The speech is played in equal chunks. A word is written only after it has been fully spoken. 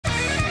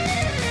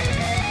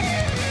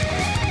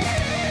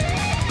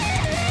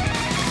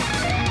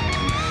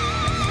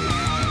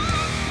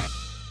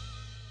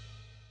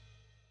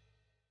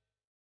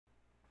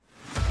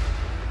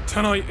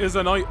Tonight is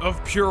a night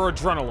of pure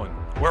adrenaline,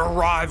 where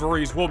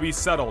rivalries will be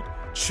settled,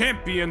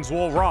 champions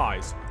will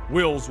rise,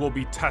 wills will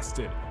be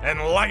tested, and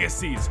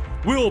legacies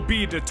will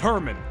be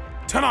determined.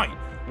 Tonight,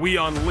 we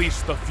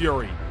unleash the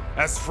fury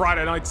as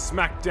Friday Night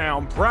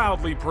SmackDown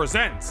proudly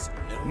presents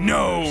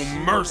No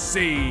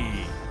Mercy.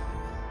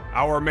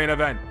 Our main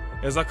event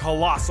is a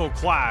colossal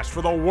clash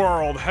for the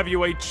World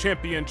Heavyweight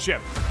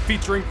Championship,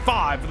 featuring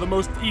 5 of the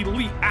most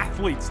elite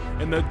athletes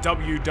in the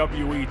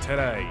WWE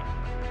today.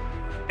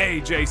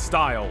 AJ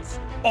Styles,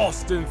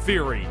 Austin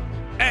Theory,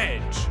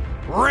 Edge,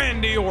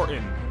 Randy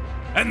Orton,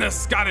 and the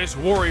Scottish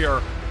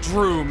Warrior,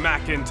 Drew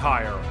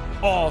McIntyre,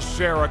 all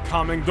share a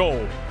common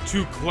goal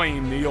to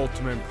claim the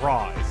ultimate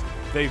prize.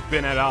 They've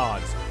been at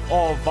odds,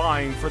 all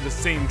vying for the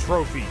same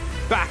trophy.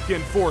 Back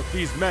and forth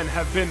these men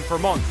have been for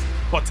months,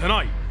 but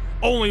tonight,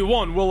 only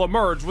one will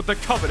emerge with the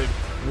coveted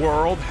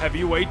World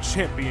Heavyweight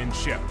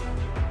Championship.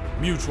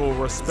 Mutual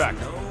respect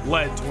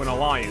led to an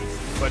alliance,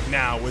 but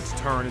now it's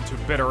turned into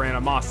bitter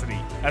animosity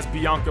as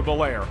Bianca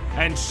Belair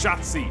and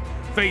Shotzi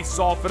face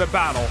off in a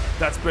battle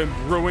that's been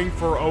brewing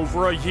for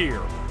over a year.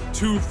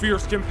 Two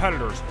fierce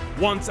competitors,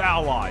 once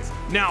allies,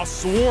 now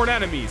sworn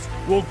enemies,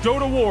 will go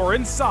to war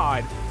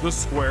inside the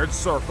squared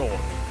circle.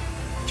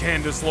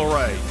 Candice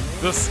LeRae,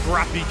 the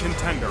scrappy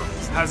contender,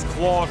 has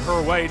clawed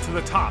her way to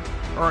the top,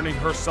 earning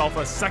herself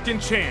a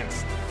second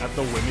chance at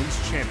the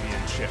Women's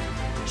Championship.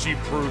 She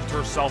proved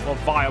herself a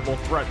viable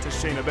threat to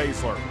Shayna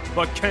Baszler,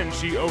 but can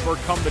she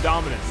overcome the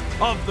dominance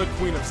of the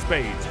Queen of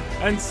Spades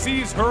and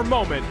seize her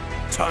moment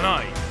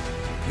tonight?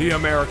 The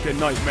American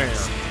Nightmare,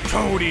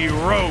 Cody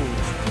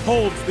Rhodes,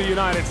 holds the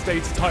United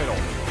States title,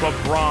 but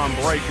Bron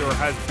Breakker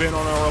has been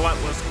on a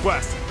relentless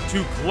quest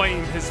to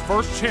claim his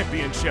first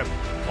championship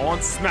on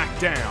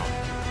SmackDown.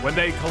 When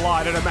they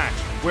collide in a match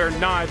where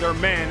neither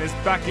man is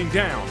backing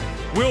down,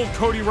 will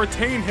Cody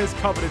retain his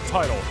coveted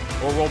title,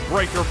 or will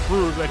Breakker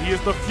prove that he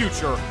is the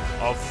future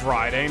of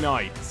Friday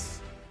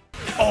nights?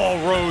 All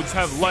roads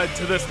have led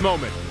to this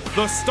moment.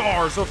 The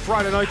stars of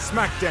Friday Night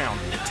SmackDown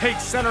take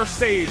center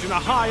stage in a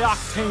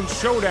high-octane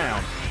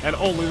showdown, and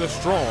only the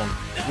strong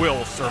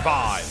will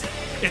survive.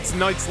 It's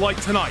nights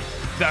like tonight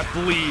that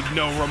bleed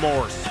no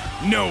remorse,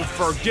 no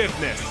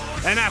forgiveness,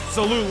 and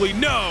absolutely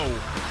no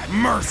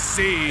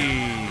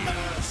mercy.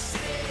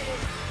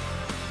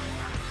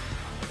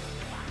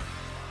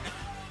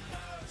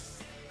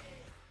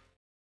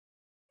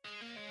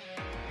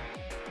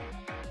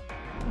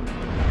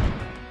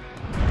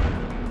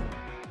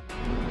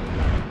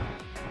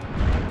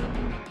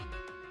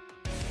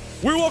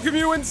 We welcome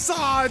you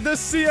inside the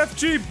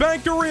CFG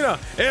Bank Arena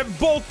in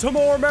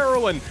Baltimore,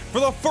 Maryland for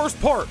the first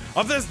part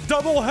of this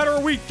doubleheader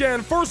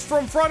weekend. First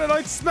from Friday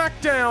Night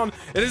SmackDown,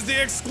 it is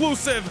the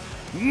exclusive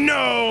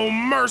No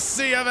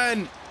Mercy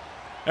event.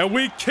 And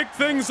we kick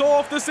things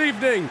off this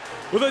evening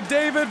with a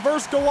David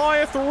vs.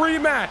 Goliath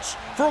rematch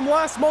from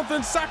last month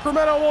in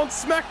Sacramento on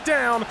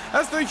SmackDown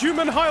as the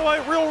human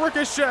highlight reel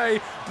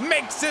Ricochet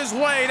makes his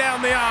way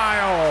down the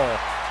aisle.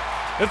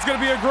 It's going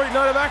to be a great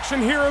night of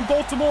action here in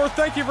Baltimore.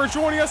 Thank you for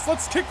joining us.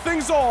 Let's kick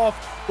things off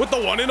with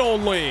the one and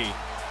only.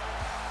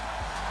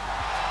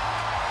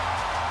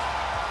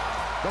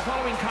 The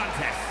following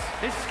contest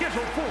is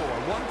scheduled for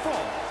one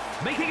fall.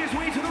 Making his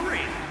way to the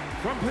ring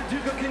from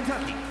Paducah,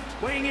 Kentucky,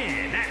 weighing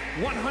in at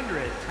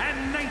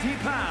 190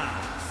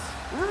 pounds,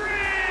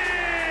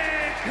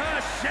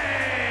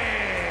 Ricochet!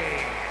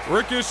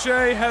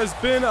 Ricochet has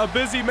been a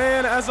busy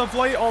man as of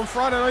late on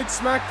Friday Night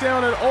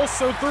SmackDown and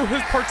also through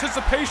his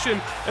participation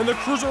in the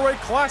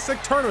Cruiserweight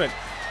Classic Tournament.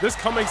 This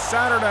coming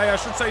Saturday, I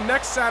should say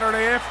next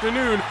Saturday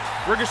afternoon,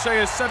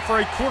 Ricochet is set for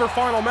a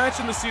quarterfinal match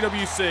in the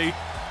CWC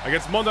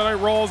against Monday Night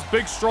Raw's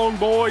big strong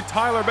boy,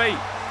 Tyler Bate.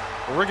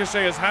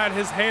 Ricochet has had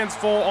his hands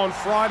full on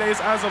Fridays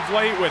as of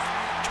late with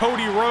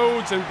Cody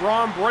Rhodes and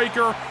Bron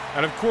Breakker,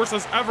 and of course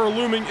this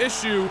ever-looming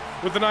issue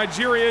with the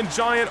Nigerian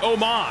giant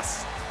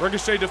Omos.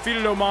 Ricochet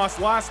defeated Omos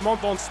last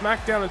month on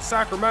SmackDown in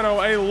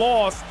Sacramento, a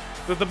loss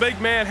that the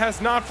big man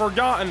has not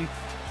forgotten,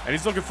 and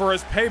he's looking for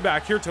his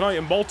payback here tonight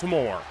in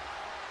Baltimore.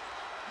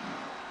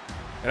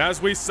 And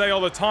as we say all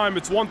the time,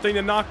 it's one thing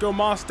to knock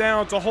Omos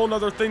down, it's a whole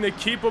other thing to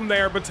keep him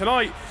there. But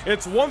tonight,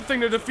 it's one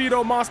thing to defeat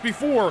Omos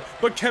before,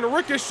 but can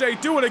Ricochet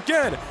do it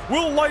again?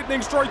 Will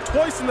lightning strike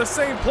twice in the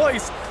same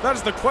place? That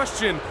is the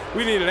question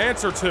we need an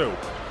answer to.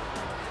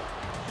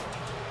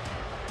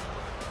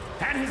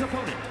 And his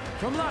opponent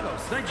from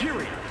Lagos,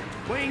 Nigeria,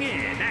 weighing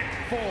in at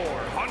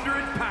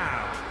 400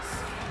 pounds,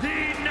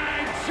 the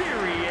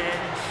Nigerian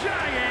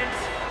giant,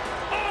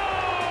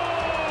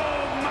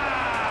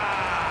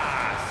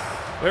 Omos!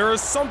 There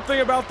is something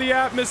about the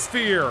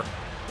atmosphere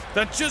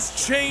that just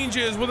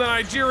changes when the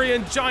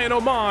Nigerian giant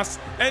Omos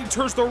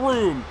enters the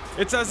room.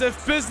 It's as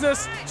if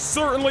business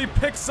certainly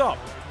picks up.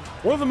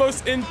 One of the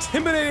most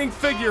intimidating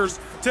figures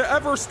to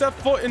ever step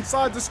foot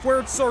inside the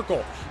squared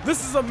circle.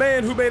 This is a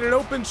man who made an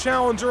open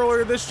challenge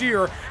earlier this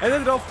year and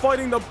ended up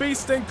fighting the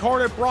Beast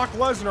incarnate Brock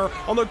Lesnar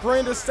on the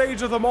grandest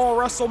stage of them all,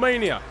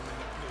 WrestleMania.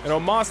 And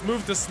Omos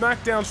moved to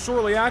SmackDown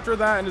shortly after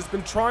that and has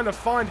been trying to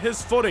find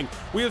his footing.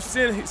 We have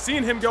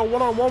seen him go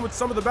one-on-one with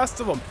some of the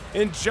best of them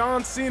in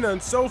John Cena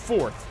and so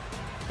forth.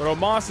 But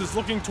Omos is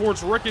looking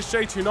towards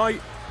Ricochet tonight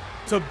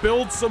to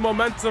build some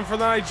momentum for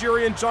the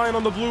Nigerian Giant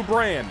on the blue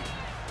brand.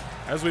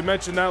 As we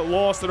mentioned, that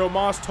loss that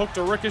Omos took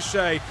to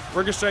Ricochet.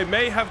 Ricochet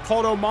may have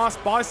caught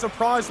Omos by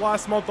surprise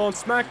last month on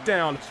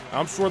SmackDown.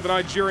 I'm sure the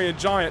Nigerian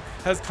Giant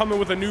has come in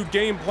with a new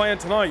game plan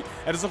tonight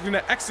and is looking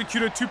to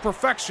execute it to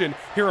perfection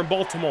here in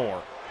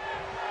Baltimore.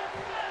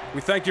 We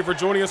thank you for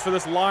joining us for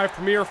this live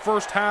premiere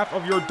first half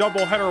of your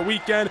doubleheader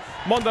weekend.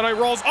 Monday Night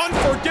Raw's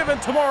Unforgiven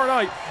tomorrow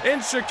night in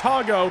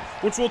Chicago,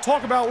 which we'll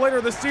talk about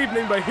later this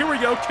evening. But here we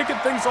go, kicking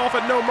things off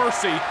at No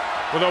Mercy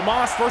with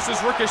Omos versus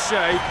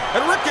Ricochet.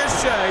 And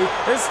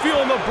Ricochet is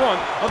feeling the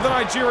brunt of the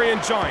Nigerian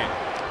Giant.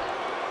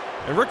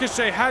 And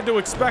Ricochet had to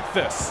expect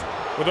this.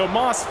 With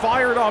Omos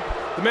fired up,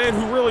 the man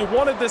who really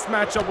wanted this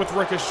matchup with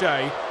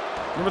Ricochet.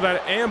 Remember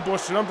that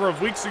ambush a number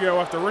of weeks ago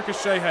after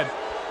Ricochet had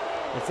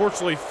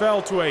unfortunately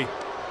fell to a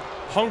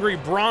hungry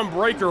Bron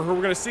Breaker, who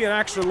we're going to see in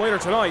action later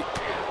tonight,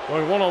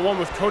 going one-on-one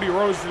with Cody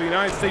Rhodes for the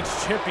United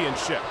States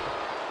Championship.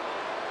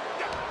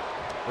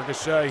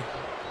 Ricochet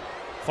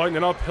fighting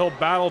an uphill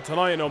battle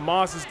tonight, and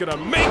Omos is going to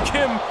make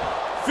him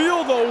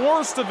feel the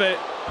worst of it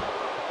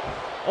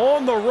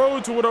on the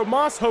road to what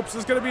Omos hopes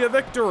is going to be a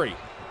victory.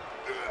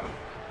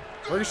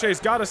 Ricochet's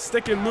got to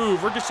stick and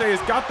move. Ricochet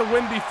has got the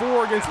win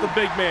before against the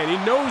big man.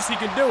 He knows he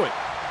can do it.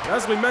 And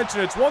as we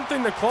mentioned, it's one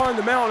thing to climb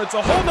the mountain. It's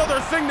a whole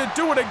other thing to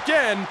do it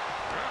again.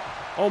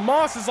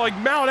 Omos is like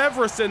Mount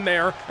Everest in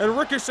there, and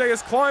Ricochet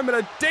is climbing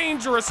a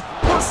dangerous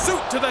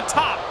pursuit to the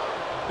top.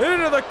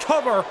 Into the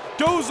cover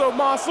goes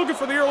Omos, looking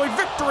for the early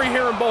victory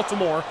here in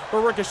Baltimore, but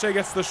Ricochet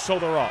gets the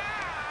shoulder up.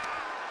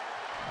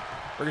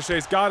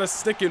 Ricochet's got to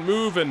stick and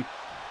move, and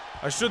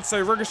I should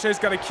say Ricochet's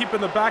got to keep in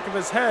the back of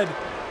his head.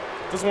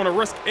 Doesn't want to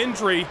risk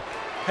injury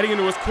heading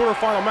into his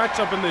quarterfinal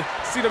matchup in the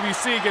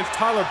CWC against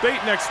Tyler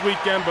Bate next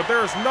weekend, but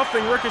there is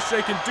nothing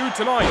Ricochet can do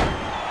tonight.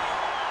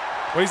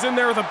 When he's in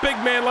there with a big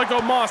man like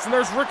Omos, and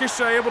there's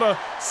Ricochet able to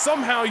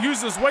somehow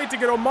use his weight to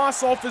get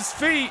Omos off his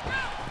feet.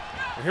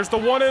 And here's the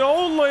one and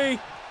only.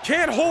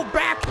 Can't hold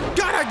back.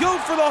 Gotta go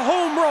for the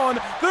home run.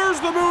 There's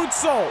the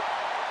moonsault.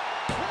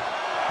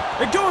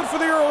 And going for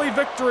the early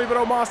victory, but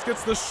Omos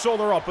gets the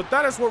shoulder up. But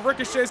that is what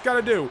Ricochet's got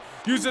to do.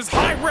 Use his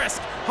high risk,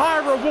 high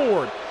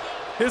reward.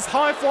 His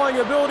high-flying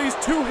abilities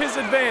to his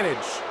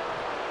advantage.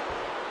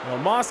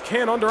 Omos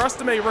can't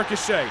underestimate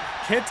Ricochet.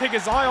 Can't take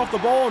his eye off the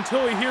ball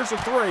until he hears a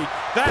three.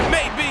 That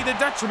may be the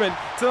detriment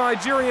to the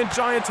Nigerian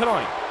Giant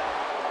tonight.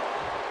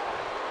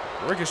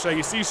 Ricochet,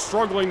 you see,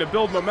 struggling to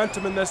build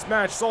momentum in this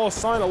match. Saw a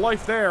sign of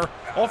life there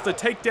off the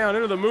takedown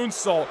into the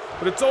moonsault.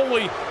 But it's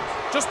only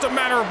just a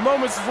matter of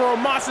moments before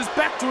Omos is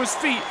back to his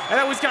feet. And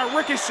now he's got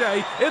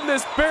Ricochet in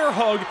this bear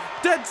hug,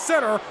 dead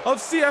center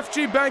of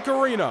CFG Bank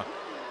Arena.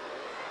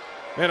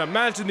 Man,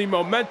 imagine the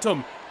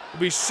momentum will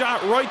be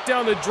shot right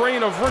down the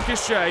drain of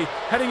Ricochet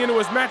heading into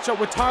his matchup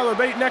with Tyler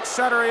Bate next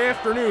Saturday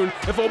afternoon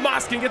if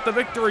Omos can get the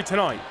victory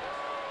tonight.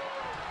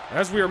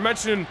 As we were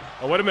mentioning,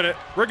 oh wait a minute,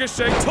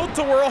 Ricochet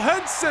tilt-a-whirl,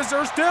 head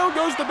scissors, down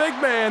goes the big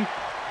man.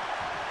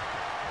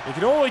 You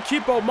can only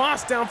keep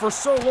Omos down for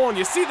so long.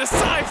 You see the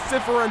size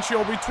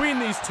differential between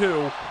these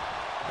two.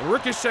 And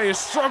Ricochet is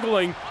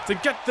struggling to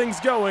get things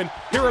going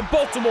here in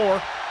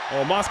Baltimore.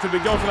 Omos could be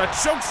going for that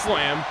choke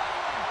slam.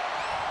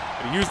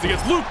 He used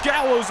against Luke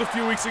Gallows a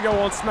few weeks ago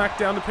on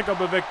SmackDown to pick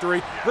up a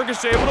victory.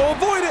 Ricochet able to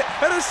avoid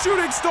it, and a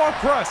shooting star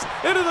press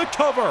into the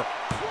cover.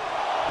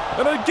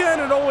 And again,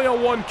 it only a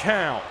one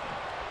count.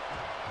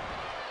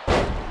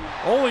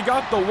 Only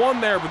got the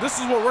one there, but this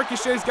is what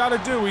Ricochet's got to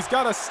do. He's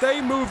got to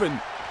stay moving.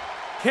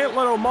 Can't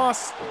let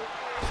Omos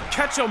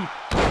catch him.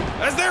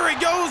 As there he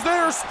goes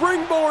there,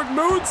 springboard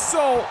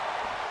moonsault.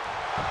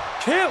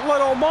 Can't let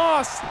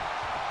Omos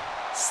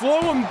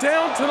slow him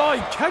down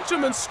tonight. Catch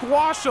him and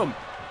squash him.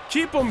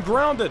 Keep him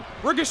grounded.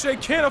 Ricochet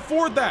can't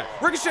afford that.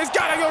 Ricochet's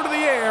got to go to the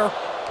air.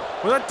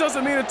 But that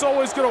doesn't mean it's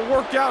always going to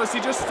work out, as he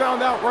just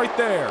found out right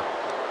there.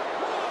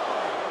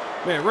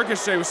 Man,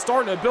 Ricochet was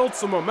starting to build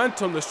some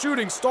momentum. The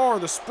shooting star,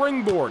 the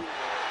springboard.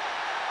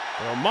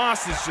 And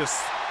Omos is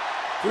just,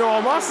 you know,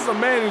 Omos is a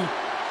man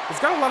who's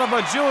got a lot of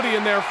agility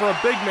in there for a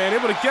big man,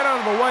 able to get out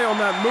of the way on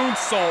that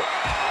moonsault.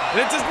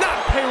 And it does not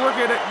pay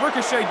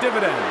Ricochet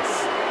dividends.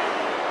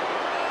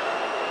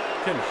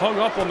 Getting hung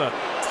up on the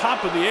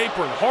top of the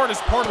apron,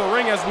 hardest part of the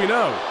ring, as we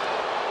know.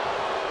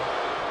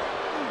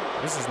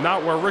 This is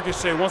not where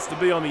Ricochet wants to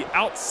be, on the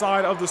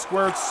outside of the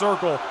squared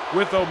circle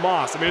with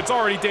Omos. I mean, it's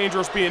already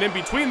dangerous being in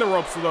between the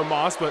ropes with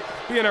Omos, but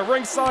being at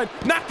ringside,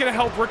 not going to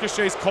help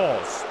Ricochet's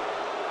cause.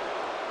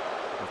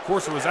 Of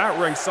course, it was at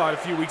ringside a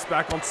few weeks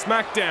back on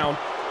SmackDown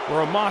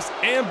where Omos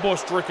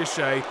ambushed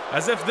Ricochet,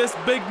 as if this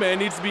big man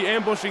needs to be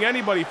ambushing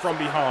anybody from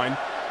behind.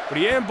 But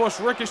he ambushed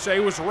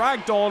Ricochet, was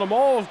ragdolling him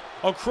all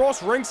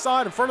across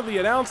ringside in front of the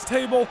announce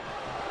table,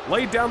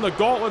 laid down the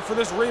gauntlet for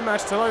this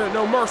rematch tonight at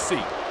No Mercy.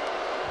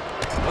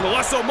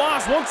 Nonetheless,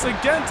 Omos once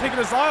again taking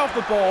his eye off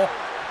the ball,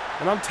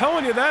 and I'm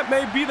telling you, that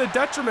may be the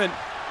detriment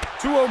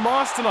to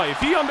Omos tonight. If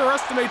he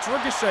underestimates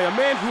Ricochet, a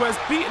man who has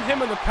beaten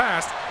him in the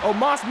past,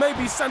 Omos may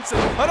be sensing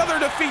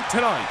another defeat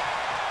tonight.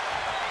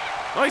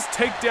 Nice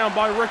takedown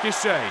by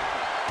Ricochet.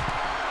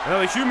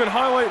 Now the human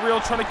highlight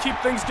reel trying to keep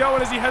things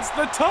going as he heads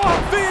to the top.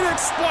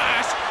 Phoenix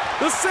Splash!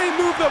 The same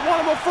move that won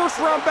him a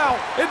first-round bout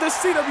in the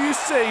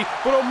CWC,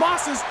 but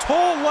Omos's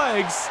tall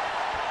legs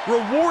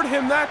reward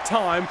him that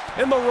time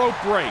in the rope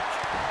break.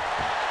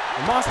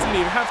 Omos didn't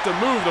even have to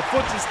move. The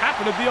foot just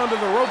happened to be under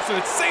the ropes, and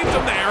it saved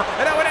him there.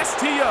 And now an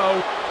STO,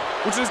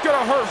 which is going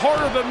to hurt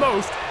harder than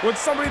most when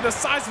somebody the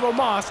size of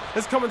Omos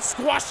is coming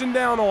squashing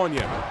down on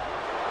you.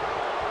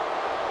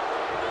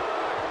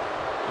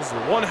 This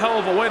is one hell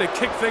of a way to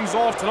kick things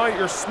off tonight.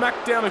 Your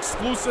SmackDown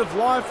exclusive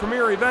live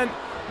premiere event,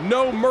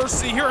 No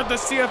Mercy, here at the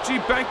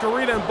CFG Bank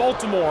Arena in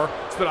Baltimore.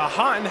 It's been a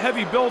hot and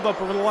heavy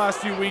buildup over the last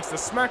few weeks. The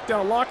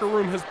SmackDown locker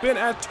room has been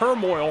at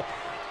turmoil.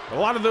 A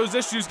lot of those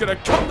issues going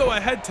to come to a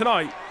head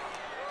tonight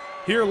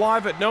here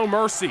live at No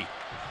Mercy.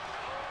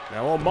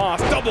 Now Omos,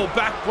 double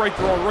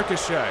backbreaker on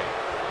Ricochet.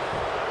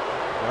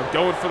 Now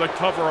going for the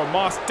cover.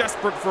 Omos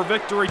desperate for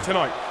victory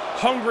tonight.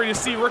 Hungry to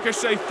see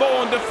Ricochet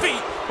fall in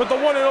defeat, but the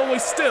one and only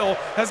still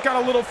has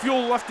got a little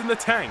fuel left in the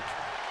tank.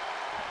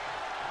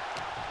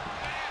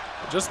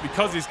 Just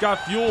because he's got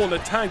fuel in the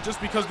tank,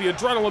 just because the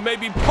adrenaline may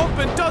be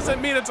pumping,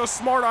 doesn't mean it's a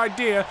smart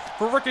idea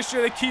for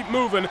Ricochet to keep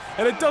moving,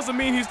 and it doesn't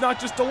mean he's not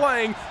just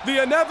delaying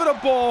the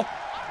inevitable.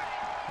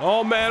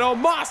 Oh man,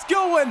 Omos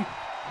going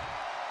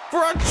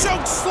for a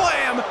choke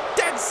slam,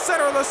 dead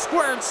center of the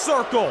squared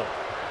circle.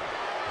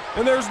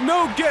 And there's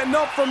no getting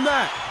up from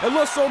that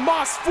unless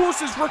Omos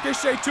forces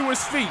Ricochet to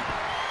his feet.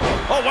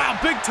 Oh wow,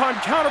 big time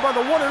counter by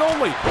the one and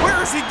only.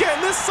 Where is he getting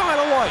this sign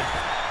of life?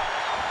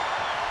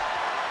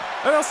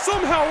 And now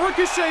somehow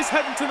Ricochet's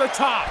heading to the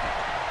top.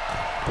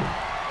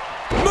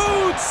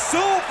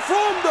 Moonsault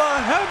from the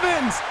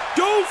heavens.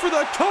 Go for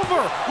the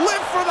cover.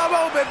 Live for the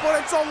moment, but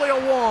it's only a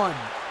one.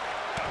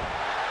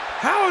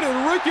 How did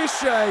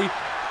Ricochet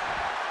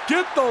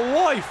get the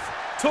life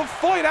to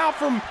fight out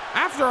from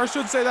after, I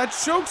should say, that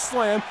choke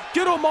slam,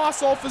 get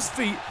Omos off his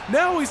feet?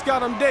 Now he's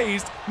got him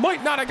dazed.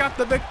 Might not have got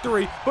the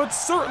victory, but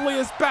certainly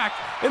is back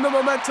in the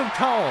momentum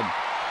column.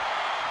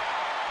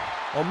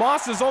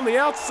 Omos is on the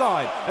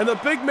outside, and the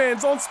big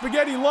man's on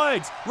spaghetti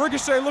legs.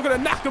 Ricochet looking to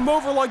knock him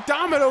over like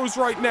dominoes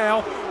right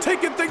now,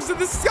 taking things to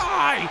the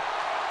sky.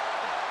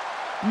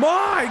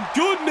 My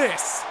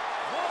goodness.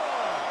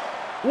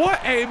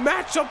 What a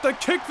matchup to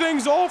kick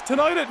things off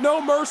tonight at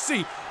No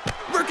Mercy.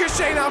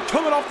 Ricochet now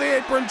coming off the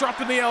apron,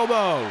 dropping the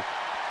elbow.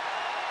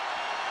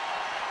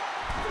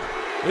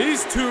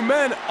 These two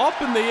men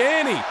up in the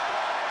ante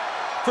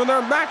from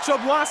their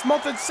matchup last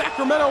month in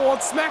Sacramento on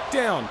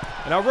SmackDown.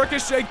 And now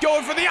Ricochet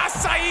going for the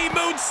Acai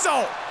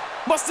moonsault.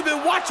 Must have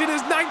been watching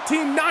his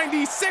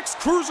 1996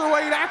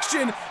 Cruiserweight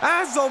action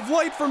as of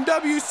late from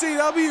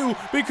WCW,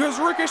 because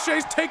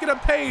Ricochet's taking a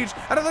page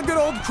out of the good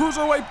old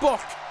Cruiserweight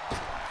book.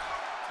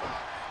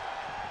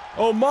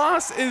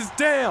 Omos is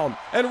down,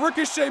 and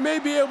Ricochet may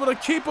be able to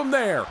keep him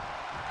there.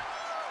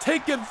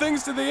 Taking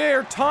things to the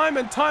air time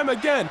and time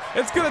again.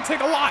 It's going to take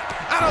a lot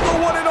out of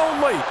the one and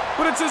only,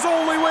 but it's his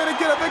only way to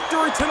get a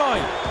victory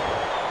tonight.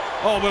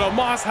 Oh, but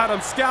Omos had him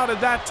scouted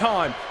that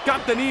time.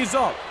 Got the knees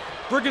up.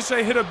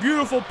 Ricochet hit a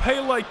beautiful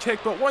Pele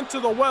kick, but went to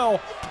the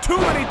well too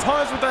many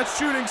times with that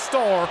shooting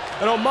star,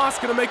 and Omos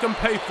going to make him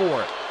pay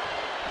for it.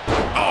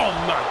 Oh,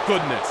 my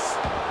goodness.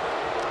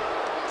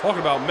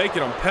 Talking about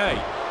making him pay.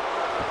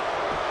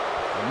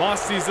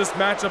 Omos sees this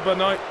matchup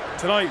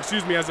tonight,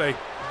 as a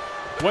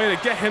way to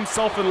get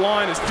himself in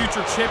line as future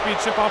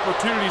championship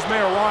opportunities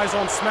may arise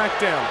on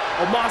SmackDown.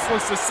 Omos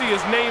wants to see his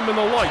name in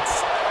the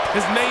lights,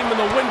 his name in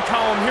the win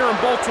column here in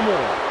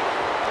Baltimore.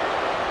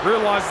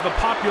 Realizes the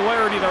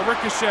popularity that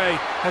Ricochet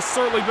has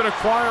certainly been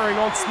acquiring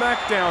on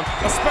SmackDown,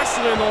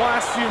 especially in the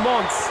last few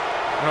months.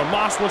 And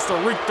Omos wants to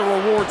reap the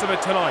rewards of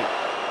it tonight.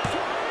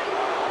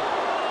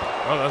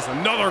 Oh, that's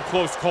another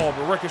close call,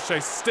 but Ricochet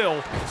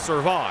still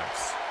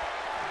survives.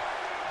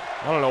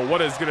 I don't know what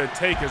it's going to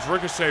take as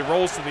Ricochet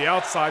rolls to the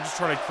outside, just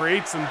trying to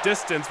create some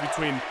distance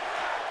between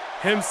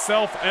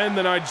himself and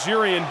the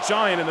Nigerian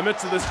giant in the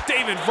midst of this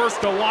David versus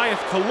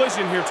Goliath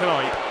collision here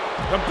tonight.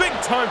 A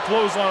big-time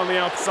clothesline on the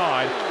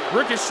outside.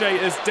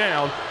 Ricochet is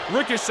down.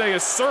 Ricochet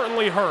is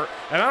certainly hurt,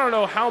 and I don't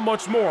know how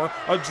much more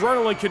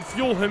adrenaline could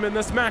fuel him in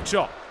this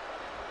matchup.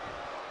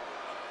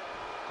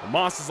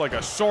 Omos is like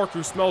a shark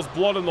who smells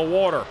blood in the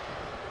water.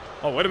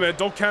 Oh, wait a minute,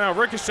 don't count out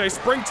Ricochet.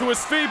 Spring to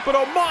his feet, but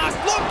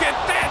Omos, look at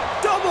that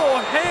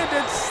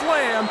double-handed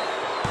slam.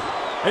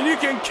 And you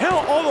can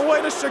count all the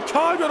way to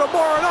Chicago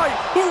tomorrow night,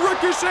 but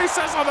Ricochet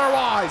says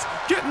otherwise.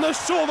 Getting the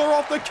shoulder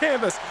off the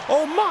canvas.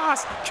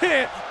 Omos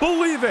can't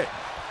believe it.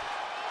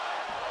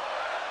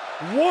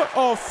 What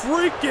a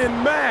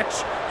freaking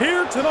match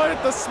here tonight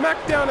at the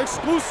SmackDown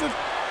exclusive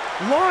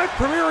live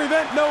premiere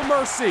event, No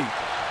Mercy.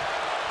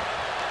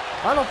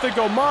 I don't think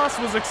Omos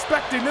was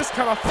expecting this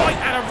kind of fight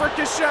out of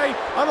Ricochet.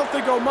 I don't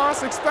think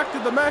Omos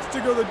expected the match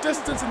to go the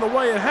distance in the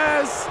way it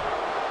has.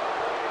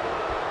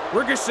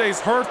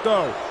 Ricochet's hurt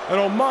though, and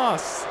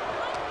Omos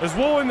is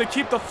willing to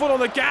keep the foot on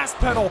the gas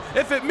pedal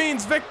if it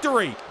means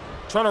victory.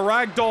 Trying to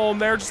ragdoll him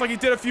there just like he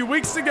did a few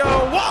weeks ago.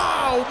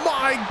 Wow,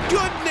 my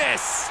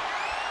goodness!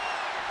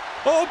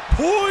 A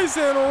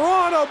poison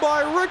rana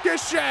by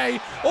Ricochet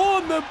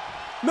on the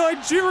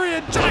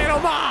Nigerian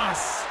Giant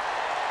Omos.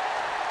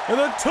 And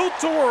the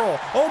tilt-a-whirl.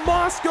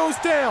 Omos goes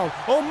down.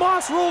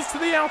 Omos rolls to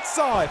the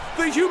outside.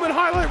 The human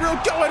highlight reel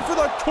going for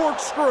the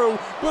corkscrew,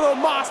 but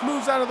Omos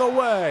moves out of the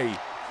way.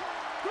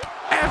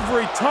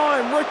 Every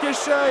time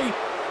Ricochet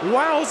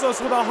wows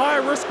us with a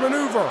high-risk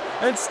maneuver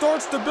and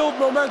starts to build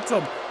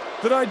momentum,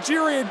 the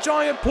Nigerian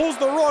Giant pulls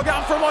the rug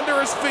out from under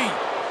his feet.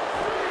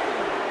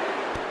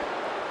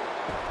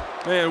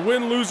 Man,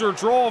 win, lose, or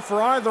draw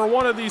for either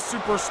one of these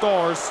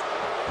superstars.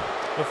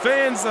 The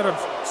fans that have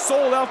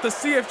sold out the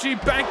CFG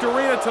Bank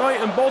Arena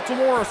tonight in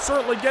Baltimore are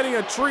certainly getting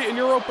a treat in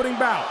your opening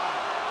bout.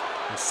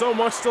 There's so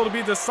much still to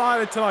be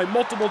decided tonight.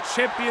 Multiple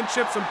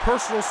championships and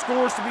personal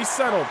scores to be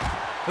settled.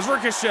 As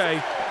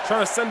Ricochet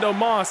trying to send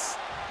Omos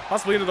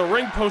possibly into the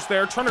ring post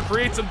there, trying to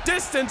create some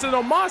distance, and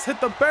Omos hit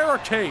the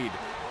barricade.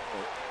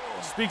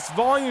 Speaks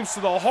volumes to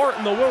the heart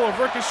and the will of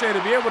Ricochet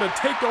to be able to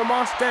take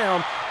Omos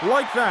down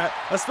like that,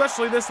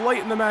 especially this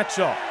late in the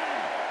matchup.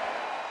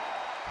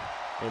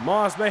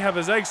 Omos may have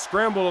his eggs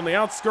scrambled on the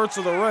outskirts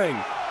of the ring.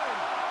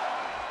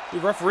 The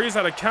referees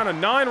had a count of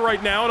 9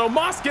 right now, and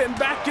Omos getting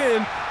back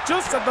in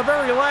just at the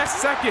very last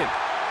second.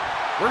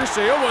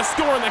 Ricochet almost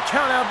scoring the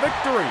count-out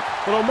victory,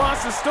 but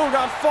Omos has still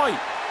got fight.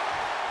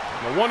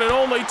 And the one and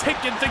only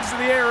taking things to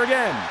the air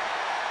again.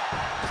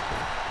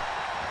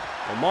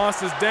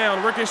 Omos is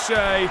down.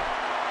 Ricochet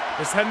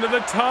is heading to the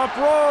top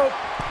rope.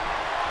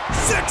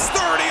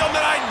 630 on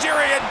the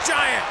Nigerian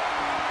Giant.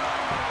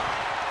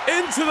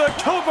 Into the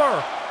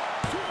cover.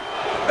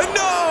 And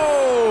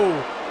no!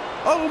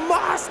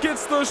 Omos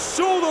gets the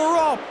shoulder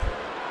up.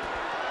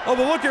 Oh,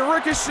 but look at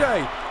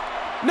Ricochet.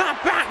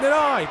 Not batting an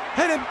eye.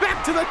 Heading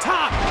back to the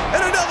top.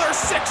 And another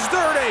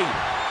 630.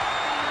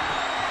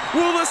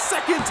 Will the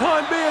second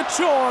time be a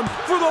charm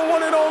for the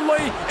one and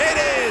only? It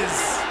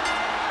is.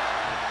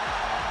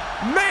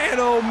 Man,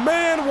 oh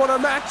man, what a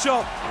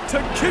matchup to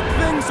kick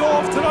things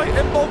off tonight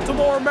in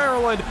Baltimore,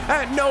 Maryland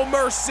at No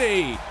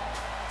Mercy.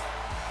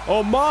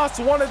 Omos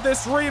wanted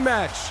this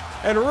rematch,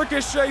 and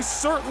Ricochet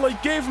certainly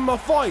gave him a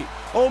fight.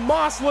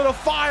 Omos lit a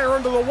fire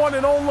under the one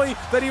and only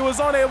that he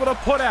was unable to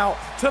put out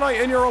tonight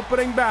in your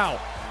opening bout.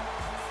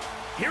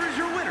 Here is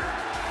your winner,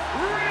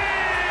 Ricochet!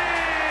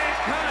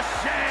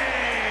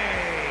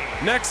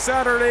 Next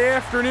Saturday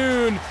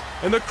afternoon,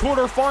 in the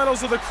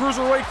quarterfinals of the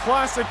Cruiserweight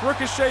Classic,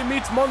 Ricochet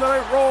meets Monday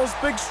Night Raw's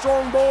big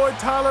strong boy,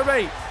 Tyler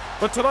Bate.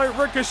 But tonight,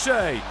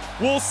 Ricochet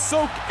will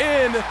soak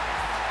in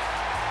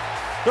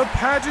the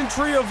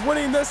pageantry of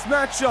winning this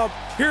matchup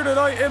here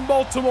tonight in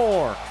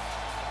Baltimore.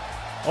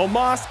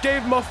 Omos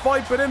gave him a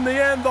fight, but in the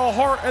end, the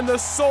heart and the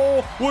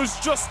soul was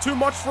just too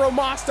much for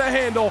Omos to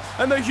handle,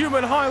 and the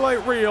human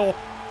highlight reel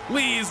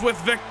leaves with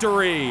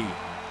victory.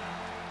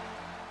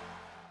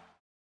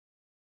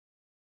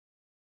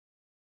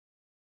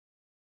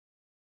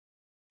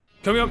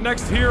 Coming up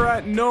next here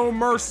at No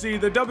Mercy,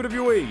 the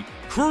WWE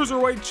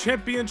Cruiserweight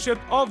Championship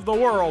of the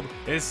World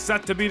is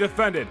set to be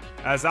defended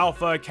as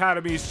Alpha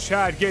Academy's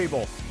Chad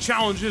Gable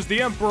challenges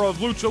the Emperor of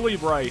Lucha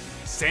Libre,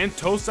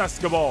 Santos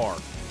Escobar.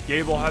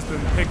 Gable has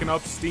been picking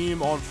up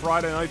steam on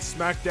Friday Night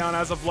SmackDown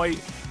as of late,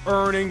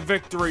 earning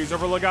victories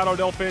over Legado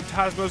del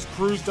Fantasma's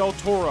Cruz del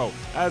Toro,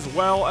 as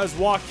well as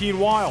Joaquin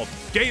Wilde.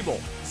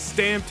 Gable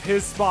stamped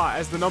his spot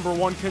as the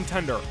 #1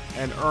 contender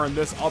and earned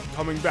this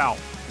upcoming bout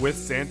with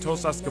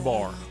Santos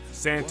Escobar.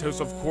 Santos,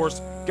 of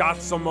course,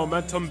 got some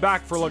momentum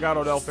back for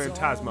Legado del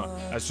Fantasma,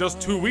 as just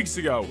 2 weeks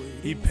ago,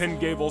 he pinned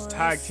Gable's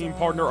tag team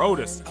partner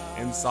Otis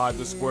inside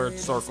the squared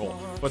circle.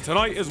 But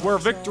tonight is where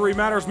victory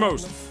matters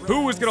most.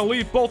 Who is going to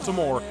leave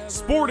Baltimore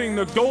sporting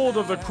the gold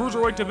of the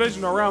Cruiserweight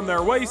division around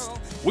their waist?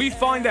 We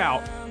find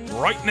out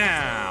right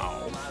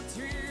now.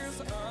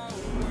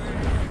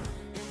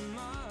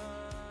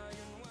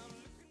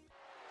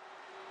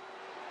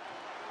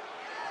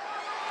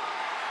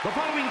 The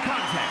following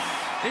contest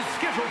is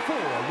scheduled for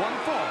one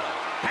fall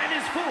and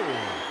is for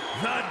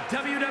the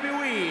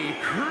WWE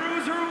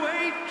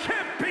Cruiserweight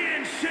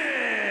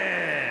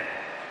Championship.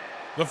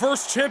 The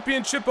first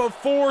championship of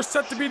 4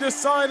 set to be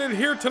decided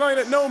here tonight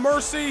at No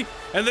Mercy,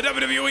 and the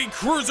WWE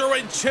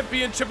Cruiserweight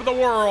Championship of the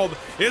World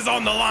is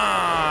on the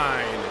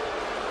line.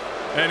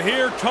 And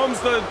here comes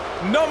the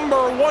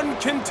 #1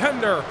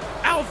 contender,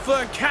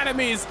 Alpha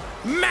Academy's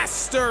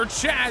Master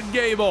Chad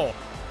Gable.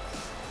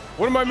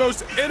 One of my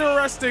most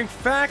interesting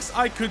facts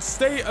I could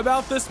state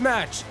about this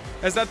match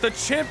is that the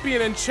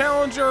champion and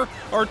challenger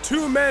are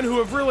 2 men who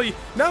have really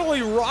not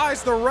only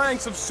rise the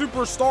ranks of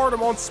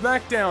superstardom on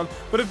SmackDown,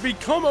 but have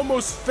become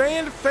almost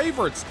fan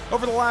favorites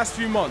over the last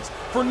few months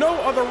for no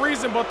other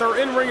reason but their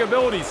in-ring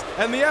abilities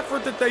and the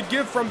effort that they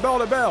give from bell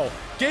to bell.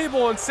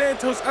 Gable and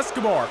Santos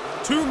Escobar,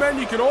 2 men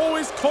you can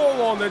always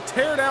call on to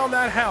tear down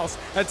that house,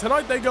 and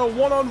tonight they go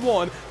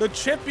one-on-one. The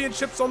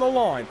championship's on the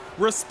line.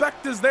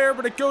 Respect is there,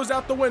 but it goes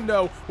out the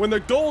window when the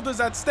gold is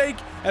at stake,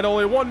 and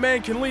only 1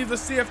 man can leave the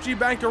CFG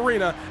Bank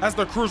Arena as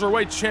the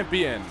Cruiserweight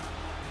Champion.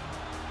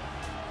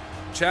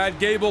 Chad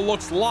Gable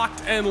looks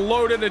locked and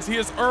loaded as he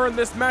has earned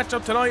this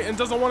matchup tonight and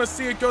doesn't want to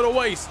see it go to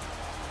waste.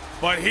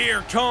 But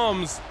here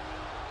comes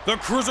the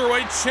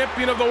Cruiserweight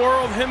Champion of the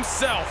world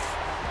himself,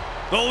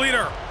 the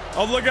leader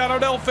of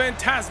Legado del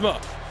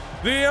Fantasma,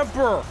 the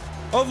Emperor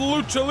of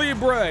Lucha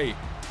Libre,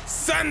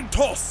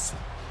 Santos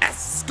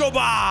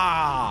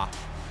Escobar.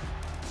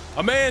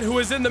 A man who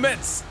is in the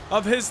midst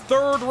of his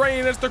third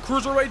reign as the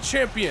Cruiserweight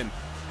Champion.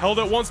 Held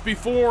it once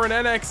before in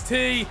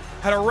NXT,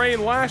 had a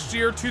reign last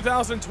year,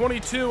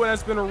 2022, and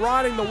has been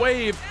riding the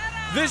wave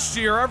this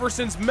year ever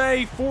since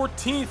May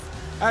 14th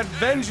at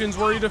Vengeance,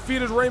 where he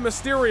defeated Rey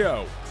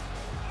Mysterio.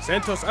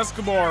 Santos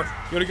Escobar,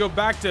 going to go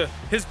back to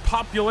his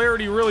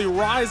popularity really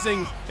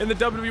rising in the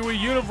WWE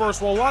Universe.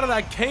 Well, a lot of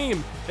that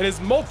came in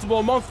his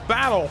multiple-month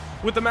battle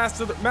with the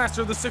Master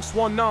of the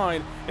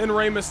 619 in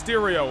Rey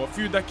Mysterio, a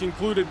feud that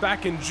concluded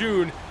back in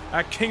June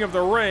at King of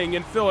the Ring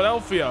in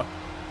Philadelphia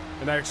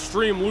in that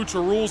Extreme Lucha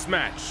Rules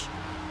match.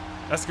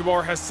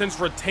 Escobar has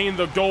since retained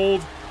the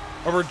gold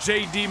over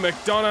JD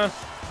McDonough,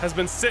 has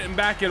been sitting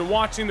back and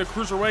watching the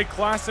Cruiserweight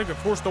Classic. Of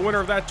course, the winner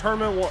of that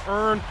tournament will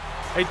earn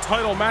a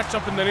title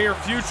matchup in the near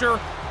future.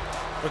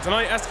 But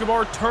tonight,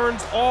 Escobar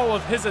turns all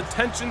of his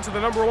attention to the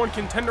 #1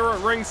 contender at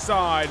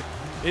ringside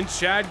in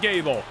Chad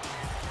Gable.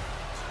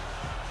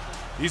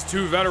 These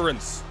two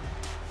veterans,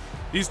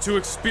 these two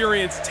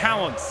experienced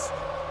talents,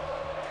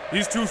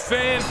 these two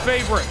fan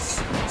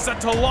favorites set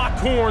to lock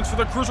horns for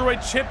the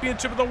Cruiserweight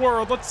Championship of the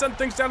World. Let's send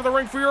things down to the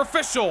ring for your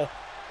official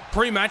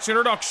pre-match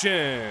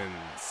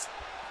introductions.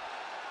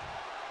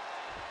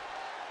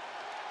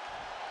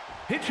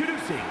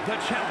 Introducing the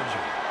challenger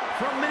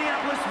from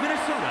Minneapolis,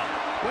 Minnesota,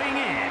 weighing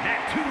in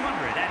at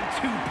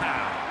 202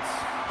 pounds,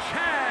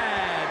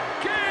 Chad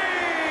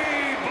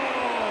Gable.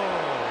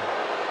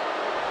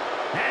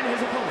 And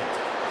his opponent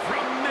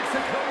from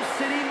Mexico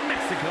City,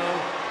 Mexico,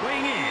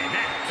 weighing in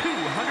at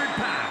 200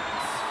 pounds.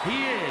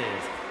 He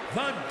is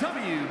the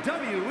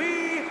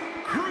WWE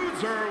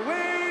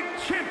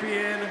Cruiserweight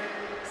Champion,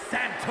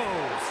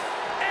 Santos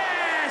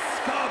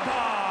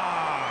Escobar.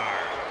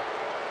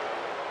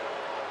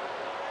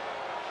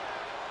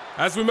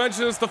 As we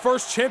mentioned, it's the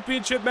first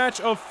championship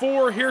match of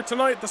 4 here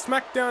tonight, the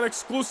SmackDown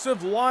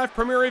exclusive live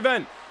premiere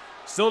event.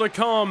 Still to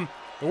come,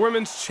 the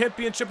Women's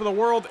Championship of the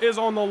World is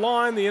on the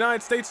line, the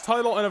United States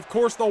title, and of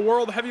course the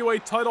World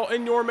Heavyweight title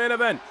in your main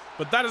event.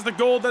 But that is the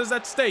goal that is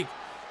at stake,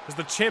 as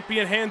the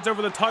champion hands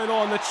over the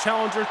title and the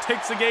challenger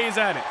takes a gaze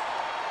at it.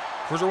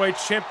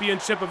 Cruiserweight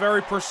Championship, a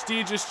very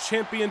prestigious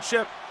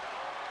championship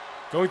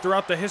going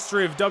throughout the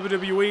history of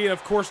WWE and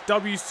of course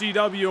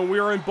WCW, and we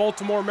are in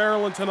Baltimore,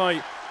 Maryland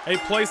tonight. A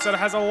place that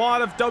has a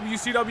lot of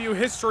WCW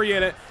history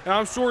in it, and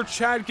I'm sure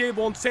Chad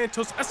Gable and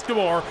Santos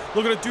Escobar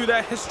looking to do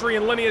that history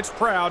and lineage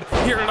proud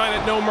here tonight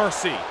at No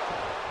Mercy.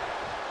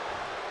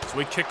 As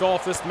we kick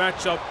off this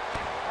matchup,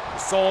 we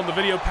saw in the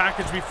video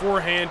package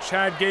beforehand,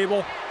 Chad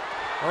Gable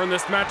earned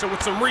this matchup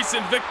with some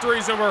recent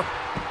victories over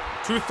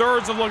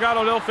 2/3 of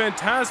Legado del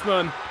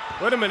Fantasma. And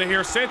wait a minute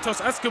here,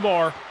 Santos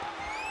Escobar,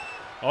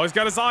 oh, he's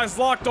got his eyes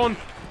locked on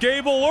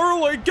Gable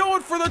early,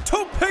 going for the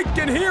tope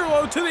and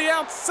hero to the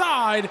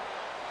outside.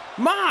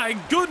 My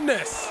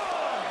goodness.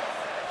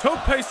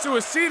 Tope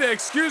suicida,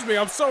 excuse me.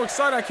 I'm so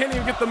excited I can't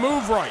even get the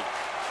move right.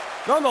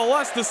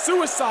 Nonetheless, the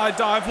suicide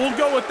dive, we'll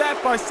go with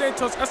that by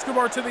Santos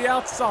Escobar to the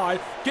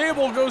outside.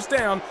 Gable goes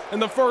down in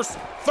the first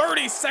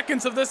 30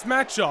 seconds of this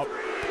matchup.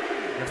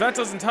 If that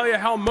doesn't tell you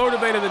how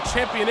motivated the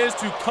champion is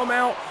to come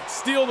out,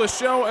 steal the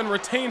show, and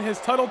retain his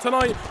title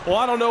tonight, well,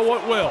 I don't know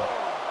what will.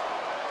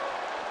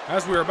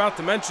 As we were about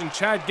to mention,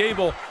 Chad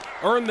Gable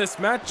earned this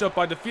matchup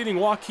by defeating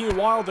Joaquin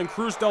Wilde and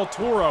Cruz del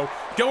Toro,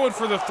 going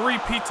for the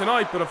three-peat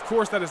tonight, but of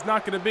course that is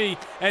not going to be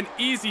an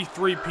easy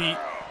three-peat.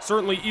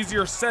 Certainly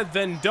easier said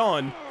than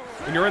done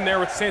when you're in there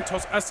with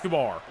Santos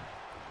Escobar.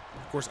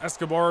 Of course,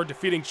 Escobar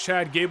defeating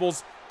Chad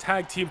Gable's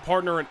tag team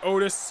partner in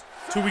Otis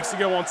 2 weeks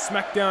ago on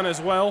SmackDown as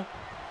well.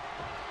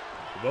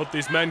 Both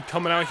these men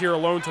coming out here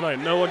alone tonight.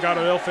 No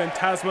Legado del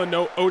Fantasma,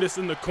 no Otis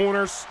in the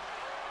corners.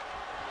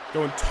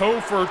 Going toe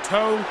for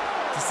toe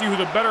to see who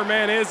the better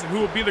man is and who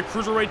will be the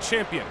Cruiserweight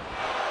Champion.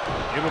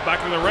 Gable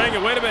back in the ring,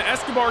 and wait a minute,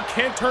 Escobar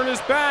can't turn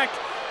his back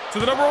to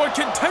the #1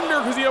 contender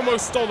because he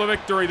almost stole the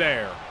victory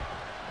there.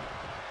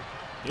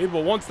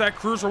 Gable wants that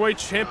Cruiserweight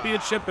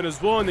Championship and is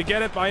willing to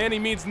get it by any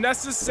means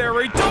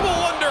necessary. Double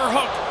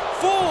underhook,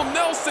 full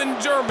Nelson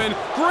German.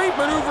 Great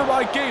maneuver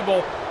by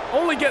Gable.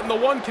 Only getting the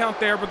 1 count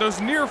there, but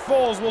those near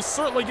falls will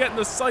certainly get in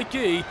the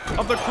psyche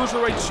of the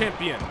Cruiserweight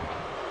Champion.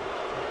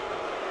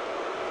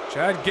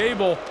 Chad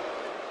Gable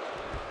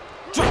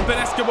dropping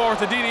Escobar with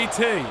the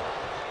DDT.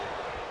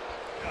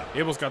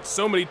 Gable's got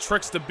so many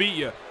tricks to beat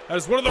you. That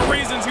is one of the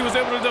reasons he was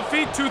able to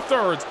defeat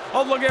 2/3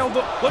 of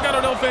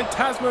Legado del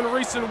Fantasma in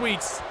recent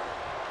weeks.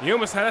 He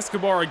almost had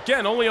Escobar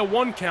again, only a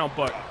 1 count,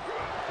 but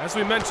as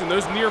we mentioned,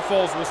 those near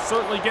falls will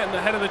certainly get in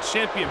the head of the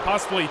champion,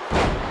 possibly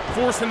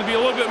force him to be a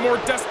little bit more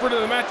desperate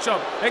in the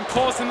matchup and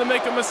cause him to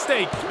make a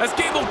mistake. As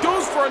Gable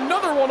goes for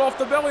another one off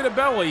the belly to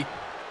belly.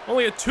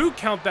 Only a 2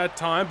 count that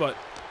time, but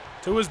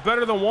 2 is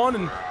better than 1,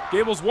 and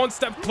Gable's 1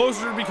 step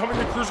closer to becoming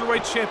the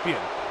Cruiserweight Champion.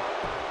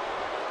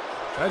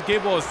 Chad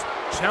Gable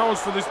has challenged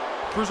for this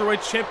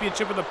Cruiserweight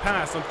Championship in the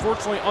past,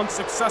 unfortunately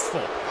unsuccessful.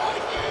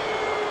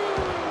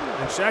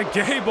 And Chad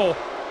Gable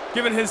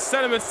giving his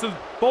sentiments to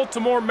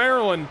Baltimore,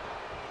 Maryland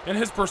in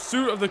his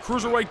pursuit of the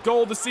Cruiserweight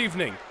gold this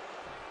evening.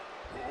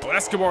 Oh,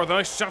 Escobar with a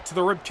nice shot to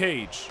the rib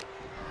cage.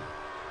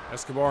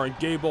 Escobar and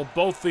Gable,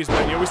 both these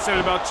men. You always said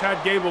about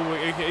Chad Gable,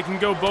 it can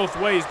go both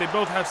ways. They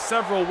both have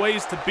several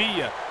ways to beat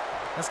you.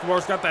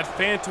 Escobar's got that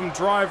phantom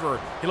driver.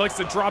 He likes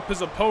to drop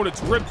his opponent's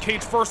rib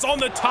cage first on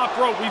the top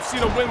rope. We've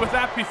seen a win with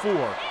that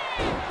before.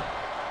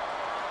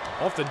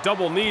 Off the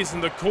double knees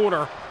in the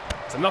corner.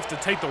 It's enough to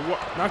take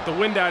knock the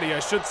wind out of you, I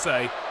should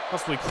say.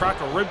 Possibly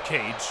crack a rib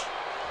cage.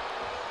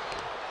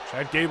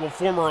 Chad Gable,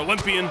 former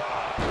Olympian.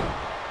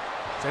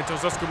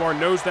 Santos Escobar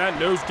knows that,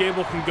 knows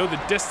Gable can go the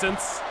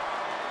distance.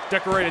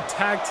 Decorated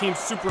tag team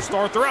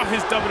superstar throughout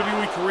his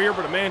WWE career,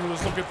 but a man who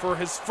was looking for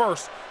his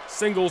first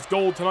singles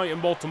gold tonight in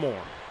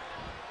Baltimore.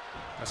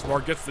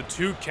 Escobar gets the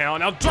 2 count,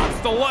 now drops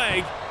the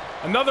leg.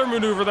 Another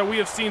maneuver that we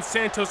have seen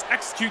Santos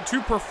execute to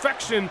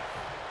perfection,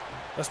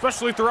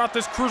 especially throughout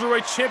this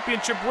Cruiserweight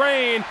Championship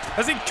reign,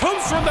 as he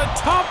comes from the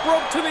top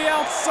rope to the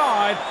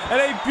outside,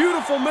 and a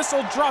beautiful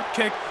missile drop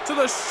kick to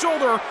the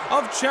shoulder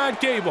of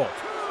Chad Gable.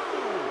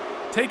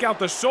 Take out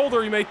the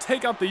shoulder, you may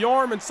take out the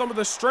arm and some of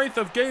the strength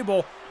of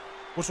Gable,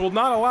 which will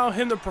not allow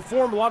him to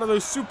perform a lot of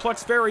those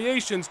suplex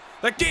variations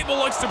that Gable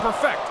likes to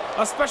perfect,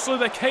 especially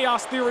the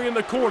Chaos Theory in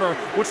the corner,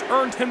 which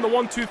earned him the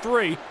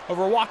 1-2-3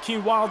 over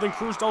Joaquin Wilde and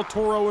Cruz del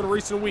Toro in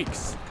recent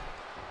weeks.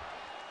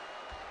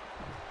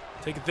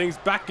 Taking things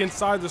back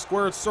inside the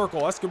squared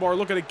circle, Escobar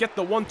looking to get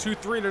the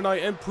 1-2-3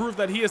 tonight and prove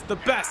that he is the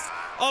best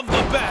of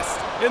the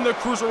best in the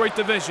Cruiserweight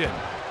division.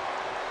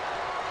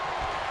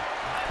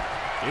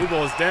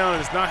 Gable is down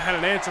and has not had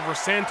an answer for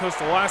Santos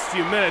the last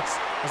few minutes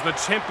as the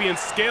champion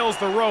scales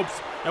the ropes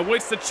and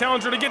waits the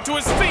challenger to get to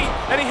his feet,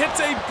 and he hits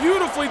a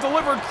beautifully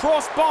delivered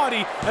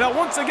crossbody, and it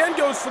once again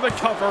goes for the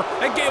cover,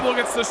 and Gable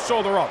gets the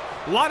shoulder up.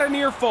 A lot of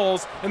near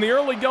falls in the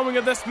early going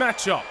of this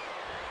matchup.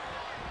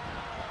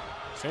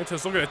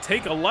 Santos looking to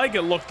take a leg,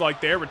 it looked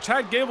like there, but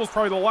Chad Gable's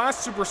probably the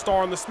last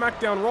superstar on the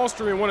SmackDown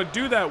roster we want to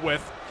do that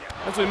with.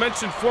 As we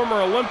mentioned, former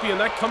Olympian,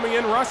 that coming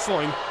in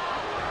wrestling.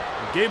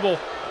 And Gable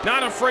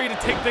not afraid to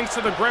take things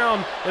to the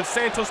ground if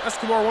Santos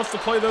Escobar wants to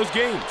play those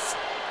games.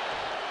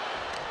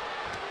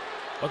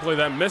 Luckily,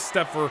 that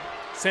misstep for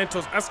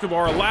Santos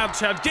Escobar allowed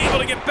Chad Gable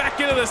to get back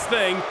into this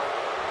thing.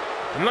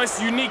 A nice,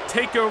 unique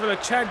takeover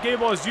that Chad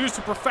Gable has used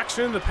to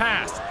perfection in the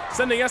past,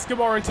 sending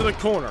Escobar into the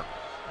corner.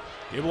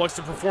 Gable likes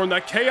to perform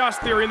that Chaos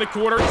Theory in the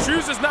corner,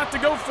 chooses not to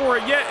go for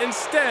it yet,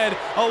 instead,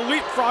 a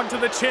leapfrog to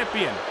the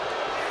champion.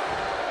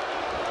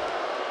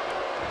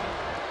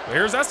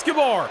 Here's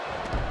Escobar.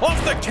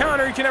 Off the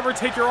counter, you can never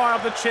take your eye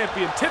off the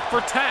champion. Tit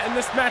for tat in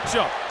this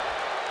matchup.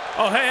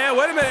 Oh, hey,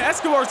 wait a minute.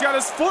 Escobar's got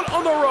his foot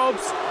on the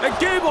ropes, and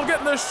Gable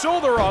getting the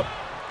shoulder up.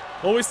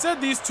 Well, we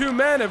said these two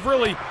men have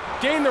really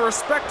gained the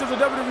respect of the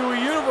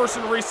WWE Universe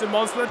in recent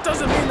months, but that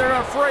doesn't mean they're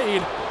not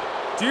afraid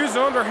to use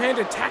an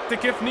underhanded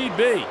tactic if need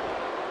be.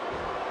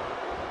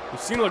 We've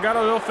seen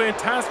Legado del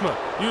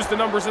Fantasma use the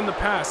numbers in the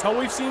past. Hell,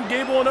 we've seen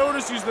Gable and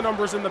Otis use the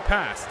numbers in the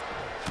past.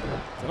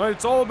 Tonight,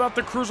 it's all about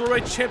the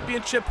Cruiserweight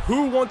Championship,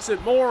 who wants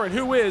it more and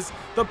who is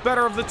the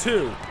better of the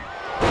two.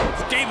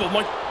 Gable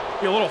might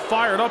be a little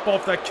fired up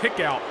off that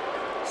kick out.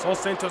 Saw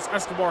Santos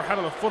Escobar had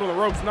on the foot of the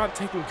ropes, not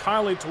taking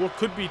kindly to what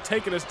could be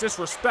taken as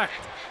disrespect.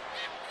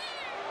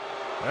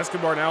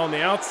 Escobar now on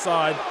the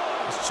outside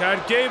as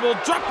Chad Gable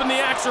dropping the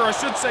axe, or I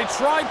should say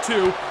tried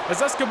to,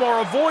 as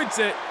Escobar avoids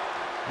it.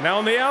 Now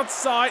on the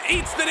outside,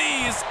 eats the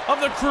knees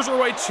of the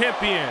Cruiserweight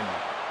Champion.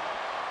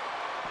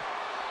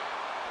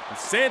 And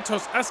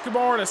Santos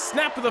Escobar, in a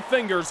snap of the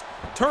fingers,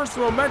 turns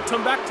the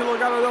momentum back to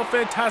Legado del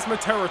Fantasma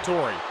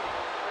territory.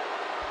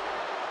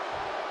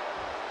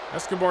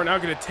 Escobar now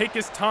going to take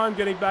his time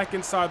getting back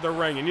inside the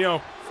ring. And, you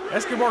know,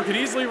 Escobar could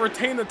easily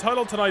retain the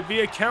title tonight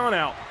via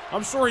countout.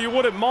 I'm sure he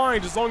wouldn't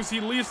mind as long as he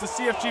leaves the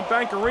CFG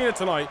Bank Arena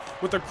tonight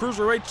with the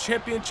Cruiserweight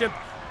Championship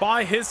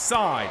by his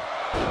side.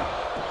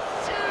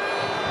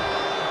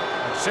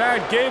 And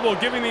Chad Gable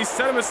giving these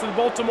sentiments to the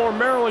Baltimore,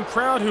 Maryland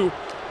crowd, who,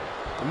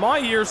 in my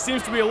years,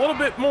 seems to be a little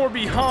bit more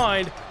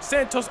behind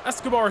Santos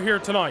Escobar here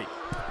tonight.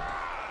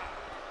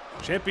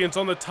 Champion's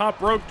on the top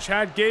rope.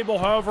 Chad Gable,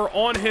 however,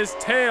 on his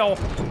tail.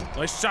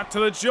 Nice shot to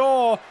the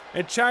jaw.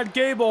 And Chad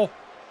Gable,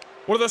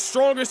 one of the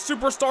strongest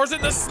superstars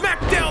in the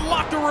SmackDown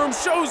locker room,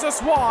 shows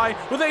us why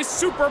with a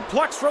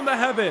superplex from the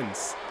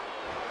heavens.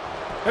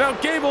 And now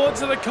Gable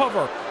into the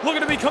cover,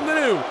 looking to become the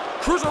new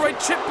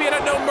Cruiserweight Champion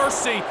at no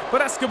mercy.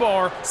 But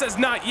Escobar says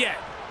not yet.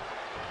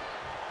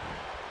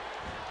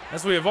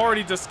 As we have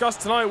already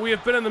discussed tonight, we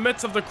have been in the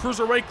midst of the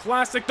Cruiserweight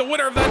Classic. The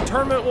winner of that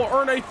tournament will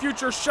earn a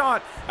future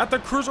shot at the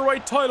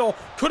Cruiserweight title.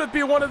 Could it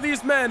be one of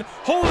these men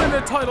holding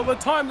the title the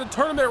time the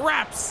tournament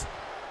wraps?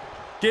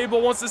 Gable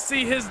wants to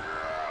see his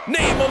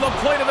name on the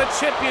plate of the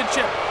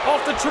championship.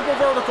 Off the triple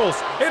verticals,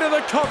 into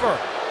the cover.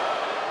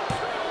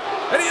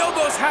 And he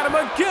almost had him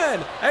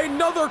again.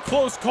 Another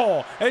close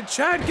call. And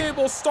Chad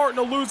Gable's starting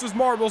to lose his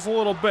marbles a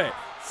little bit.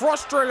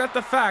 frustrated at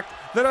the fact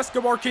that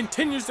Escobar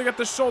continues to get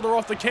the shoulder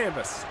off the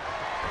canvas.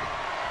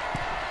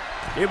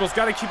 Gable's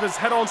got to keep his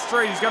head on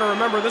straight. He's got to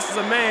remember this is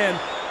a man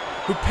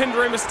who pinned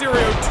Rey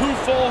Mysterio 2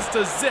 falls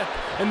to zip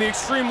in the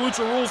Extreme Lucha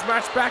Rules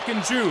match back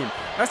in June.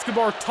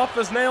 Escobar, tough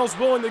as nails,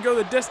 willing to go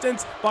the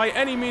distance by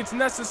any means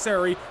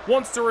necessary,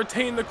 wants to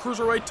retain the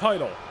Cruiserweight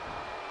title.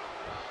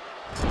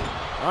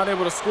 Not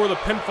able to score the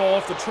pinfall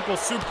off the triple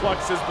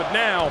suplexes, but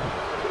now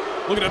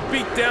looking to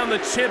beat down the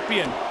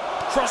champion,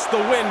 crush the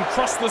wind,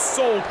 crush the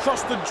soul,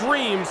 crush the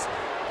dreams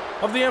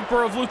of the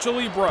Emperor of Lucha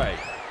Libre.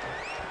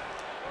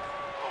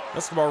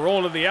 Escobar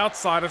rolling to the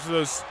outside after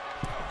those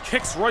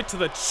kicks right to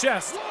the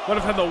chest. Might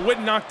have had the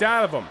wind knocked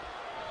out of him.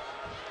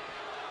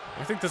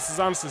 I think this is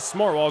honestly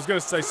smart. Well, I was going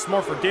to say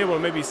smart for Gable to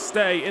maybe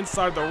stay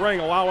inside the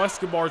ring, allow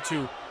Escobar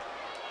to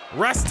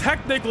rest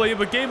technically,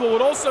 but Gable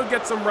would also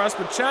get some rest.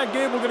 But Chad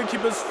Gable going to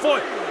keep his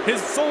foot,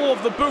 his sole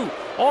of the boot,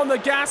 on the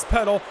gas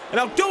pedal, and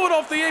now going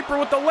off the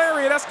apron with the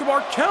lariat. Escobar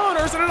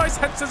counters and a nice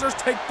head scissors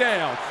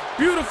takedown.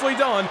 Beautifully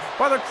done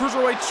by the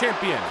Cruiserweight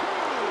champion.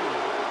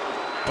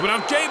 But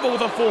now Gable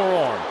with a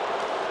forearm.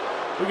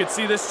 We could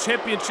see this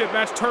championship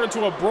match turn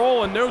into a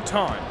brawl in no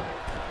time.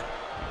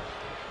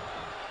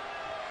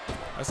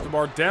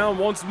 Escobar down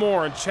once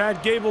more, and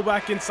Chad Gable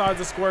back inside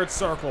the squared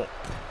circle.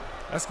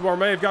 Escobar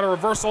may have got a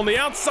reversal on the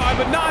outside,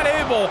 but not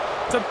able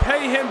to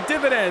pay him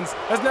dividends,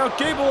 as now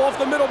Gable off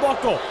the middle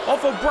buckle,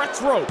 off of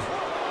Brett's rope.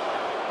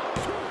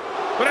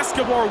 But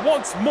Escobar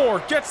once more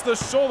gets the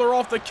shoulder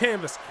off the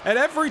canvas, and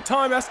every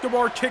time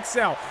Escobar kicks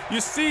out,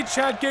 you see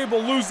Chad Gable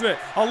losing it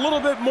a little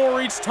bit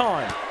more each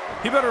time.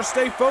 He better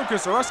stay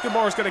focused, or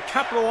Escobar is going to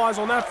capitalize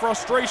on that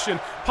frustration,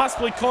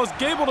 possibly cause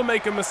Gable to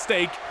make a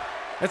mistake,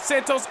 and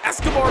Santos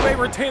Escobar may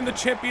retain the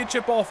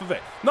championship off of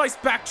it. Nice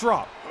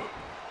backdrop.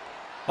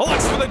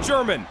 Alex for the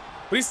German,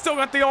 but he's still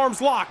got the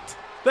arms locked,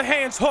 the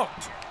hands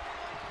hooked.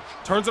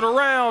 Turns it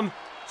around,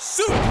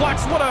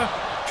 suplex, what a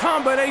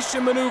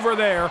combination maneuver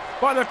there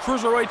by the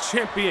Cruiserweight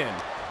champion.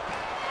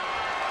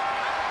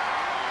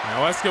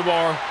 Now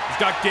Escobar has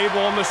got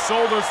Gable on the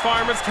shoulders,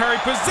 fireman's carry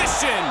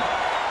position.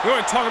 You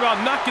want to talk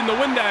about knocking the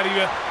wind out of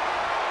you.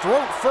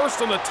 Throat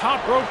first on the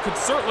top rope could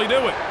certainly do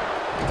it.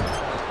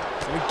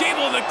 And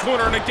Gable in the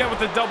corner, and again with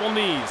the double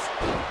knees.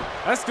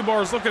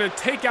 Escobar is looking to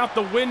take out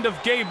the wind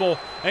of Gable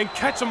and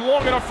catch him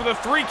long enough for the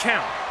 3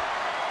 count.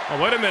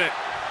 Oh, wait a minute.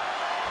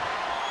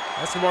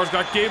 Escobar's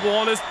got Gable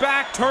on his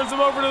back, turns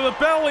him over to the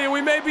belly, and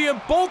we may be in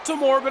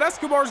Baltimore, but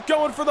Escobar's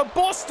going for the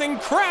Boston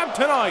Crab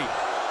tonight.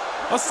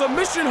 A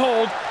submission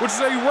hold, which is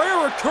a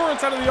rare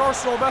occurrence out of the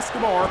arsenal of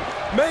Escobar,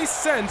 makes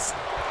sense.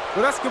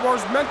 What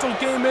Escobar's mental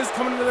game is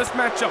coming into this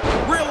matchup,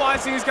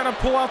 realizing he's got to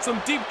pull out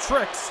some deep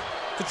tricks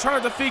to try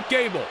to defeat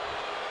Gable.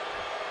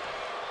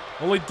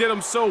 Only did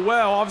him so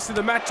well. Obviously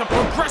the matchup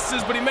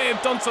progresses, but he may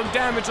have done some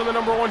damage on the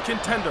 #1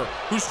 contender,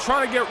 who's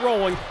trying to get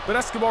rolling, but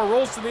Escobar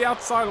rolls to the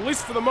outside, at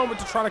least for the moment,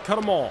 to try to cut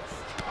him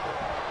off.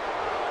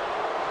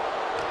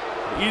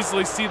 We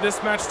easily see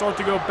this match start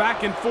to go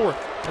back and forth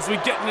as we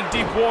get into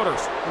deep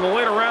waters in the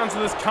later rounds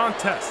of this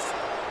contest.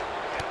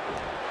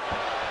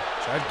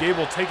 Chad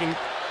Gable taking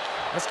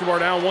Escobar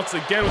down once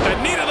again with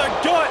that knee to the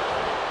gut,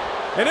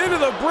 and into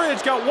the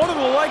bridge, got one of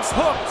the legs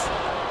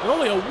hooked, and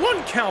only a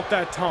 1 count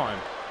that time.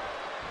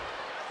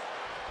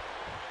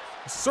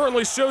 It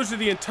certainly shows you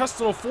the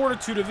intestinal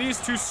fortitude of these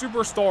two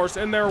superstars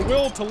and their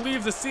will to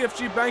leave the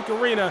CFG Bank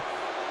Arena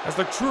as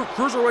the true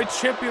Cruiserweight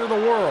champion of the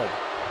world.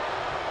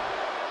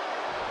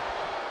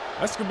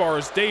 Escobar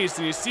is dazed,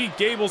 and you see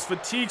Gable's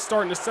fatigue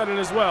starting to set in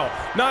as well.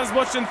 Not as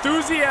much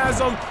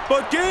enthusiasm,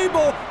 but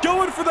Gable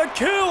going for the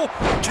kill.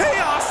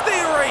 Chaos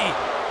Theory!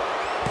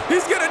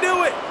 He's gonna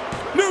do it!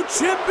 New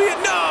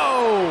champion,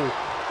 no!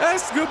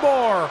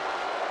 Escobar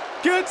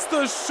gets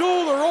the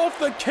shoulder off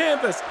the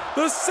canvas.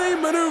 The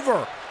same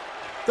maneuver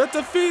that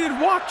defeated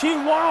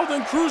Joaquin Wilde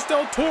and Cruz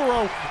del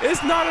Toro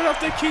is not enough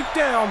to keep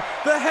down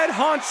the head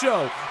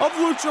honcho of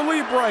Lucha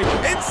Libre.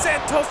 It's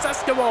Santos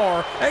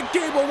Escobar, and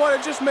Gable might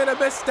have just made a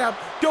misstep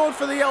going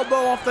for the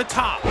elbow off the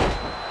top.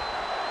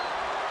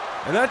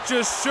 And that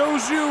just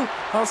shows you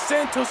how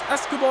Santos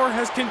Escobar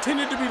has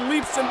continued to be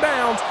leaps and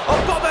bounds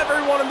above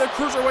everyone in the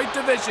Cruiserweight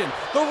division.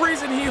 The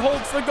reason he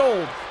holds the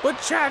gold.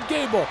 But Chad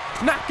Gable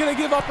not going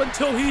to give up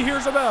until he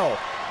hears a bell.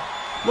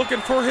 Looking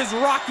for his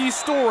Rocky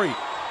story.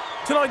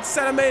 Tonight's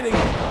Centimating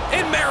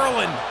in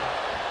Maryland.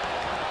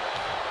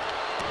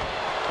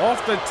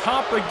 Off the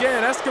top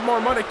again. Escobar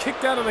might have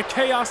kicked out of the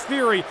Chaos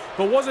Theory,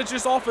 but was it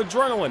just off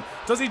adrenaline?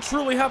 Does he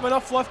truly have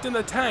enough left in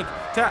the tank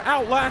to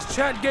outlast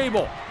Chad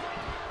Gable?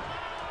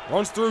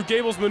 Runs through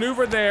Gable's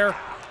maneuver there.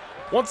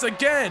 Once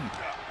again,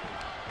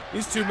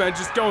 these two men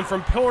just going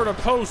from pillar to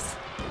post.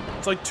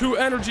 It's like two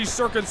energy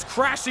circuits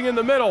crashing in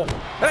the middle.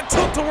 And a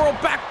tilt-a-whirl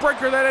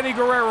backbreaker that Eddie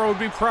Guerrero would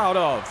be proud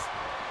of.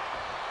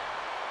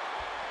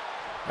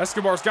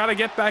 Escobar's got to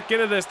get back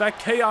into this. That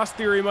Chaos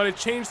Theory might have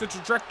changed the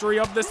trajectory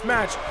of this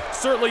match.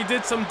 Certainly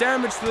did some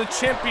damage to the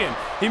champion.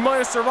 He might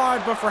have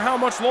survived, but for how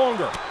much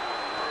longer?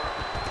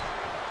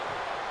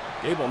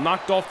 Gable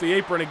knocked off the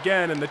apron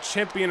again, and the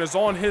champion is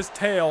on his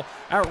tail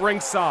at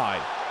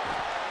ringside.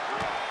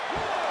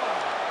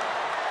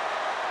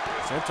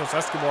 Santos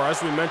Escobar,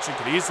 as we mentioned,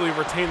 could easily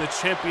retain the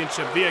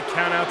championship via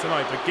countout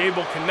tonight, but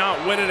Gable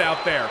cannot win it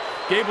out there.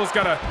 Gable's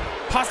got to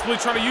possibly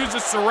try to use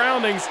his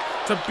surroundings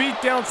to beat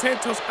down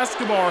Santos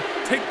Escobar,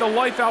 take the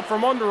life out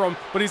from under him,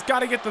 but he's got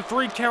to get the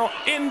 3 count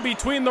in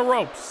between the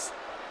ropes.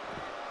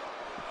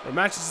 The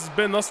match has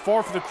been thus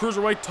far for the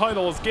Cruiserweight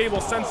title as Gable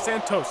sends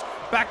Santos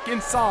back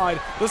inside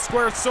the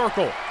squared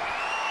circle.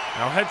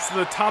 Now heads to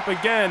the top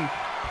again.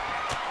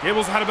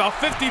 Gable's had about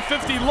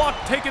 50-50 luck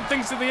taking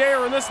things to the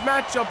air in this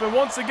matchup, and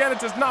once again it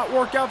does not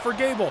work out for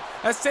Gable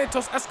as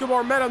Santos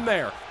Escobar met him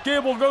there.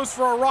 Gable goes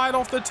for a ride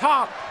off the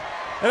top,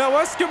 and now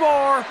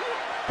Escobar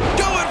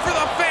going for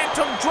the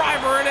Phantom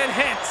Driver, and it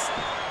hits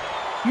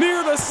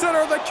near the center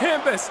of the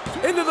canvas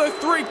into the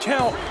 3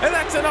 count, and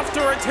that's enough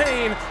to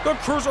retain the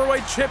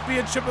Cruiserweight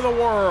Championship of the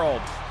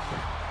world.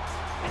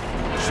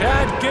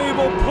 Chad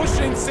Gable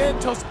pushing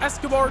Santos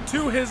Escobar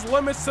to his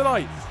limits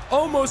tonight,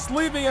 almost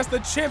leaving as the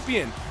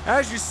champion.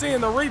 As you see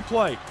in the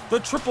replay, the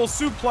triple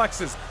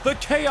suplexes, the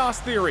chaos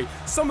theory,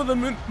 some of the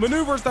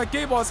maneuvers that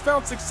Gable has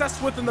found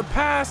success with in the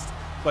past,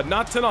 but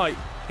not tonight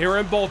here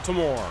in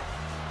Baltimore.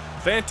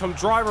 Phantom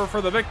Driver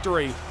for the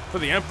victory for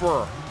the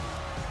Emperor.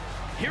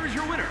 Here's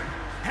your winner,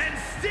 and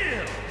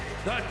still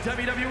the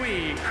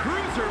WWE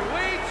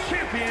Cruiserweight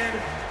Champion,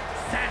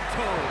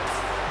 Santos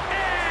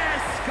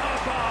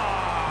Escobar.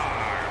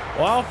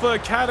 Well, Alpha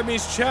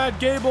Academy's Chad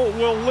Gable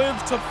will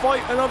live to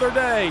fight another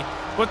day,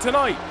 but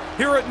tonight,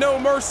 here at No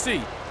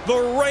Mercy, the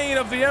reign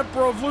of the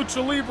Emperor of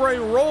Lucha Libre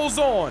rolls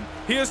on.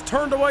 He has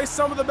turned away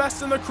some of the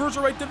best in the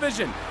Cruiserweight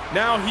division.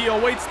 Now he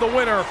awaits the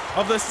winner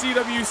of the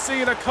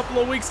CWC in a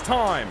couple of weeks'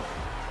 time.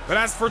 But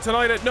as for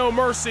tonight at No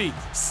Mercy,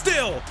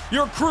 still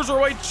your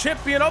Cruiserweight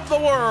Champion of the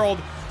world,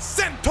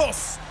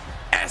 Santos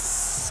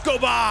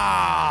Escobar!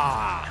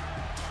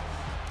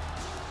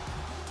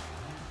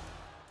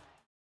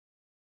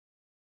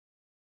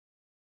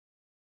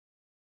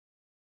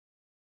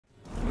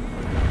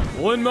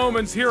 Well, in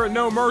moments here at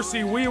No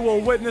Mercy, we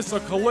will witness a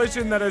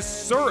collision that has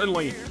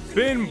certainly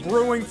been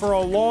brewing for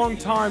a long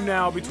time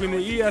now between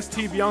the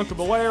EST Bianca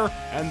Belair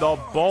and the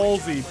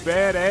ballsy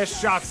badass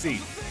Shotzi.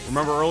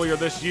 Remember earlier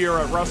this year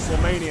at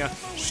WrestleMania,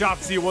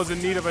 Shotzi was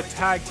in need of a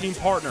tag team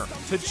partner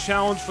to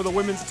challenge for the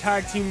women's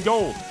tag team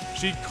gold.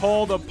 She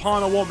called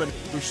upon a woman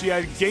who she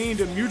had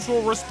gained a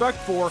mutual respect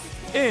for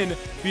in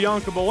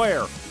Bianca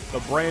Belair. The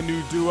brand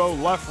new duo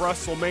left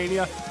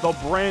WrestleMania the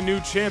brand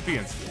new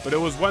champions, but it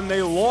was when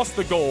they lost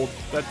the gold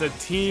that the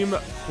team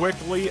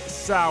quickly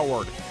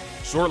soured.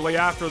 Shortly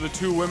after, the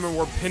two women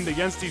were pinned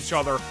against each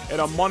other in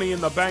a Money in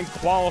the Bank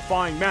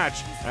qualifying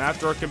match, and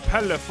after a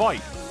competitive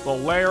fight,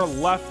 Belair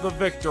left the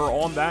victor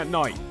on that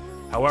night.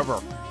 However,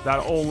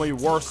 that only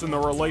worsened the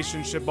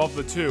relationship of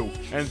the two,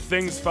 and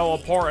things fell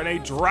apart in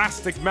a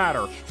drastic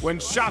manner when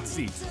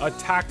Shotzi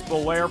attacked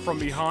Belair from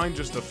behind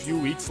just a few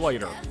weeks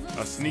later.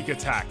 A sneak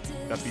attack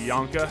that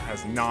Bianca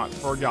has not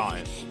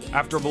forgotten.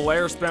 After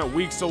Belair spent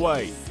weeks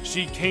away,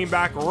 she came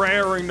back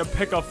raring to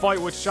pick a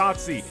fight with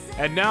Shotzi,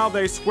 and now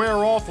they square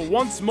off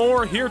once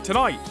more here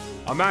tonight.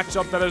 A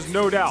matchup that is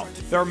no doubt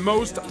their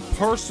most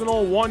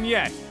personal one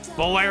yet.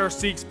 Belair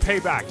seeks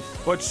payback,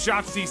 but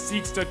Shotzi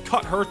seeks to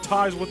cut her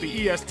ties with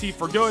the EST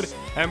for good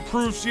and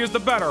prove she is the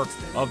better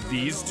of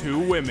these two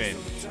women.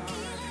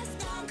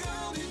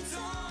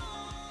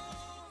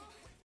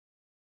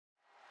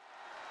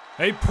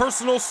 A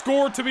personal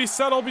score to be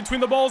settled between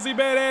the ballsy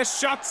badass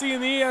Shotzi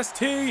and the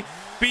EST,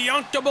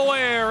 Bianca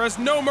Belair, as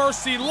No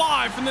Mercy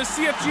live from the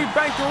CFG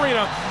Bank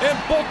Arena in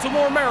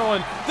Baltimore,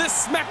 Maryland.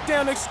 This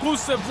SmackDown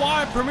exclusive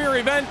live premiere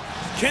event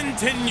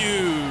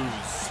continues.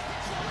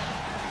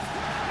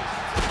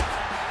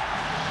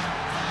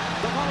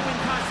 The following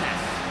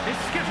contest is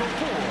scheduled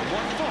for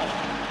one fall.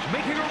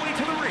 Making her way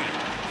to the ring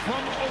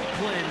from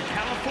Oakland,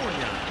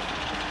 California,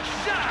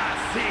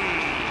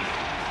 Shotzi.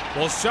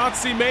 Well,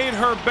 Shotzi made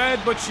her bed,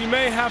 but she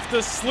may have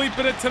to sleep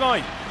in it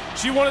tonight.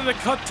 She wanted to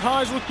cut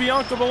ties with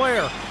Bianca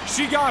Belair.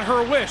 She got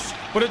her wish,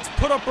 but it's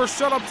put up or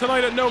shut up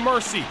tonight at No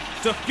Mercy.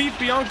 Defeat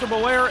Bianca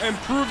Belair and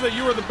prove that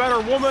you are the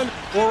better woman,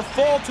 or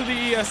fall to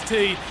the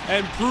EST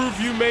and prove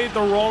you made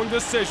the wrong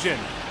decision.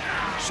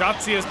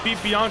 Shotzi has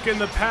beat Bianca in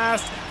the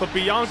past, but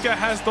Bianca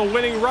has the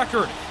winning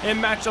record in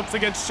matchups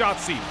against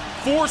Shotzi.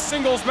 4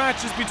 singles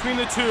matches between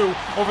the two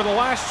over the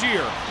last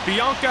year.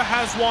 Bianca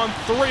has won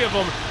 3 of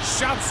them.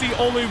 Shotzi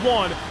only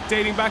 1,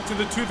 dating back to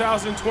the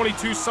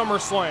 2022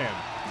 SummerSlam.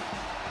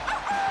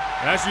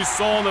 And as you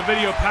saw in the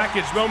video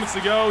package moments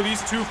ago,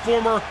 these two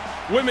former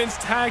women's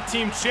tag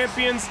team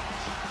champions,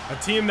 a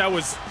team that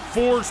was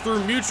forged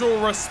through mutual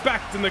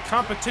respect in the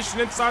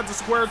competition inside the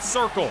squared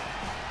circle.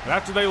 And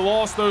after they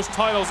lost those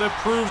titles, it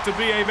proved to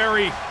be a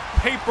very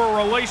paper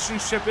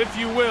relationship, if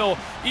you will,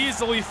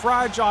 easily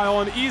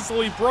fragile and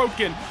easily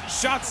broken.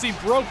 Shotzi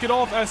broke it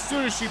off as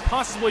soon as she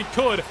possibly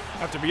could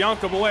after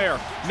Bianca Belair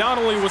not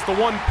only was the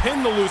one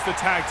pin to lose the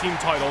tag team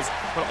titles,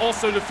 but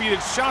also defeated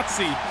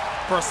Shotzi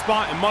for a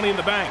spot in Money in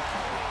the Bank.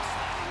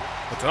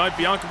 But tonight,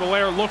 Bianca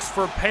Belair looks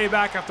for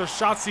payback after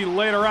Shotzi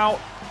laid her out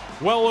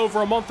well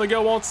over a month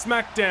ago on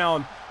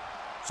SmackDown.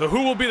 So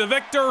who will be the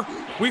victor?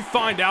 We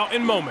find out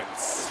in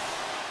moments.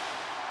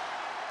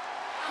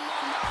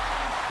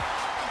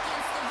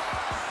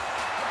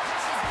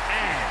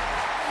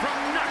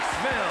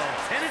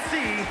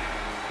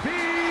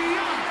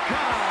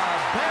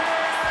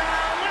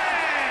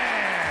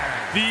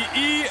 the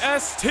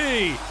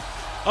EST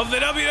of the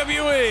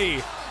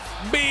WWE,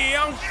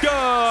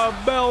 Bianca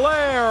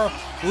Belair,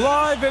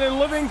 live and in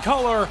living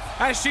color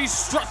as she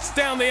struts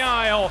down the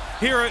aisle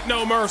here at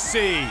No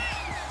Mercy.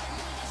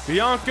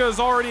 Bianca has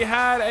already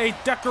had a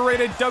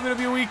decorated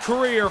WWE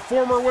career,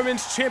 former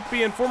women's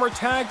champion, former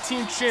tag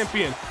team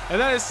champion, and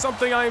that is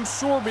something I am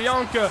sure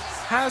Bianca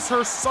has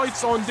her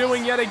sights on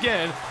doing yet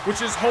again,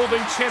 which is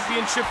holding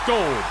championship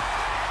gold.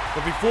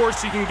 But before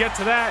she can get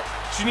to that,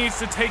 she needs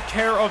to take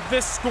care of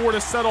this score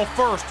to settle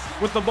first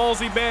with the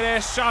ballsy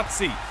badass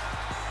Shotzi.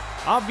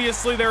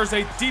 Obviously, there's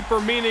a deeper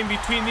meaning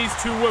between these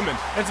two women.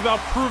 It's about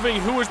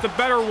proving who is the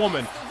better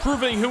woman,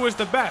 proving who is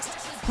the best,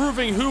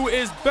 proving who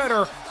is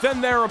better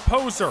than their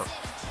opposer.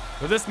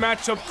 But this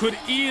matchup could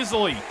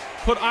easily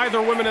put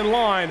either woman in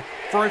line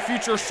for a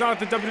future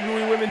shot at the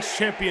WWE Women's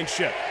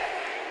Championship.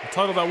 A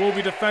title that will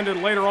be defended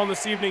later on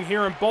this evening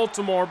here in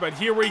Baltimore, but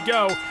here we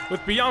go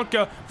with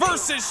Bianca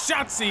versus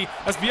Shotzi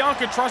as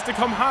Bianca tries to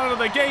come hot out of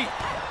the gate,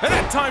 and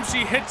that time she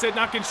hits it,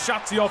 knocking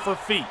Shotzi off her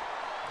feet.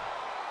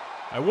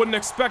 I wouldn't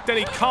expect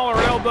any collar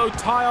and elbow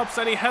tie-ups,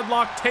 any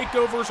headlock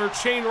takeovers, or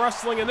chain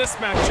wrestling in this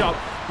matchup.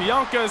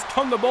 Bianca has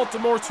come to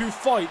Baltimore to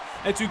fight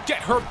and to get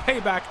her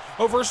payback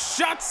over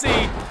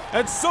Shotzi,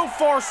 and so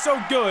far so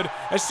good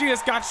as she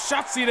has got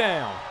Shotzi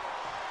down.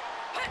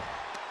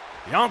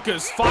 Bianca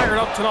is fired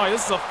up tonight.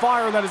 This is a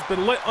fire that has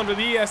been lit under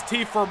the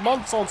EST for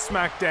months on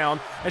SmackDown,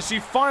 and she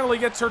finally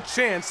gets her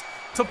chance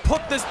to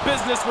put this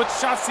business with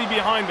Shotzi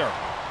behind her.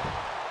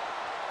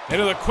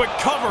 Into the quick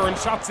cover, and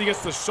Shotzi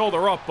gets the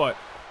shoulder up, but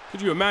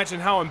could you imagine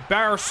how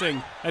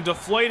embarrassing and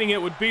deflating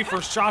it would be for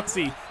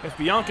Shotzi if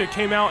Bianca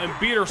came out and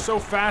beat her so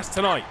fast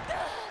tonight?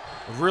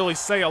 It would really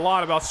say a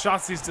lot about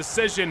Shotzi's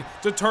decision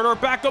to turn her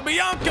back on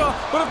Bianca,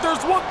 but if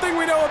there's one thing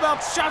we know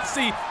about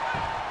Shotzi,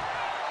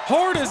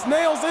 hard as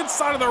nails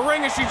inside of the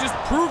ring, as she just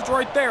proved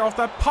right there off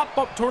that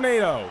pop-up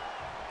tornado.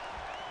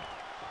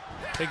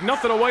 Take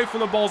nothing away from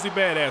the ballsy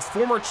badass.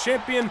 Former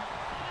champion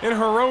in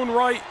her own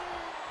right.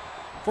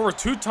 Former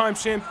two-time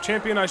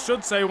champion, I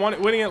should say,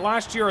 winning it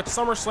last year at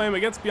SummerSlam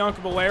against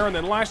Bianca Belair, and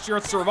then last year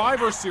at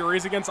Survivor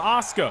Series against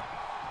Asuka.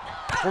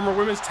 Former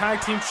women's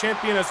tag team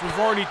champion, as we've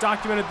already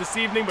documented this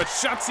evening, but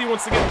Shotzi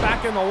wants to get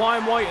back in the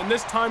limelight, and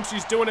this time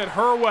she's doing it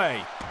her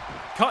way.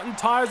 Cutting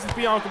ties with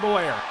Bianca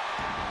Belair.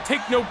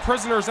 Take no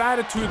prisoners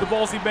attitude the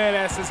ballsy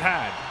badass has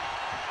had.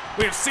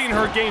 We have seen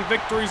her gain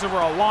victories over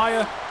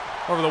Aliyah,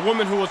 over the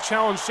woman who will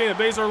challenge Shayna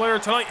Baszler later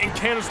tonight, and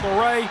Candice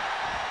LeRae.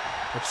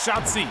 But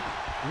Shotzi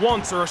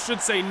wants, or I should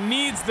say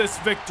needs, this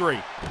victory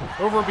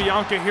over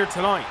Bianca here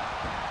tonight.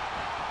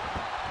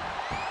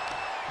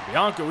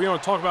 Bianca, we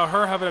don't talk about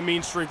her having a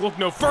mean streak. Look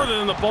no further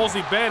than the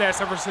ballsy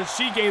badass ever since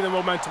she gained the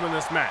momentum in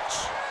this match.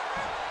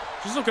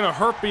 She's looking to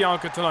hurt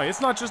Bianca tonight.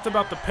 It's not just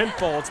about the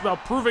pinfall, it's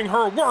about proving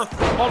her worth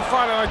on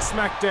Friday Night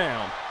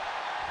SmackDown.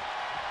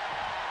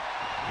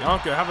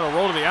 Bianca having a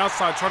roll to the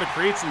outside, trying to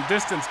create some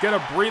distance, get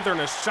a breather,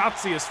 and as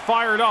Shotzi is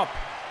fired up.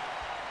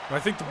 I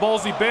think the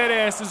ballsy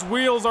badass's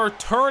wheels are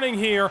turning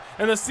here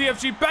in the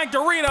CFG Bank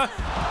Arena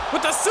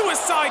with the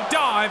suicide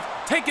dive,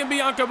 taking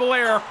Bianca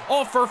Belair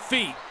off her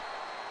feet.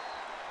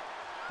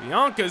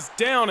 Bianca's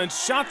down, and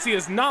Shotzi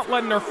is not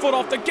letting her foot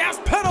off the gas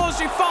pedal as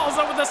she follows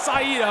up with the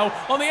Saito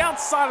on the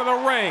outside of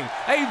the ring.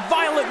 A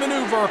violent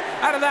maneuver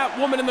out of that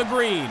woman in the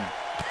green.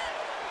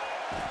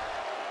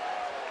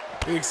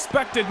 We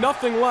expected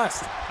nothing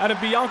less out of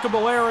Bianca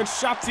Belair and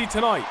Shotzi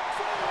tonight.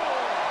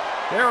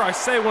 Dare I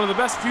say, one of the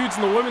best feuds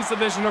in the women's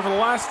division over the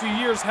last few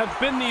years have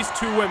been these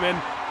two women.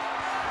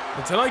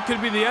 And tonight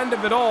could be the end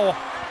of it all,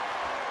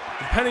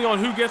 depending on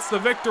who gets the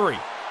victory.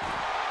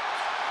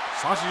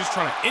 Shotzi just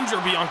trying to injure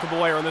Bianca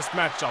Belair in this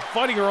matchup,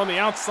 fighting her on the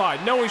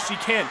outside, knowing she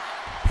can't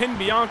pin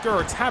Bianca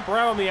or tap her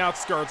out on the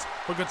outskirts,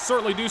 but could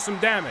certainly do some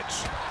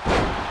damage.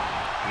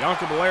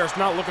 Bianca Belair is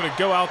not looking to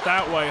go out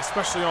that way,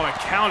 especially on a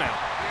countout.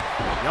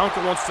 Bianca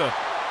wants to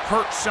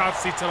hurt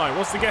Shotzi tonight,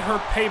 wants to get her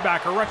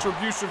payback, her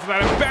retribution for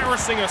that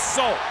embarrassing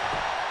assault,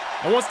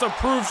 and wants to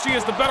prove she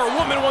is the better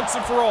woman once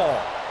and for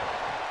all.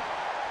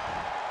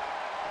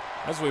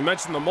 As we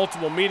mentioned, the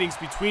multiple meetings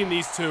between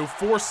these two,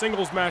 4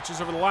 singles matches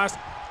over the last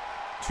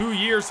 2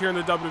 years here in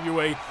the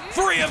WWE.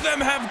 3 of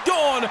them have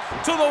gone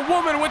to the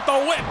woman with the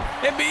whip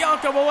in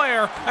Bianca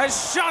Belair, as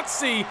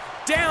Shotzi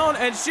down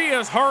and she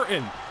is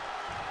hurting.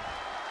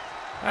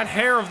 That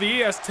hair of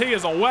the EST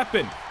is a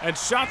weapon, and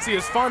Shotzi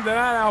is finding that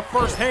out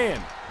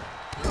firsthand.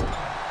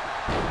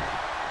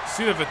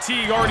 See the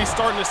fatigue already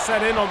starting to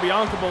set in on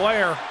Bianca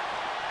Belair.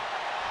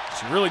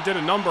 She really did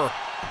a number.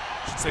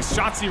 I should say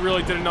Shotzi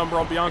really did a number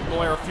on Bianca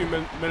Belair a few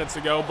minutes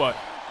ago, but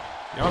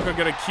Bianca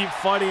gonna keep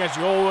fighting as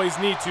you always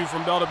need to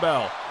from bell to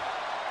bell.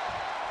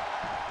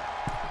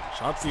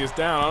 Shotzi is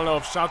down. I don't know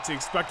if Shotzi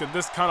expected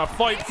this kind of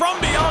fight from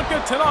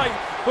Bianca tonight,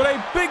 but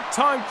a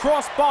big-time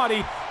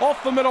cross-body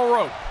off the middle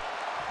rope.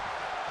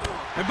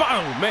 And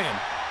oh man,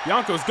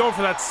 Bianca was going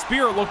for that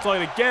spear, it looked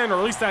like, again, or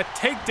at least that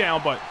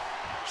takedown, but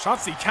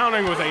Shotzi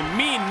countering with a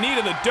mean knee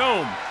to the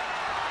dome.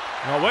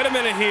 Now, wait a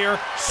minute here.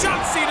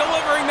 Shotzi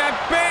delivering that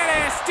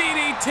badass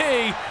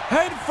DDT.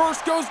 Head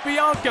first goes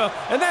Bianca,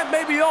 and that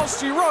may be all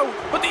she wrote,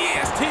 but the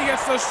EST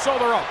gets the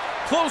shoulder up.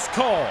 Close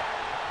call.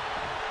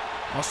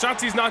 Well,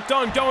 Shotzi's not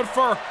done, going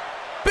for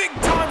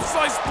big-time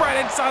slice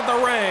spread inside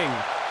the ring.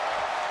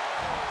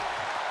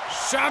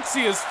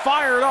 Shotzi is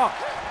fired up.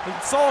 It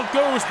all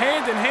goes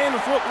hand in hand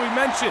with what we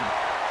mentioned.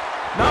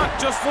 Not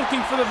just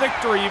looking for the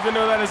victory, even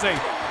though that is a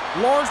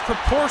large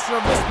proportion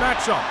of this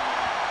matchup.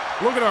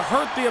 Looking to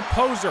hurt the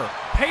opposer.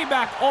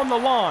 Payback on the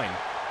line.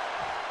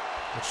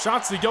 But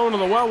Shotzi going to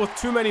the well with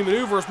too many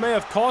maneuvers may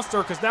have cost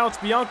her, because now it's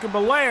Bianca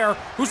Belair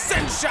who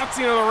sends Shotzi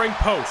into the ring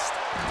post.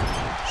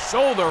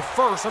 Shoulder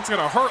first. That's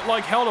going to hurt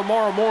like hell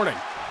tomorrow morning.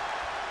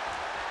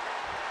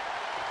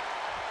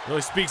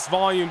 Really speaks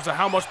volumes of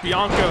how much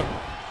Bianca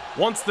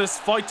wants this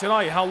fight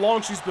tonight, how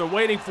long she's been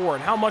waiting for it,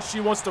 and how much she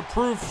wants to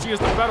prove she is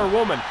the better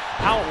woman.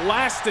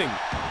 Outlasting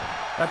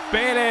that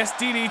badass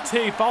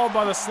DDT followed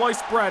by the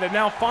sliced bread, and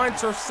now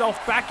finds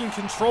herself back in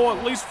control,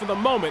 at least for the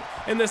moment,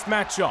 in this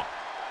matchup.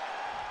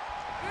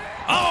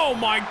 Oh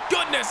my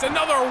goodness,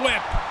 another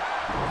whip.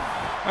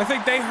 I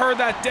think they heard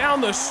that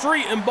down the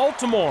street in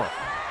Baltimore.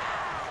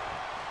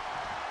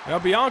 Now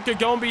Bianca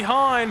going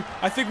behind.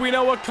 I think we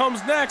know what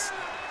comes next.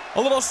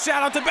 A little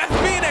shout out to Beth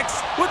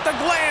Phoenix with the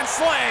Grand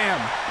Slam.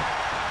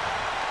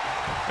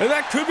 And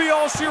that could be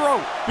all she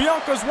wrote.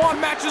 Bianca's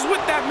won matches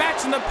with that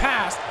match in the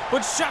past,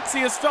 but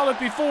Shotzi has felt it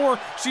before,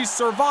 she's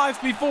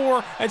survived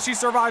before, and she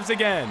survives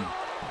again.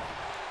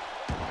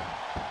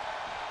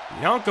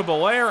 Bianca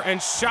Belair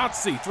and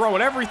Shotzi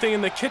throwing everything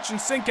in the kitchen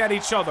sink at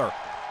each other.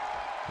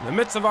 In the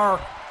midst of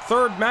our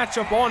third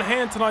matchup on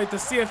hand tonight at the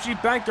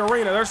CFG Bank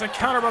Arena, there's a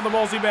counter by the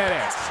Ballsy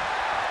Badass.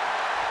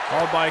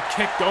 Followed by a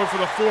kick going for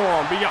the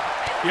forearm.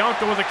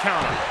 Bianca with a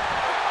counter.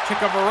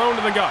 Kick of her own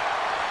to the gut.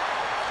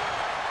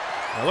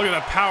 Now look at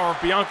the power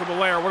of Bianca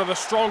Belair, one of the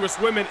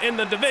strongest women in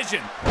the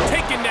division,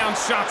 taking down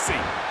Shotzi.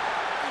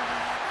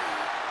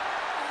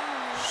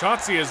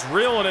 Shotzi is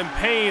reeling in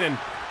pain, and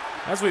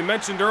as we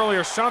mentioned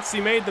earlier,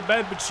 Shotzi made the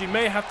bed, but she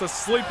may have to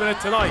sleep in it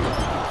tonight.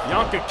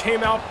 Bianca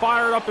came out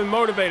fired up and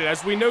motivated,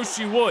 as we know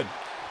she would.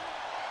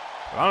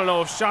 But I don't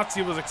know if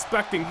Shotzi was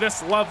expecting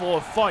this level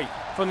of fight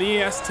from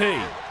the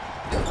EST.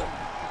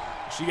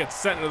 She gets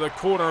sent into the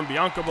corner, and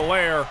Bianca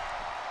Belair,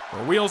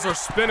 her wheels are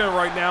spinning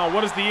right now.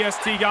 What has the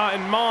EST got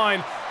in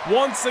mind?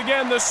 Once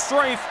again, the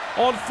strength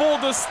on full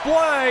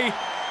display.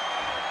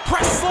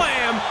 Press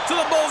slam to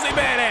the Ballsy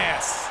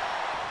Badass.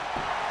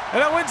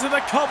 And now into the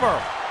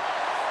cover.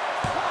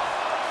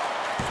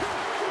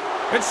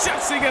 And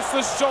Shotzi gets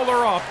the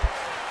shoulder up.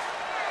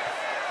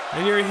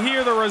 And you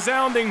hear the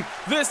resounding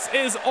 "This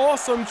is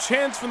awesome"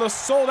 chants from the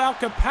sold-out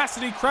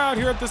capacity crowd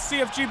here at the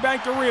CFG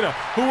Bank Arena,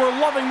 who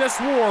are loving this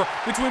war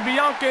between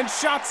Bianca and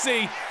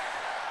Shotzi.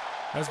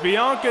 As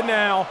Bianca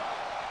now,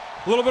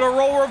 a little bit of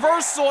role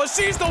reversal as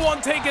she's the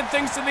one taking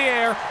things to the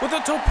air with a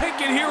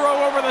Topinkin hero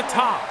over the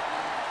top.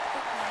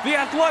 The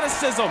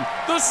athleticism,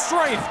 the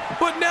strength,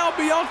 but now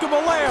Bianca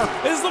Belair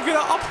is looking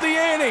to up the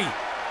ante.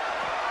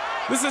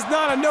 This is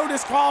not a no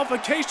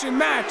disqualification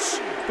match,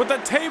 but the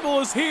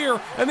table is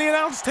here, and the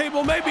announce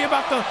table may be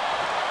about to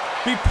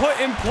be put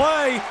in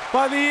play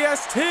by the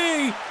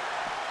EST.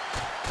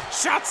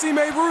 Shotzi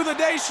may rue the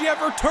day she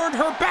ever turned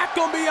her back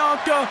on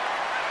Bianca.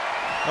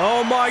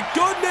 Oh my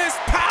goodness,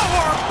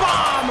 power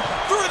bomb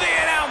through the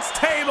announce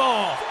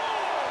table.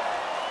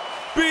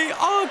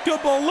 Bianca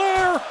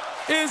Belair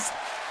is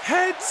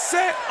head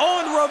set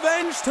on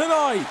revenge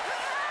tonight.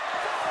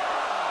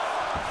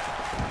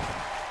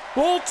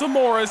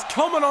 Baltimore is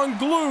coming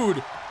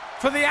unglued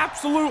for the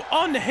absolute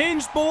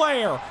unhinged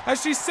Belair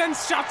as she sends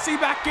Shotzi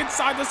back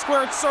inside the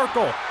squared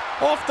circle.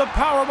 Off the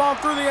powerbomb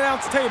through the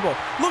announce table.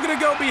 Looking to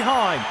go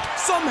behind.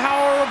 Somehow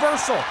a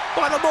reversal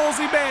by the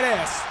Ballsy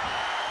Badass.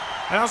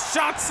 And now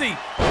Shotzi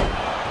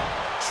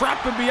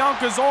trapping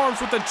Bianca's arms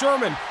with the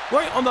German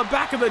right on the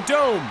back of the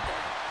dome.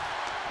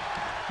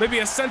 Maybe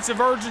a sense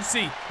of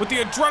urgency with the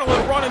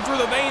adrenaline running through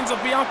the veins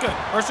of Bianca,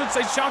 or I should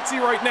say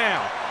Shotzi right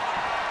now.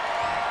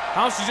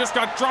 How she just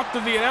got dropped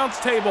to the announce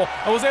table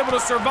and was able to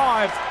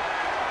survive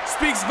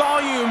speaks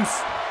volumes.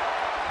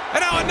 And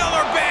now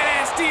another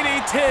badass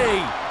DDT.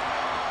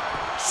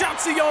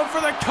 Shotzi going for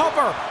the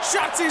cover.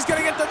 Shotzi's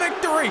gonna get the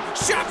victory.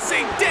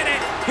 Shotzi did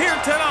it here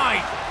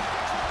tonight.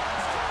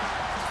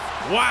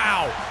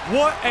 Wow,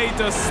 what a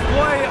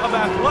display of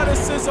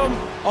athleticism,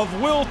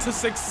 of will to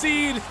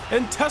succeed,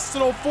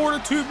 intestinal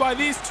fortitude by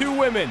these two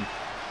women.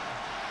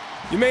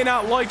 You may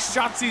not like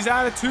Shotzi's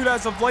attitude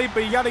as of late,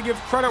 but you gotta give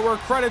credit where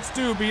credit's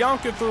due.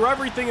 Bianca threw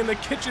everything in the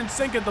kitchen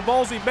sink at the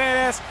Ballsy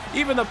Badass,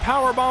 even the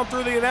powerbomb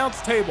through the announce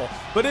table.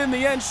 But in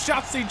the end,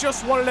 Shotzi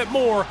just wanted it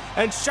more,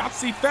 and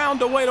Shotzi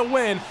found a way to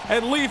win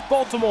and leave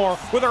Baltimore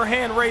with her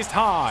hand raised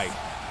high.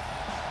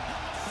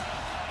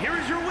 Here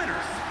is your winner,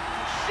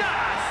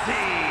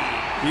 Shotzi.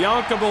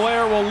 Bianca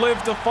Belair will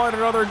live to fight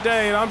another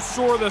day, and I'm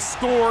sure the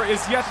score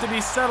is yet to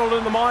be settled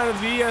in the mind of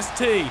the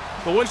EST.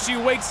 But when she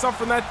wakes up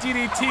from that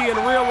DDT and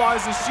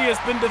realizes she has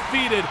been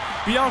defeated,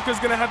 Bianca's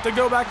gonna have to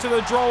go back to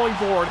the drawing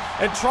board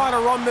and try to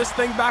run this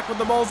thing back with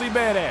the ballsy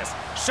badass.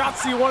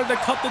 Shotzi wanted to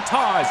cut the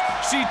ties.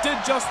 She did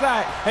just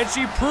that, and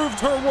she proved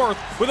her worth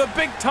with a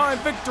big-time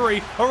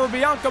victory over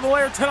Bianca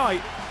Belair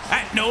tonight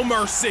at No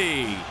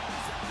Mercy.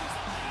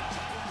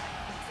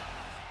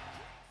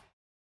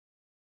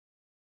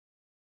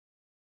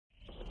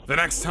 The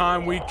next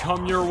time we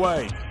come your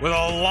way with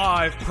a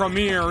live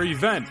premiere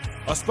event,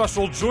 a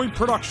special joint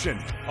production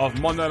of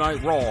Monday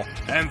Night Raw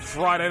and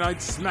Friday Night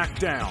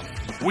SmackDown,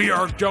 we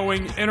are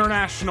going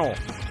international.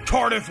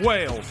 Cardiff,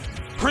 Wales,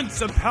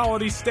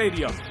 Principality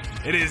Stadium.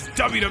 It is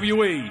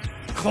WWE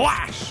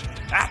Clash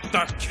at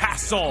the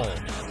Castle.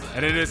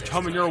 And it is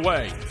coming your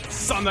way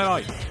Sunday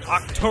night,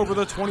 October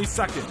the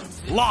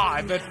 22nd,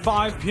 live at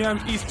 5 p.m.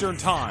 Eastern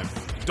Time.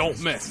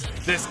 Don't miss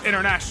this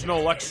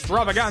international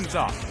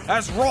extravaganza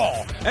as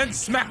Raw and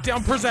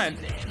SmackDown present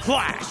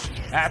Clash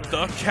at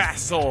the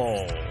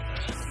Castle.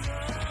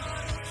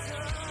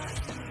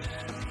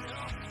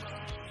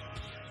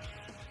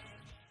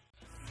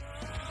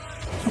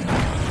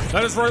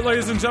 That is right,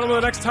 ladies and gentlemen.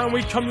 The next time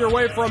we come your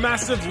way for a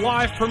massive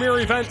live premiere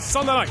event,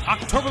 Sunday night,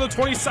 October the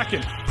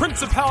 22nd,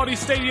 Principality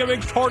Stadium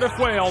in Cardiff,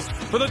 Wales,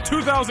 for the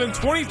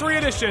 2023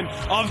 edition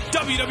of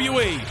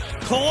WWE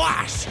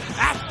Clash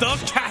at the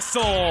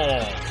Castle.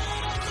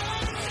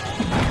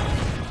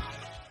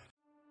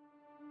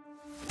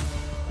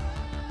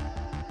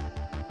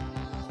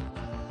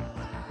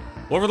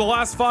 Over the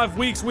last 5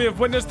 weeks, we have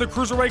witnessed the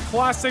Cruiserweight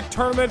Classic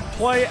tournament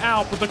play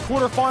out, but the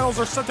quarterfinals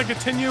are set to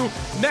continue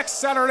next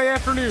Saturday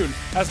afternoon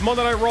as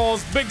Monday Night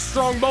Raw's big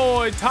strong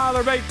boy,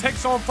 Tyler Bate,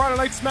 takes on Friday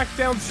Night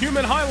SmackDown's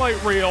human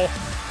highlight reel,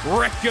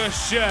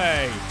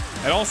 Ricochet.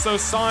 And also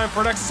signed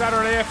for next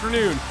Saturday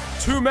afternoon,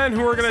 two men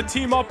who are going to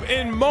team up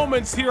in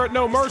moments here at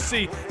No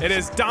Mercy. It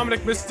is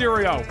Dominic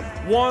Mysterio,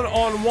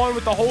 one-on-one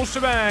with the whole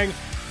shebang,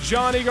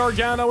 Johnny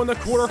Gargano in the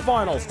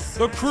quarterfinals.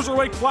 The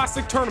Cruiserweight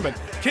Classic Tournament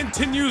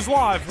continues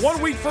live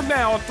 1 week from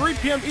now at 3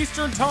 p.m.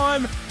 Eastern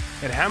Time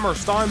at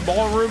Hammerstein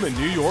Ballroom in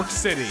New York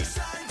City.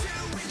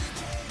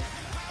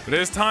 But it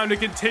is time to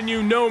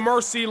continue No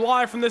Mercy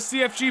live from the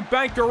CFG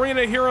Bank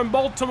Arena here in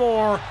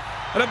Baltimore.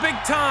 And a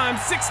big-time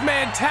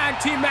six-man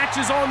tag team match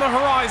is on the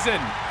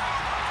horizon.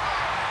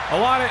 A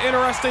lot of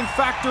interesting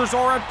factors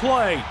are at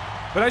play.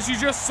 But as you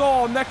just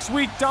saw, next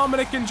week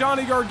Dominic and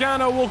Johnny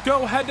Gargano will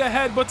go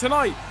head-to-head, but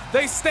tonight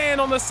they stand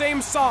on the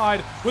same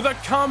side with a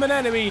common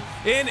enemy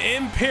in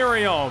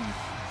Imperium.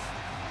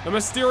 The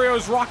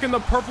Mysterios rocking the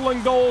purple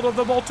and gold of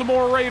the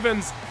Baltimore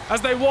Ravens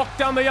as they walk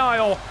down the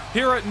aisle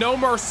here at No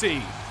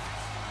Mercy.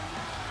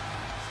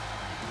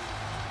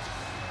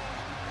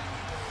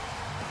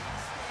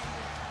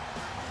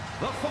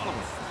 The following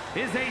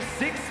is a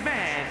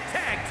six-man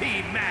tag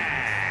team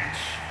match.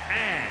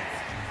 And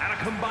at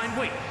a combined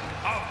weight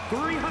of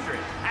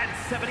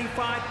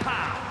 375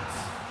 pounds,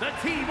 the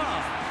team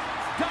of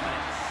Dominic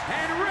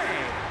and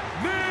Rey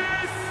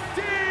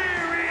Mysterio.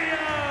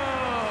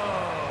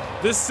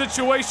 This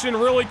situation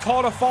really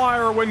caught a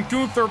fire when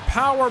Gunther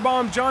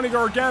powerbombed Johnny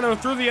Gargano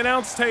through the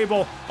announce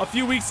table a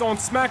few weeks on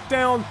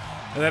SmackDown,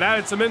 and then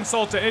added some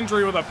insult to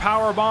injury with a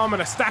powerbomb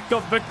and a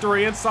stacked-up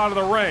victory inside of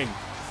the ring.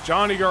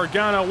 Johnny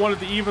Gargano wanted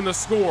to even the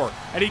score,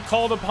 and he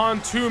called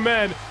upon two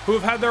men who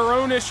have had their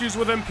own issues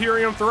with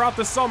Imperium throughout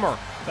the summer,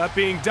 that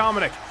being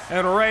Dominic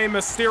and Rey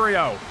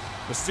Mysterio.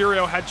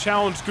 Mysterio had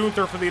challenged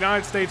Gunther for the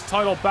United States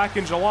title back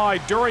in July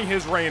during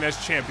his reign as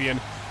champion,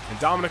 and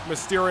Dominic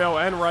Mysterio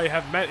and Rey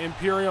have met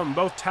Imperium in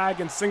both tag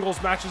and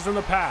singles matches in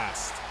the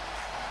past.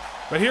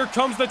 But here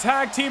comes the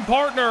tag team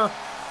partner,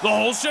 the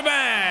whole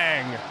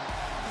shebang!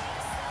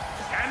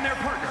 And their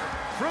partner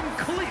from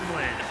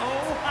Cleveland,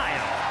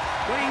 Ohio,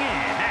 weighing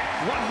in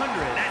at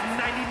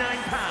 199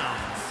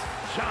 pounds,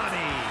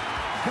 Johnny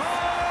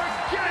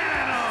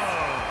Gargano.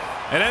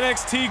 An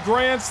NXT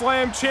Grand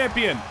Slam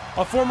champion,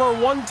 a former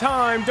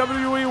one-time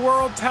WWE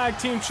World Tag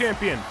Team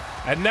champion.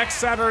 And next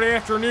Saturday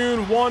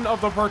afternoon, one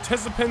of the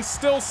participants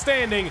still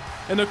standing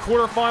in the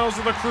quarterfinals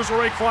of the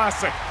Cruiserweight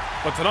Classic.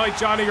 But tonight,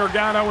 Johnny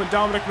Gargano and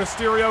Dominic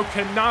Mysterio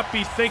cannot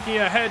be thinking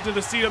ahead to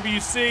the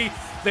CWC.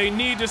 They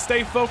need to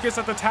stay focused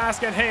at the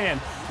task at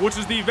hand, which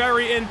is the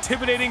very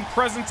intimidating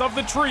presence of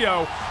the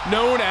trio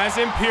known as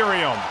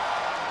Imperium.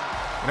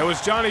 And it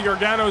was Johnny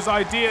Gargano's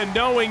idea,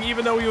 knowing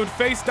even though he would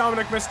face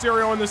Dominic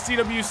Mysterio in the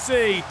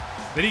CWC,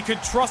 that he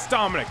could trust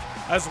Dominic,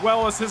 as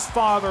well as his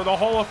father, the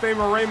Hall of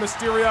Famer Rey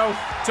Mysterio,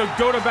 to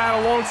go to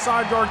bat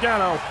alongside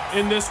Gargano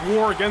in this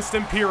war against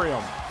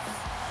Imperium.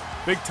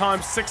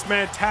 Big-time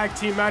six-man tag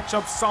team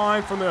matchup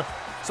signed from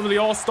some of the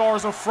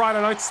All-Stars of Friday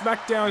Night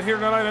SmackDown here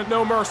tonight at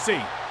No Mercy.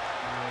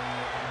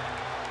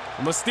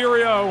 The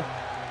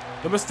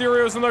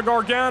Mysterios and the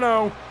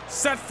Gargano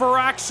set for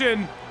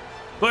action.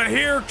 But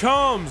here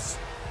comes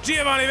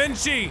Giovanni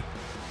Vinci,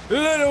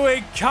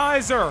 Ludwig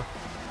Kaiser,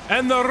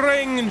 and the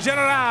Ring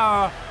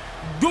General,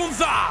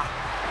 Gunther.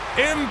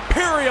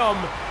 Imperium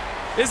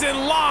is in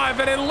live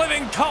and in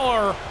living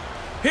color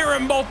here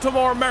in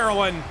Baltimore,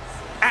 Maryland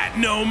at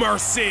No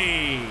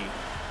Mercy.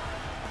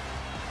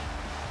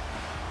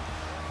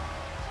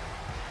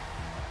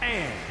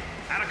 And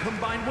at a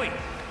combined weight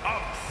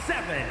of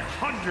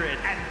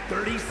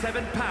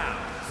 737 pounds,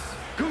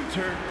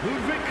 Gunther,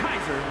 Ludwig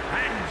Kaiser,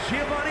 and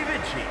Giovanni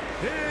Vinci,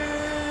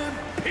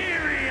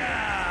 Imperium!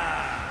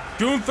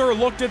 Gunther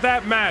looked at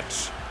that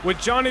match with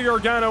Johnny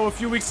Gargano a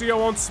few weeks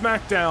ago on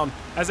SmackDown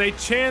as a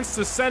chance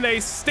to send a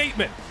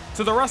statement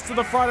to the rest of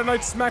the Friday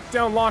Night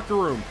SmackDown locker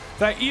room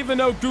that even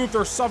though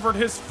Gunther suffered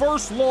his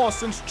first loss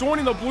since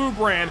joining the Blue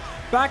Brand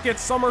back at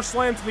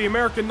SummerSlam to the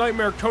American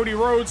Nightmare Cody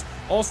Rhodes,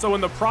 also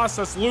in the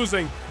process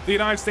losing the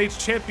United States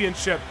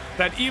Championship,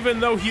 that even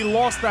though he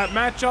lost that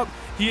matchup,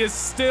 he is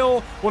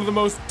still one of the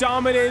most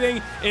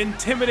dominating,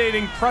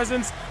 intimidating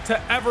presence to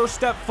ever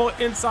step foot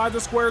inside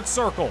the squared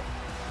circle.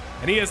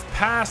 And he has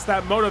passed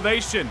that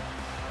motivation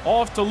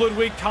off to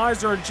Ludwig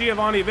Kaiser and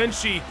Giovanni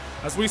Vinci,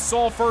 as we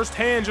saw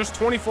firsthand just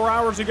 24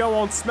 hours ago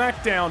on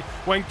SmackDown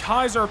when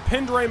Kaiser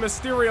pinned Rey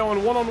Mysterio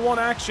in one-on-one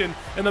action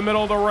in the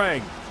middle of the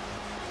ring.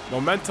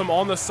 Momentum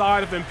on the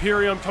side of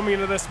Imperium coming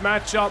into this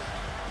matchup,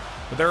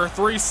 but there are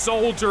 3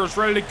 soldiers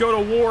ready to go to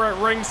war at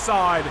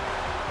ringside,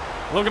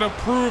 looking to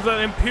prove that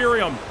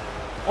Imperium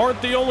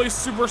aren't the only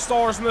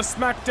superstars in the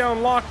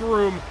SmackDown locker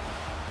room,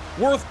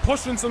 worth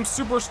pushing some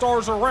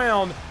superstars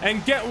around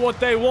and get what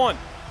they want.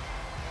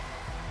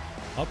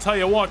 I'll tell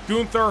you what,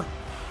 Gunther,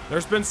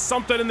 there's been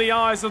something in the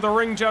eyes of the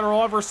ring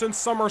general ever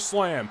since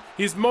SummerSlam.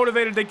 He's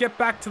motivated to get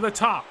back to the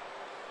top.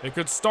 It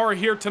could start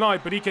here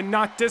tonight, but he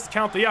cannot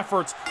discount the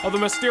efforts of the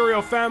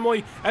Mysterio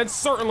family and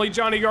certainly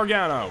Johnny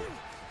Gargano.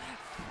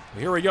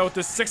 Here we go with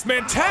this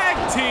 6-man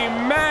tag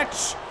team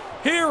match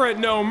here at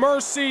No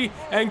Mercy,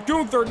 and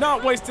Gunther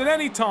not wasting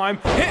any time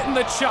hitting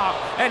the chop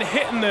and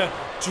hitting the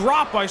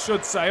drop, I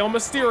should say, on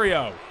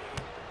Mysterio.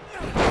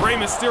 Rey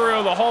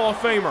Mysterio, the Hall of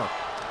Famer.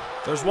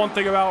 There's one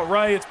thing about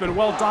Rey, it's been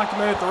well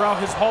documented throughout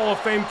his Hall of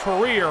Fame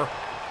career.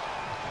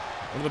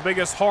 One of the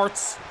biggest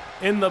hearts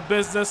in the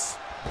business.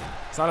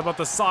 It's not about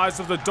the size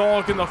of the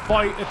dog in the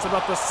fight, it's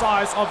about the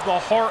size of the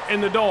heart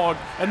in the dog.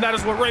 And that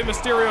is what Rey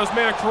Mysterio has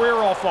made a career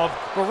off of.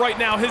 But right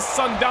now, his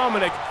son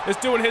Dominic is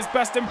doing his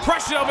best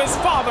impression of his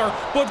father,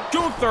 but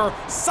Gunther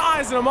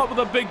sizing him up with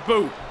a big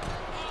boot.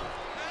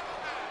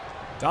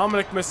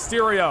 Dominic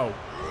Mysterio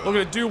looking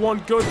to do one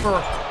good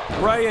for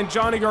Rey and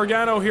Johnny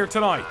Gargano here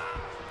tonight.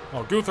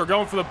 Oh, Gunther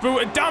going for the boot,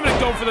 and Dominic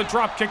going for the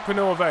dropkick, but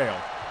no avail.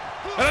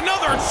 And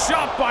another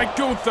shot by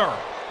Gunther.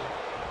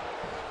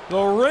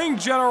 The ring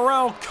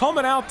general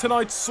coming out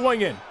tonight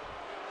swinging.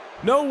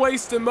 No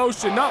waste in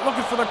motion, not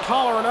looking for the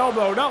collar and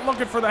elbow, not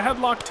looking for the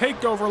headlock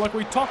takeover like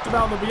we talked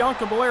about in the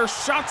Bianca Belair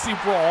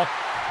Shotzi brawl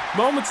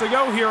moments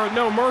ago here at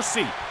No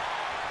Mercy.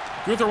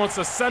 Gunther wants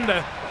to send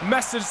a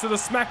message to the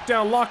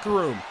SmackDown locker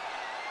room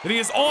that he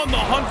is on the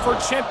hunt for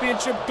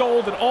championship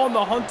gold and on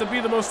the hunt to be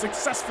the most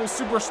successful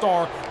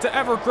superstar to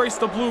ever grace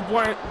the Blue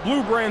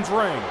Brand's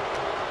ring.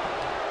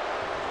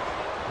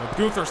 With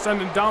Gunther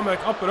sending Dominic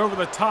up and over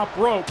the top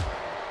rope.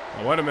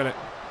 Oh, wait a minute.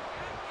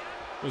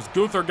 What has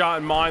Gunther got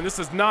in mind? This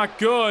is not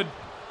good.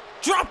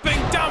 Dropping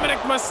Dominic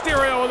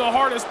Mysterio in the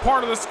hardest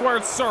part of the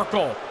squared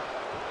circle.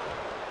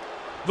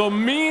 The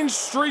mean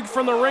streak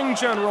from the ring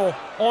general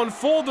on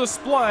full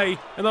display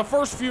in the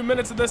first few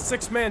minutes of this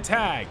 6-man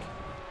tag.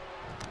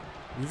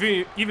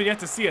 We've even yet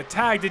to see a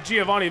tag to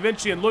Giovanni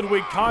Vinci and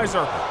Ludwig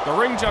Kaiser. The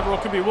ring general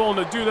could be willing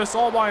to do this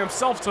all by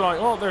himself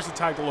tonight. Well, there's a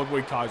tag to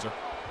Ludwig Kaiser.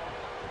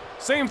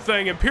 Same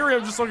thing,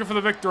 Imperium just looking for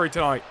the victory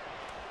tonight.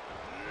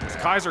 As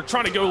Kaiser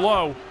trying to go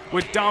low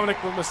with Dominic,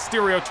 but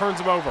Mysterio turns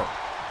him over.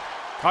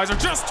 Kaiser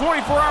just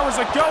 24 hours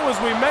ago, as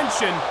we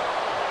mentioned,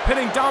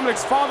 pinning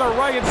Dominic's father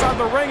Rey inside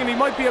the ring, and he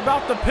might be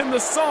about to pin the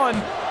son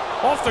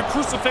off the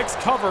crucifix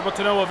cover, but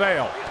to no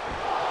avail.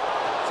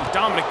 See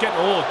Dominic getting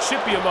a little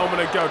chippy a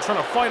moment ago, trying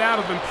to fight out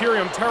of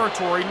Imperium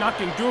territory,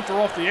 knocking Gunther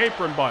off the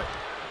apron, but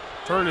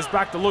turning his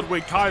back to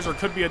Ludwig Kaiser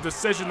could be a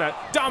decision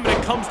that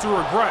Dominic comes to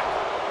regret.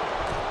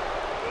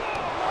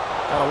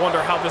 Gotta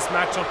wonder how this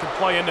matchup could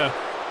play into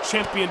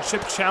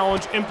championship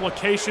challenge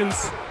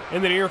implications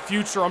in the near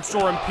future. I'm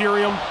sure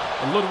Imperium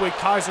and Ludwig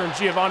Kaiser and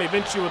Giovanni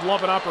Vinci would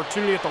love an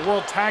opportunity at the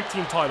World Tag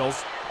Team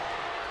titles.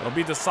 It'll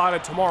be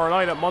decided tomorrow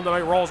night at Monday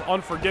Night Raw's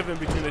Unforgiven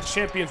between the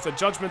champions, the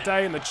Judgment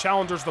Day, and the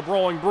challengers, the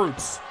Brawling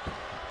Brutes.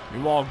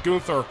 Meanwhile,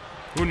 Gunther,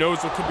 who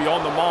knows what could be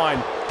on the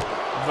mind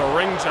of the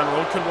ring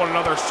general, could want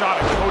another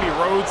shot at Cody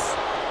Rhodes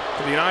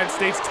for the United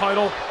States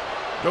title,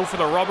 go for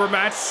the rubber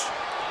match,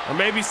 or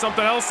maybe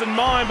something else in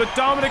mind, but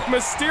Dominic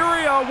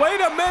Mysterio,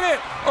 wait a minute,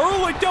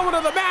 early going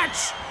to the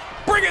match,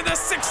 bringing the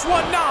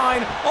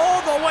 619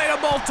 all the way to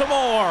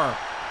Baltimore.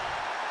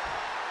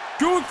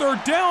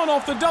 Gunther down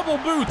off the double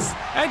boots,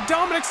 and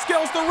Dominic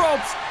scales the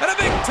ropes, and a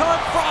big-time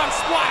frog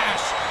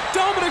splash.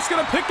 Dominic's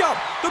gonna pick up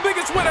the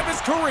biggest win of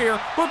his career,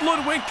 but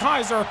Ludwig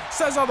Kaiser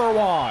says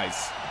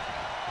otherwise.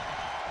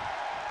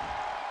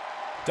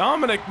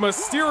 Dominic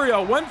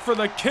Mysterio went for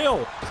the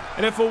kill,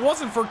 and if it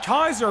wasn't for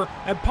Kaiser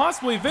and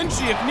possibly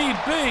Vinci if need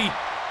be,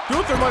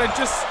 Gunther might have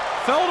just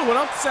fell to an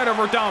upset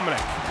over Dominic.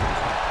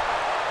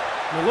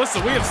 Now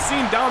listen, we have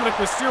seen Dominic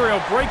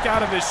Mysterio break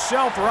out of his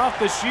shell throughout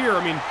this year.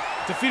 I mean,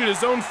 defeated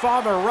his own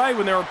father, Rey,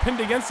 when they were pinned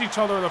against each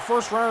other in the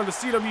first round of the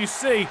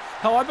CWC.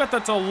 Hell, I bet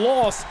that's a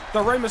loss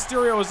that Rey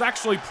Mysterio is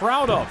actually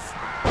proud of.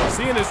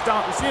 Seeing his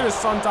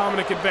son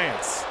Dominic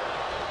advance.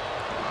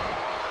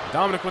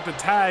 Dominic with the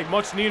tag,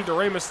 much needed to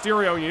Rey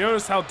Mysterio. And you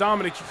notice how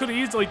Dominic, he could have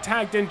easily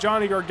tagged in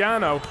Johnny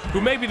Gargano,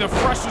 who may be the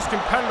freshest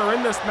competitor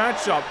in this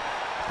matchup,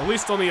 at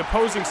least on the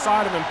opposing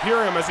side of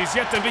Imperium, as he's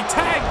yet to be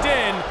tagged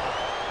in.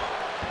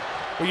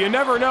 Well, you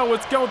never know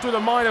what's going through the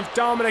mind of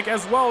Dominic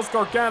as well as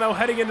Gargano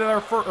heading into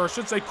their first, or I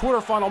should say,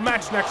 quarterfinal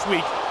match next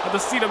week at the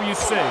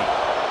CWC.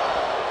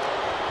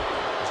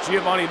 It's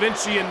Giovanni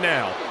Vinci in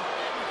now.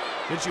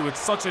 Vinci with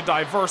such a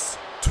diverse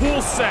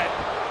tool set.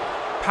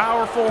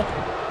 Powerful,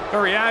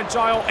 very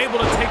agile, able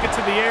to take it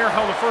to the air.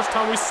 Hell, the first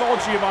time we saw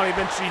Giovanni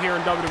Vinci here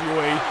in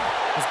WWE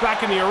was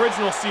back in the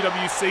original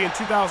CWC in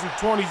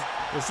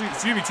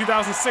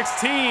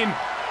 2016.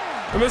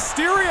 And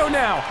Mysterio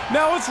now.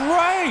 Now it's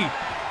Rey.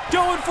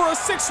 Going for a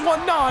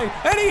 619,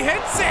 and he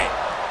hits it!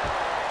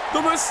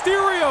 The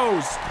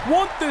Mysterios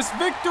want this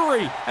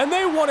victory, and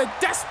they want it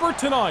desperate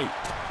tonight.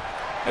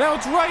 And now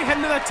it's Rey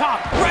heading to the top.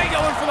 Rey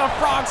going for the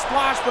frog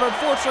splash, but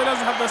unfortunately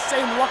doesn't have the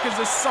same luck as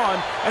his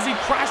son as he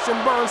crashed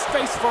and burns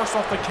face first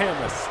off the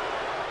canvas.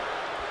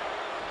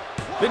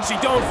 Vinci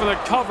going for the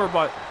cover,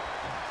 but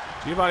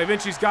Giovanni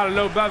Vinci's got to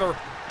know better.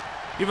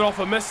 Even off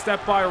a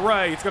misstep by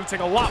Rey, it's going to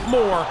take a lot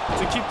more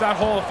to keep that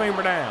Hall of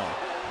Famer down.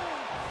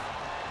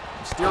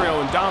 Mysterio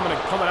and Dominic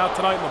coming out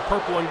tonight in the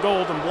purple and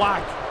gold and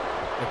black,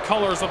 the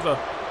colors of the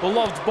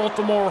beloved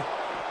Baltimore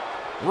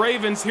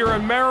Ravens here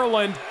in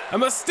Maryland.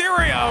 And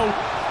Mysterio,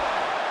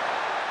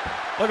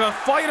 like a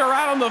fighter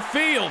out on the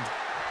field,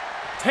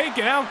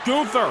 taking out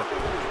Gunther.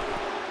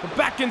 But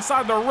back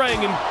inside the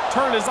ring and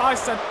turning his eye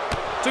set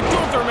to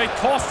Gunther may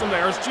cost him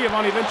there as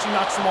Giovanni Vinci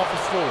knocks him off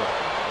his floor.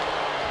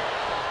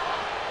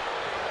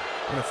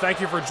 I want to thank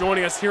you for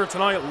joining us here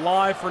tonight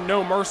live for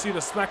No Mercy, the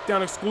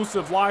SmackDown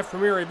exclusive live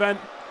premiere event.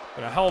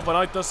 Been a hell of a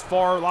night thus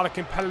far. A lot of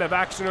competitive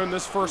action in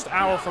this first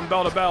hour from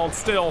bell to bell, and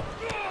still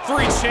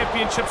 3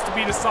 championships to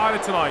be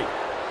decided tonight.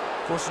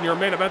 Of course, in your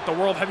main event, the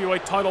World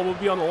Heavyweight title will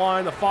be on the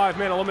line. The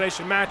 5-man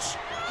elimination match.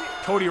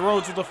 Cody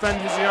Rhodes will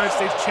defend his United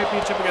States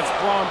Championship against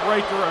Bron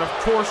Breakker, and of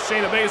course,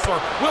 Shayna Baszler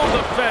will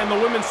defend the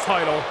women's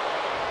title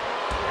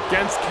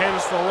against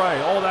Candice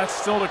LeRae. All that's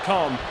still to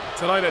come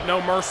tonight at No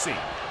Mercy.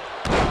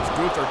 As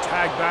Gunther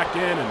tagged back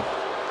in and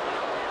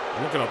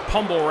looking to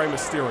pummel Rey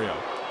Mysterio.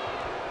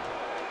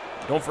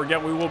 Don't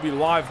forget, we will be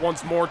live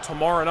once more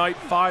tomorrow night,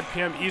 5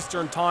 p.m.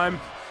 Eastern Time.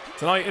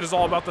 Tonight, it is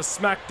all about the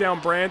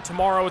SmackDown brand.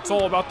 Tomorrow, it's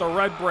all about the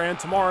Red brand.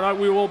 Tomorrow night,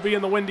 we will be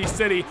in the Windy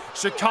City,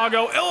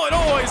 Chicago,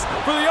 Illinois,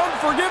 for the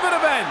Unforgiven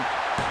event.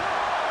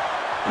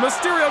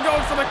 Mysterio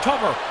going for the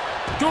cover.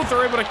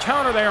 Gunther able to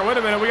counter there. Wait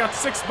a minute, we got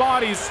 6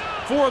 bodies,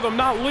 4 of them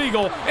not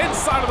legal,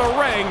 inside of the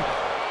ring.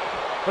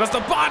 But as the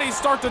bodies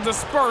start to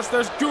disperse,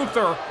 there's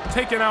Gunther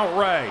taking out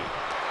Rey.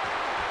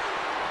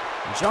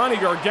 Johnny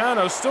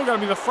Gargano still got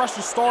to be the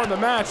freshest star in the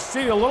match.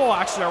 Seeing a little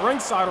action at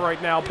ringside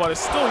right now, but is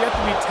still yet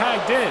to be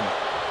tagged in.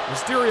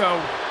 Mysterio,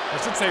 I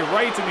should say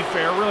Rey to be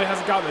fair, really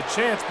hasn't gotten a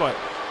chance, but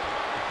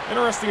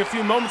interesting a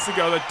few moments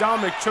ago that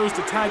Dominic chose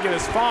to tag in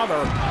his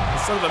father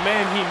instead of the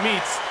man he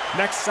meets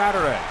next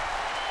Saturday.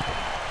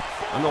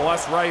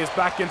 Nonetheless, Rey is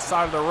back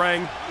inside of the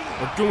ring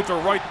with Gunther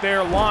right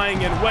there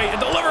lying in wait and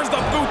delivers the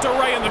boot to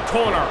Rey in the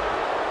corner.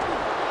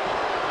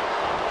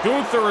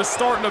 Gunther is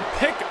starting to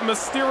pick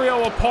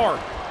Mysterio apart.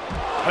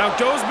 Now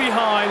goes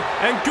behind,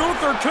 and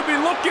Gunther could be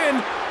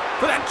looking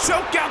for that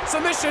chokeout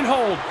submission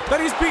hold that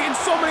he's beaten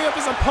so many of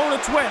his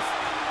opponents with.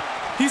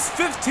 He's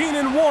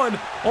 15-1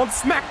 on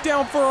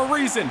SmackDown for a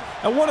reason,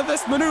 and one of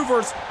this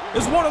maneuvers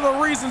is one of the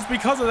reasons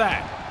because of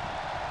that.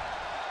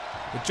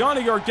 But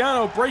Johnny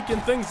Gargano breaking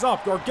things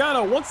up.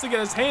 Gargano wants to get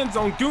his hands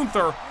on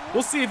Gunther.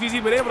 We'll see if he's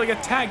even able to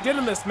get tagged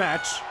in this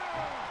match.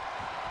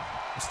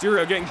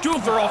 Mysterio getting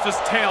Gunther off his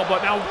tail,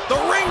 but now the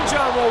ring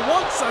general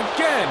once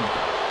again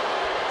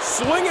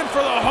swinging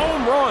for the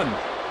home run.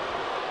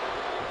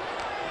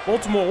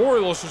 Baltimore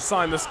Orioles should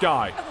sign this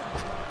guy.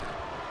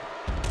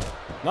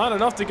 Not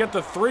enough to get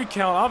the 3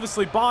 count.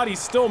 Obviously, body's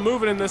still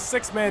moving in this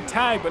 6-man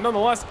tag, but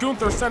nonetheless,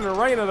 Gunther sending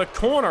Rey into the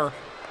corner.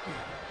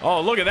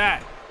 Oh, look at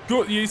that.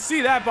 You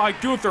see that by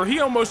Gunther. He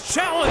almost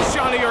challenged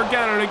Johnny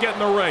Gargano to get in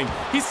the ring.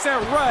 He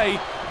sent Rey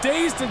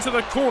dazed into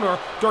the corner.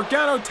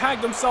 Gargano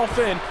tagged himself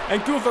in,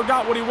 and Gunther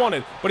got what he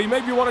wanted. But he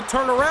maybe want to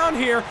turn around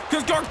here,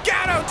 because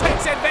Gargano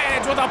takes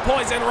advantage with a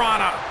Poison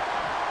Rana.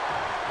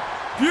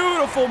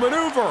 Beautiful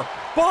maneuver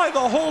by the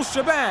whole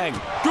shebang.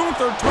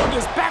 Gunther turned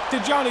his back to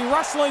Johnny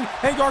wrestling,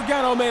 and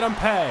Gargano made him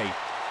pay.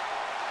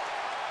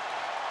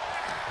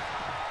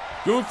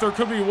 Gunther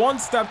could be one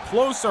step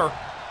closer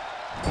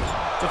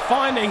to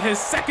finding his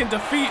 2nd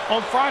defeat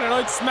on Friday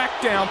Night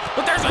SmackDown,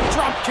 but there's a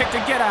drop kick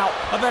to get out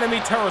of enemy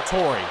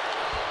territory.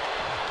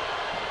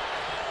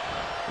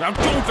 Now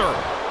Gunther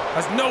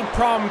has no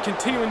problem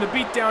continuing the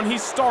beatdown he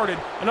started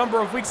a number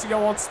of weeks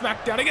ago on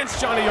SmackDown against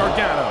Johnny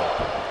Gargano.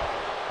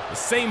 The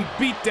same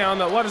beatdown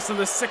that led us to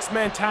this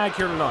 6-man tag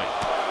here tonight.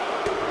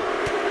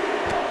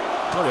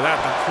 Look at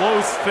that, the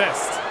closed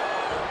fist.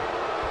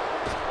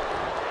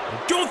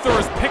 Gunther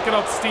is picking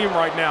up steam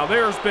right now.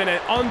 There's been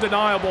an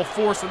undeniable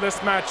force in this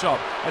matchup,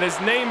 and his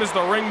name is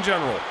the Ring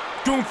General.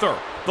 Gunther,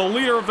 the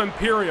leader of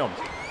Imperium,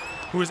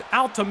 who is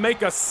out to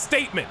make a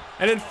statement,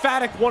 an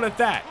emphatic one at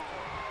that,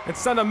 and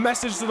send a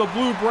message to the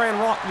Blue Brand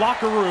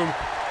locker room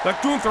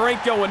that Gunther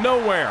ain't going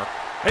nowhere.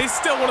 And he's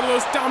still one of the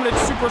most dominant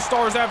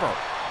superstars ever.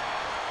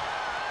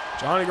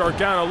 Johnny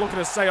Gargano looking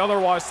to say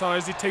otherwise tonight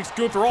as he takes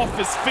Gunther off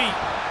his feet.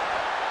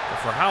 But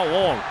for how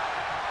long?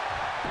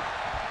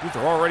 Gunther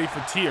already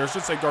fatigued, or I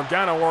should say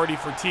Gargano already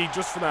fatigued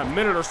just for that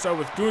minute or so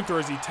with Gunther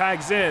as he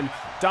tags in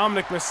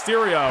Dominic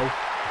Mysterio.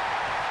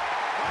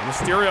 And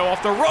Mysterio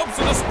off the ropes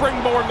with a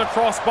springboard and the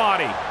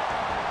crossbody.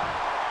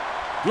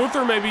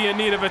 Gunther may be in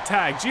need of a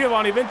tag.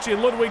 Giovanni Vinci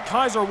and Ludwig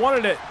Kaiser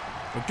wanted it,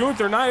 but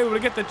Gunther not able to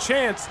get the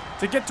chance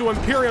to get to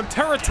Imperium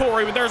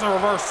territory, but there's a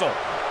reversal.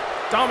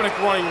 Dominic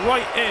running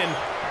right in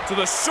to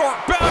the short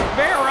back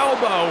bear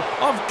elbow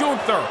of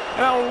Gunther,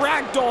 and now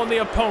ragdolling the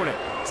opponent,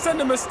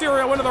 sending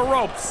Mysterio into the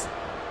ropes.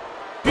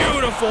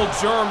 Beautiful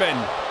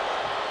German.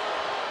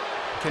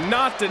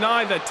 Cannot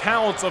deny the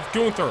talents of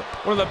Gunther,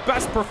 one of the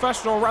best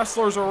professional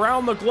wrestlers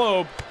around the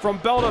globe from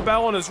bell to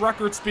bell, and his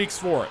record speaks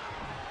for it.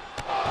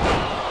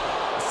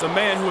 This is a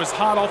man who is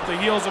hot off the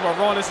heels of a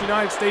run as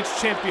United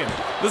States champion.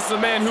 This is a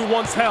man who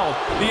once held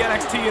the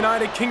NXT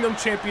United Kingdom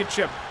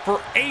Championship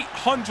for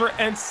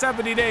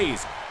 870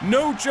 days.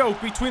 No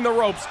joke, between the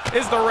ropes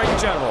is the Ring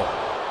General.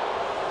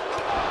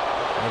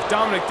 And if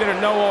Dominic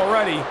didn't know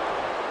already,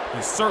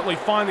 he's certainly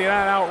finding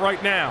that out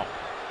right now.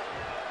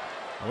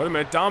 Wait a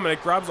minute,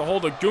 Dominic grabs a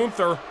hold of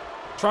Gunther,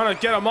 trying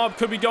to get him up,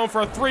 could be going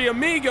for a three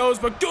amigos,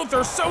 but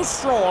Gunther's so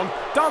strong,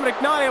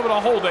 Dominic not able to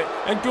hold it,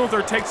 and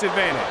Gunther takes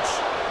advantage.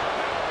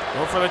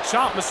 Going for the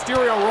chop,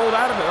 Mysterio rolled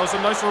out of it. That was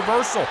a nice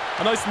reversal,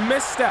 a nice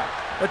misstep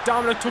that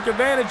Dominic took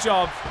advantage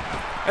of.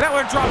 And that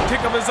was a drop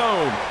kick of his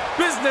own.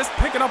 Business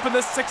picking up in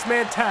this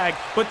six-man tag,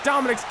 but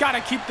Dominic's got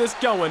to keep this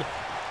going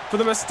for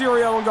the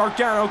Mysterio and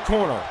Gargano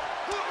corner.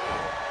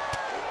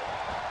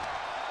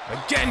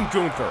 Again,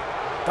 Gunther.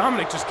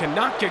 Dominic just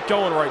cannot get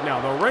going right now.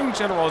 The Ring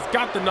General has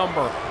got the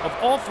number of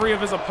all three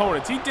of his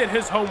opponents. He did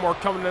his homework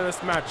coming into this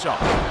matchup.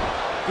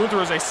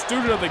 Gunther is a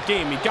student of the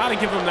game. You got to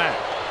give him that.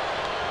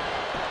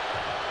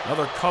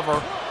 Another cover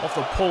off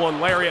the pull-in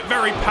lariat.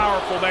 Very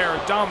powerful there.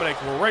 And Dominic,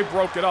 LeRae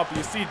broke it up.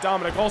 You see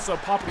Dominic also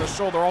popping the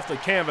shoulder off the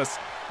canvas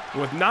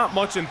with not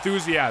much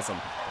enthusiasm.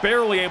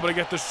 Barely able to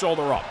get the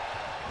shoulder up.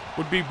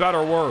 Would be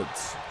better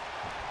words.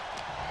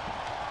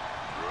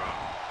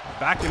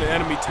 Back into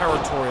enemy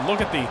territory.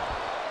 Look at the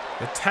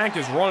tank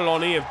is running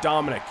on E of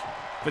Dominic.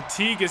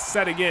 Fatigue is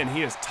setting in.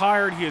 He is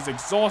tired. He is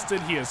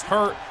exhausted. He is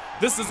hurt.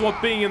 This is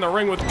what being in the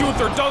ring with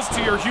Gunther does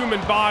to your human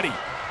body.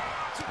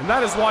 And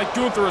that is why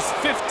Gunther is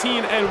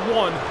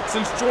 15-1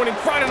 since joining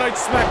Friday Night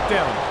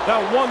SmackDown.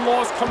 That one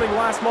loss coming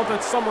last month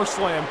at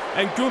SummerSlam,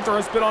 and Gunther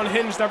has been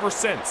unhinged ever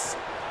since.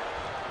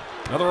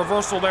 Another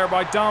reversal there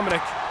by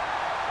Dominic.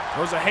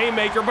 There's a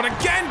haymaker, but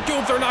again,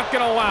 Gunther not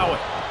going to allow it.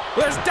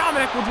 There's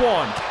Dominic with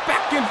one.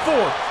 Back and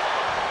forth.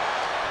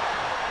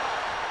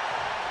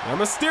 Now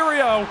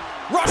Mysterio,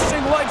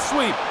 rushing leg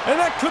sweep, and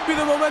that could be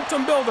the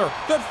momentum builder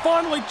that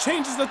finally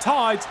changes the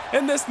tides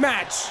in this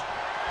match.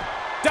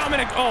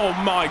 Dominic, oh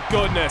my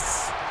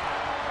goodness.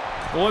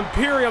 Well,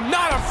 Imperium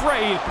not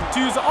afraid to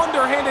use an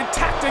underhanded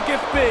tactic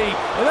if be,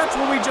 and that's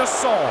what we just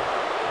saw.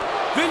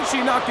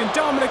 Vinci knocking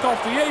Dominic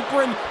off the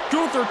apron,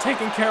 Gunther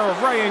taking care of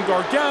Rey and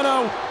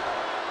Gargano,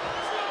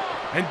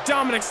 and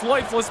Dominic's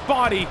lifeless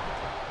body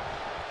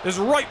is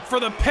ripe for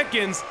the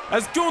pickings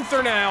as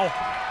Gunther now,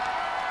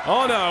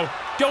 oh no,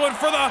 going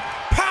for the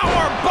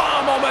power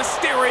bomb on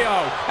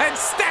Mysterio and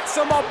stacks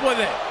him up with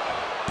it.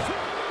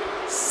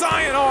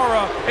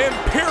 Sayonara,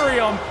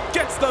 Imperium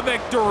gets the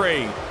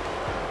victory.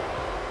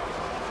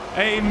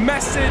 A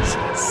message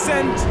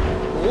sent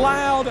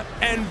loud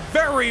and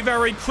very,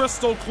 very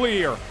crystal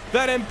clear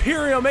that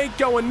Imperium ain't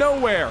going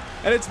nowhere.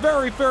 And it's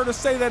very fair to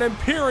say that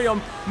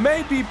Imperium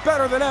may be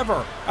better than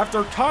ever.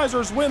 After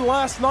Kaiser's win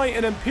last night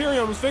and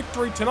Imperium's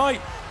victory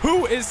tonight,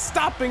 who is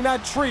stopping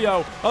that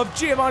trio of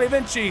Giovanni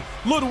Vinci,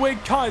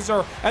 Ludwig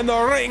Kaiser, and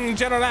the Ring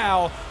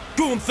General,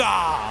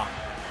 Gunther?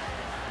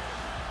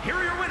 Here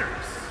are your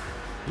winners,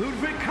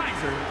 Ludwig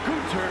Kaiser,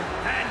 Gunther,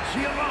 and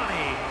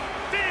Giovanni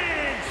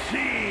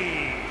Vinci.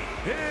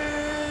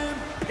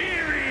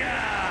 Imperium!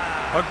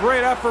 A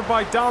great effort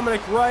by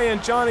Dominic Rey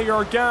and Johnny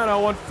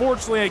Gargano.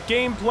 Unfortunately, a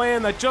game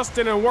plan that just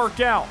didn't work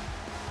out.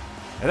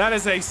 And that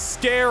is a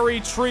scary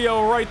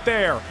trio right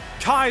there.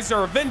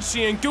 Kaiser,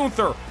 Vinci, and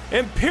Gunther.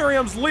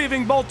 Imperium's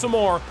leaving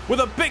Baltimore with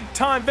a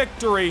big-time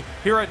victory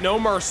here at No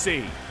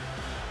Mercy.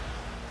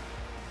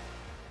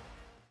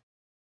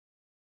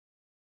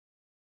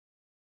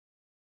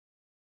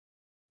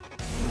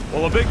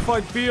 Well, a big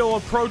fight feel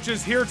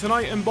approaches here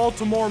tonight in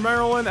Baltimore,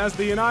 Maryland, as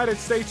the United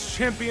States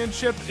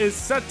Championship is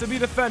set to be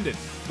defended.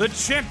 The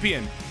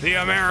champion, the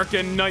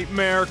American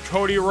Nightmare,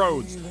 Cody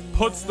Rhodes,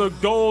 puts the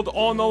gold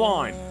on the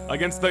line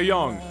against the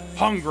young,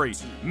 hungry,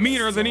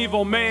 meaner than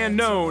evil man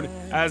known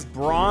as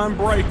Bron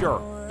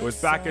Breakker. It was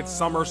back at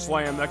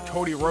SummerSlam that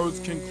Cody Rhodes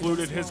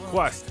concluded his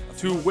quest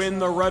to win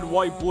the red,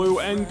 white, blue,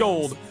 and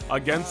gold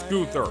against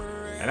Gunther.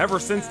 And ever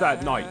since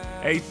that night,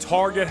 a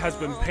target has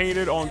been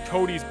painted on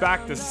Cody's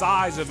back the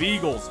size of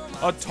eagles,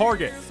 a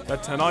target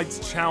that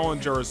tonight's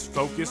challenger is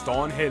focused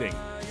on hitting.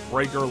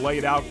 Breakker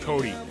laid out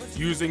Cody,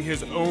 using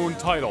his own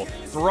title,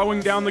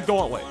 throwing down the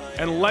gauntlet,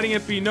 and letting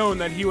it be known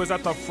that he was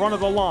at the front of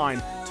the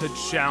line to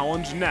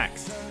challenge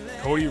next.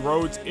 Cody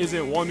Rhodes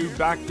isn't one who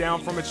backed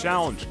down from a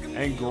challenge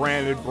and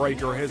granted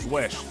Breakker his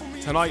wish.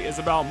 Tonight is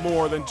about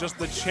more than just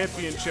the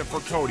championship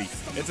for Cody.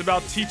 It's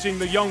about teaching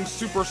the young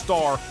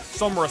superstar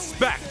some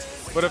respect.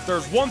 But if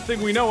there's one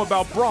thing we know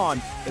about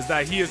Bron, is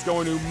that he is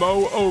going to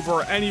mow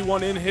over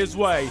anyone in his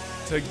way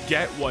to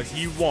get what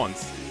he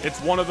wants. It's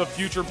one of the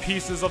future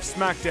pieces of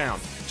SmackDown,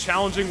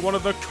 challenging one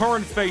of the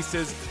current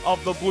faces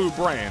of the blue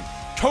brand.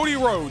 Cody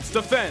Rhodes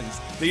defends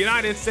the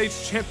United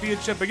States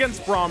Championship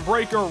against Bron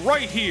Breakker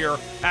right here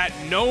at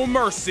No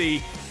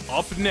Mercy,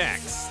 up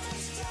next.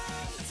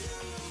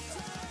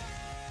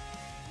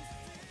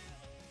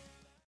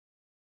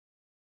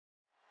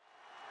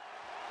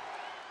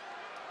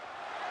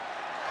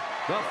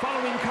 The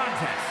following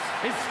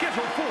contest is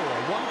scheduled for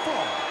one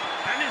fall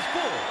and is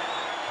for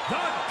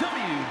the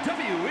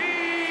WWE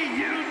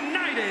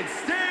United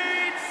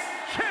States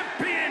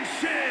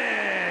Championship.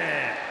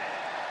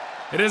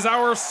 It is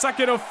our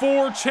second of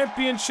 4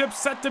 championships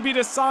set to be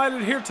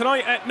decided here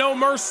tonight at No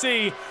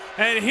Mercy.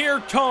 And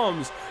here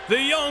comes the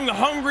young,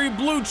 hungry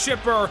blue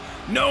chipper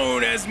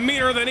known as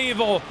Meaner Than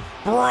Evil,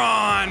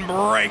 Bron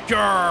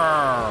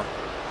Breakker.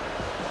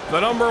 The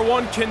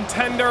 #1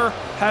 contender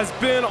has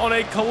been on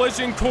a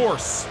collision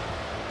course.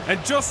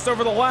 And just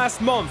over the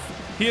last month,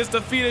 he has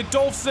defeated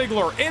Dolph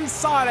Ziggler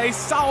inside a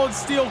solid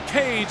steel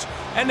cage,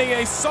 ending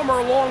a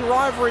summer-long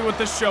rivalry with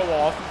the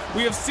show-off.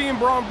 We have seen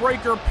Bron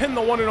Breakker pin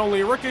the one and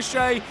only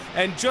Ricochet,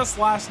 and just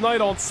last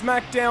night on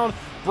SmackDown,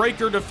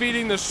 Breakker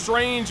defeating the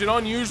strange and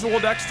unusual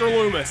Dexter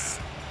Lumis.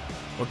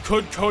 But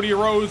could Cody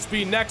Rhodes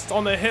be next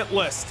on the hit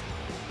list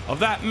of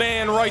that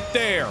man right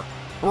there,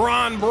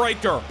 Bron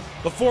Breakker,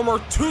 the former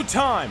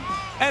 2-time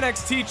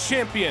NXT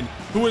champion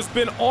who has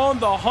been on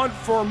the hunt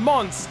for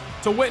months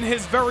to win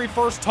his very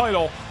first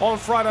title on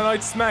Friday Night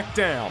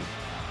SmackDown?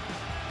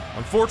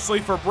 Unfortunately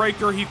for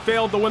Breakker, he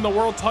failed to win the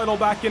world title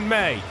back in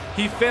May.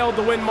 He failed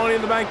to win Money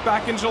in the Bank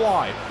back in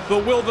July.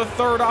 But will the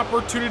third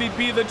opportunity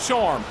be the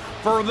charm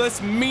for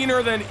this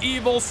meaner than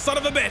evil son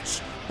of a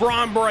bitch,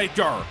 Bron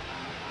Breakker?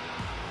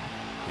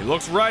 He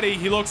looks ready,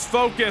 he looks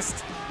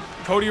focused.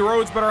 Cody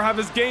Rhodes better have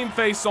his game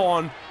face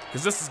on,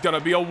 because this is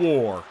gonna be a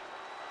war.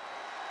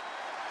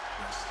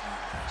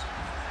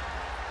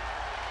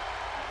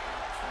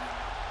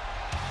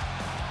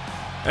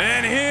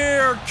 And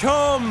here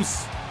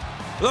comes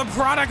the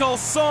prodigal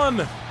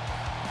son,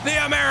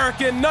 the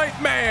American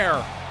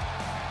Nightmare.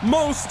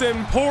 Most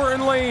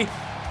importantly,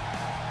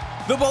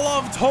 the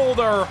beloved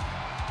holder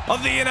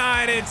of the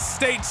United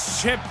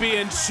States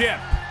Championship.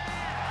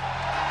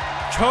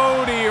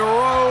 Cody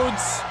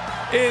Rhodes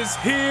is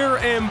here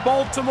in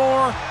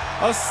Baltimore,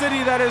 a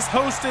city that has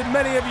hosted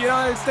many of the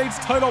United States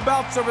title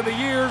bouts over the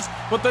years,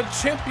 but the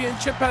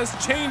championship has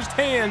changed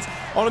hands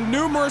on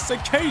numerous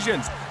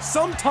occasions,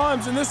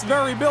 sometimes in this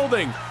very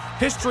building.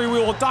 History we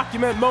will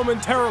document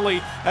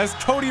momentarily as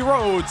Cody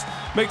Rhodes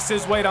makes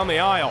his way down the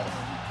aisle.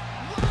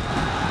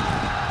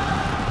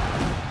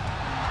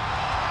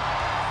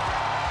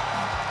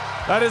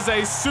 That is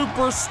a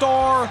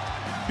superstar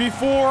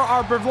before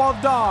our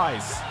beloved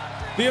eyes.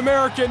 The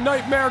American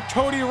Nightmare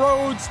Cody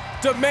Rhodes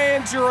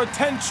demands your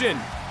attention.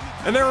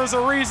 And there is a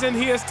reason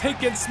he has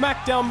taken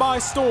SmackDown by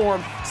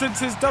storm since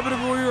his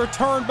WWE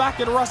return back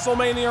at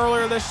WrestleMania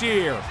earlier this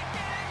year.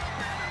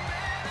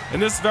 In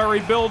this very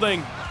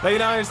building, the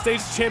United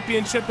States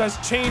Championship has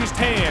changed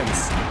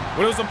hands.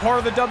 When it was a part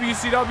of the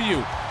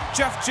WCW,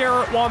 Jeff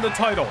Jarrett won the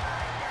title.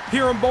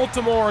 Here in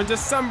Baltimore in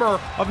December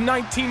of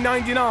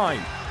 1999.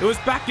 It was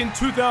back in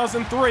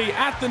 2003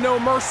 at the No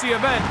Mercy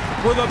event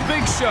where the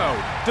Big Show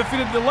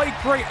defeated the late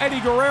great Eddie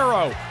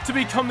Guerrero to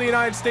become the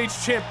United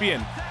States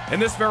Champion. In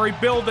this very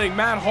building,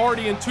 Matt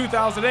Hardy in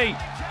 2008,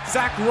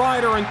 Zack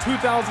Ryder in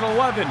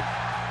 2011.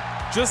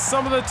 Just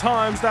some of the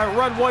times that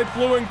red, white,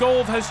 blue, and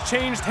gold has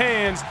changed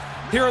hands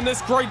here in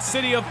this great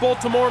city of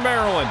Baltimore,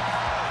 Maryland.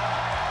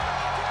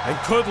 And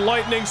could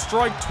lightning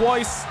strike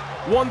twice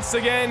once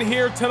again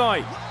here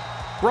tonight?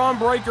 Bron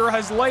Breakker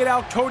has laid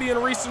out Cody in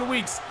recent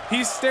weeks.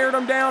 He stared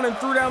him down and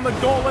threw down the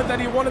gauntlet that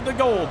he wanted the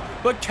gold.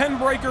 But can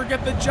Breakker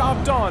get the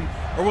job done?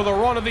 Or will the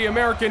run of the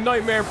American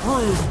Nightmare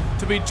prove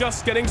to be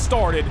just getting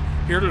started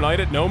here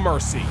tonight at No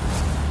Mercy?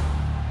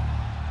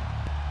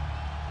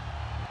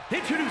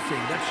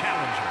 Introducing the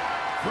challenger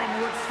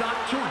from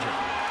Woodstock, Georgia,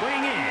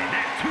 weighing in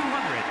at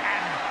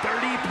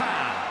 230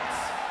 pounds,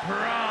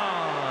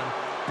 Bron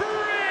Breakker.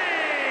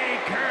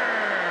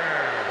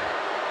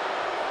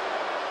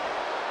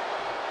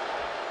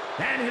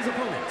 And his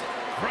opponent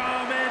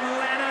from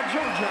Atlanta,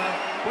 Georgia,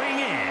 weighing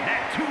in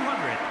at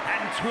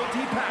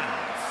 220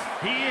 pounds,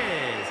 he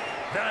is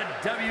the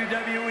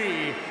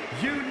WWE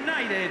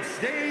United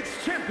States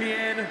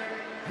Champion,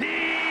 the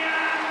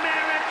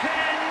American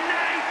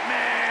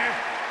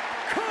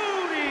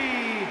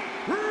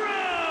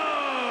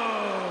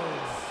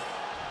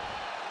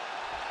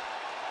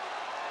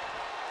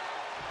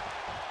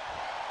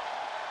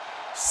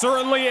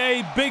Certainly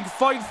a big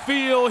fight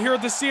feel here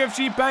at the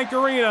CFG Bank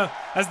Arena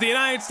as the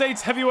United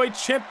States Heavyweight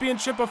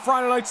Championship of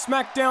Friday Night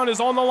SmackDown is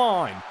on the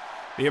line.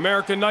 The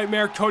American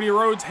Nightmare Cody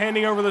Rhodes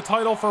handing over the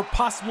title for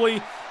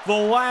possibly the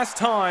last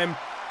time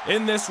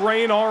in this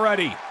reign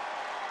already.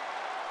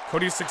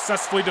 Cody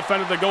successfully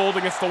defended the gold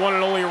against the one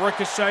and only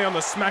Ricochet on the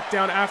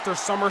SmackDown after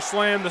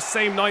SummerSlam. The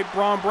same night,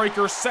 Bron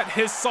Breakker set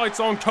his sights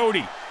on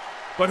Cody.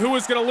 But who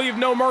is going to leave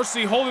no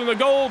mercy holding the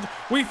gold?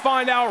 We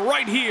find out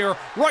right here,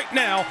 right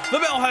now. The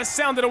bell has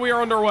sounded and we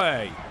are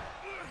underway.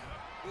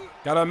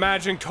 Gotta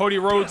imagine Cody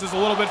Rhodes is a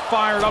little bit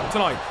fired up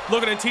tonight.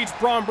 Looking to teach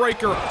Bron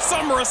Breakker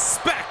some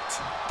respect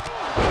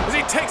as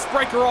he takes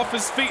Breakker off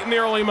his feet in the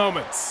early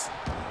moments.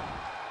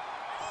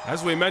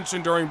 As we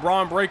mentioned during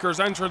Bron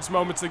Breakker's entrance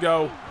moments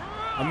ago,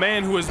 a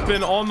man who has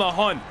been on the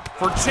hunt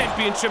for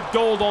championship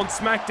gold on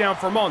SmackDown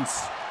for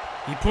months.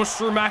 He pushed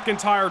through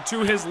McIntyre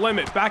to his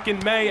limit back in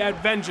May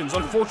at Vengeance,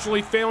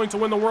 unfortunately failing to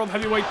win the World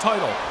Heavyweight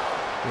title.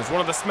 He was one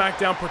of the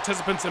SmackDown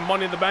participants in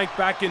Money in the Bank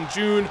back in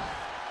June.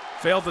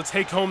 Failed to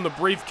take home the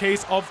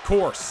briefcase, of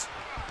course.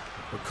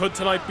 But could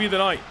tonight be the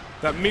night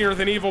that Meer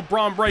Than Evil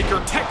Bron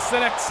Breakker takes the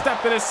next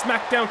step in his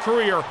SmackDown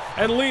career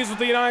and leaves with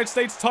the United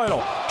States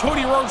title?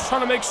 Cody Rhodes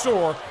trying to make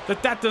sure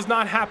that that does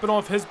not happen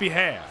off his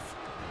behalf.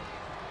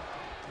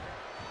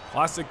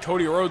 Classic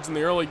Cody Rhodes in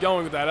the early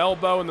going with that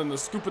elbow and then the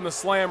scoop and the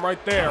slam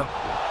right there.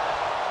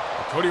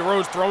 But Cody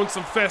Rhodes throwing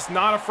some fists,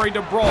 not afraid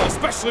to brawl,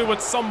 especially with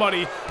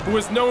somebody who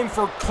is known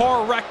for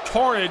car wreck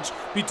carnage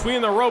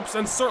between the ropes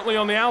and certainly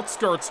on the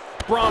outskirts,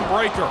 Bron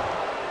Breakker.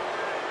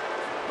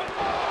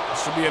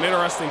 This should be an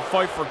interesting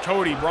fight for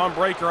Cody. Bron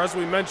Breakker, as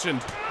we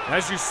mentioned,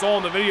 as you saw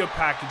in the video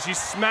package, he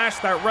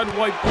smashed that red,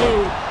 white,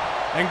 blue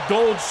and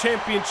gold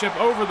championship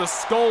over the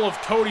skull of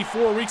Cody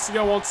 4 weeks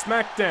ago on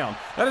SmackDown.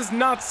 That is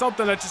not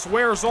something that just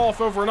wears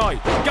off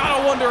overnight.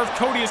 Gotta wonder if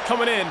Cody is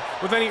coming in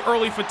with any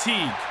early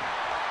fatigue.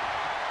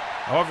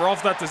 However,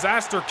 off that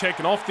disaster kick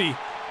and off the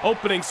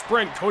opening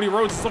sprint, Cody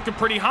Rhodes is looking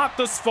pretty hot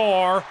thus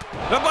far.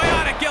 The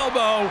bionic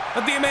elbow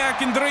that the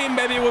American Dream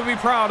baby would be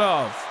proud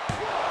of.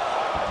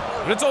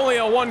 But it's only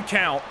a 1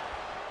 count.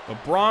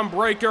 But Bron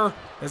Breakker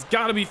has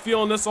got to be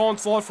feeling this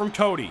onslaught from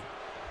Cody.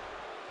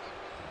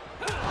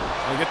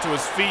 He'll get to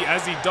his feet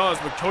as he does,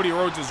 but Cody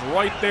Rhodes is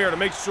right there to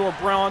make sure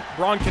Bron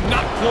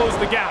cannot close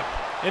the gap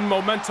in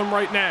momentum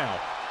right now.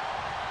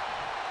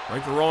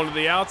 Breakker rolling to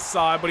the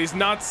outside, but he's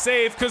not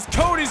safe because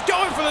Cody's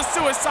going for the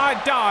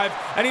suicide dive,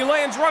 and he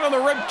lands right on the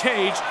rib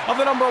cage of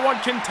the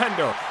 #1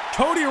 contender.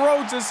 Cody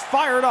Rhodes is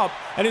fired up,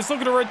 and he's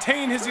looking to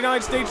retain his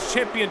United States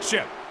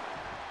Championship.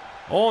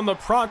 All in the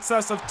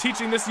process of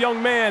teaching this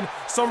young man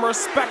some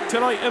respect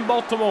tonight in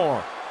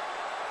Baltimore.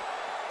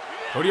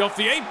 Cody off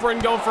the apron,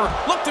 going for,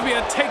 looked to be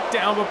a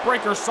takedown, but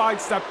Breakker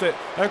sidestepped it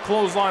at a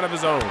clothesline of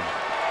his own.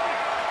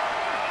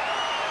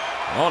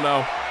 Oh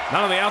no,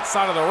 not on the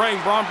outside of the ring.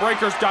 Bron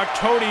Breakker's got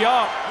Cody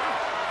up.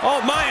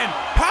 Oh man,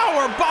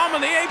 power bomb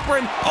on the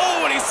apron.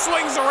 Oh, and he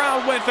swings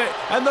around with it.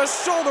 And the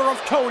shoulder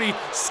of Cody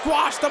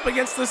squashed up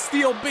against the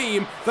steel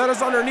beam that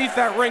is underneath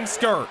that ring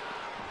skirt.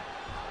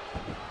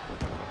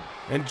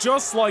 And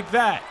just like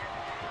that,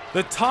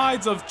 the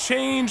tides of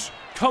change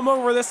come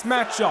over this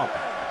matchup.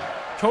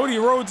 Cody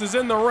Rhodes is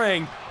in the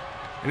ring,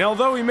 and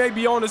although he may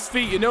be on his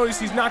feet, you notice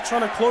he's not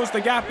trying to close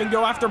the gap and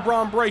go after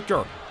Bron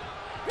Breakker.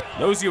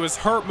 Knows he was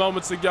hurt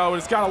moments ago,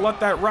 and he's got to let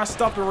that rest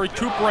up and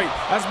recuperate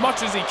as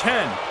much as he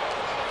can.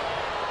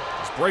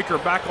 It's Breakker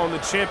back on the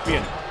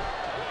champion.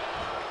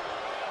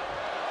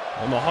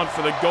 On the hunt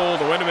for the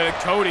gold. Wait a minute,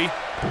 Cody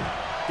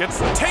gets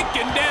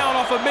taken down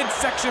off a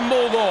midsection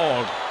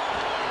bulldog.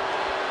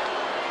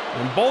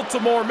 And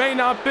Baltimore may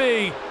not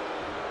be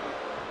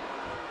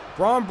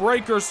Bron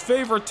Breakker's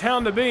favorite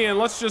town to be in.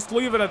 Let's just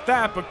leave it at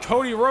that. But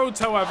Cody Rhodes,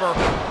 however,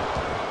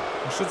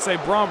 I should say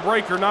Bron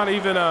Breakker, not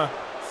even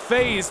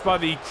fazed by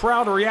the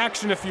crowd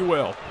reaction, if you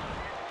will.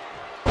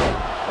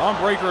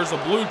 Bron Breakker is a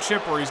blue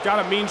chipper. He's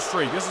got a mean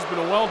streak. This has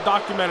been well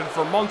documented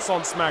for months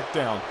on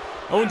SmackDown.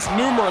 Owns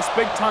numerous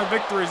big-time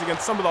victories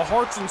against some of the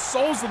hearts and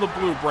souls of the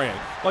blue brand,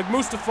 like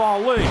Mustafa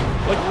Ali,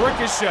 like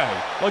Ricochet,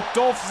 like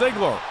Dolph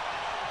Ziggler.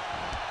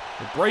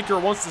 But Breakker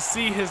wants to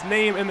see his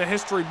name in the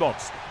history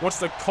books, wants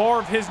to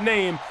carve his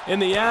name in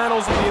the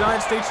annals of the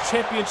United States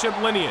Championship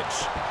lineage.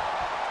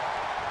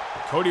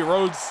 Cody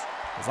Rhodes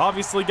has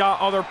obviously got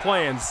other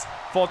plans.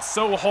 Fought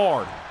so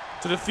hard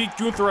to defeat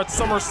Gunther at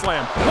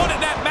SummerSlam. Wanted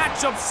that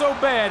matchup so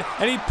bad,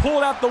 and he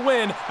pulled out the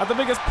win at the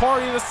biggest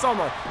party of the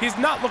summer. He's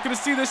not looking to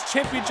see this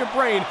championship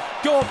reign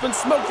go up and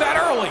smoke that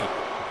early.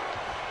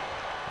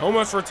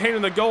 Almost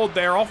retaining the gold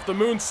there off the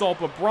moonsault,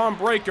 but Bron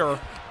Breakker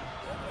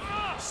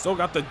still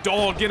got the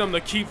dog in him to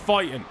keep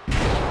fighting.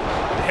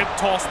 The hip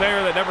toss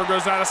there that never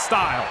goes out of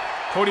style.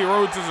 Cody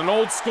Rhodes is an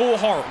old school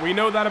heart. We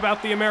know that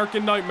about the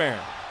American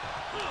Nightmare.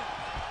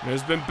 It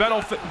has been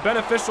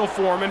beneficial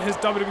for him in his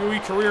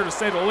WWE career, to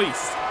say the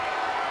least.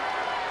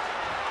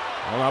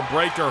 Well, now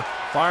Breakker,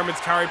 fireman's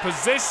carry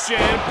position,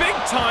 big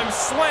time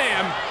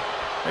slam.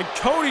 And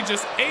Cody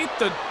just ate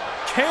the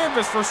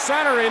canvas for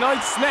Saturday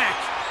Night Snack.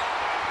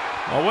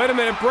 Oh, wait a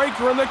minute,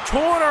 Breakker in the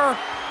corner.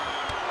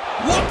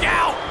 Look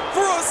out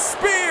for a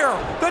spear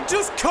that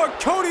just cut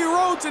Cody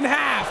Rhodes in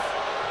half.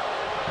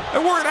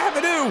 And we're gonna have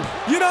a new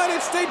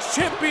United States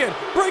champion.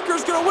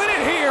 Breaker's gonna win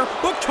it here,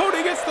 but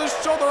Cody gets the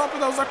shoulder up,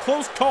 and that was a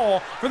close call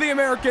for the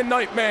American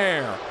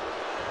Nightmare.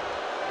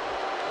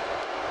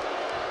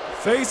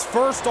 Face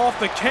first off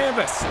the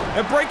canvas,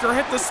 and Breaker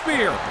hit the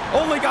spear.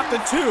 Only got the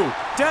 2.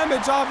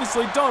 Damage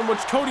obviously done, which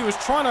Cody was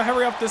trying to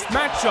hurry up this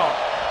matchup.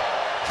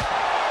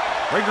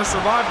 Breaker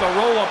survived the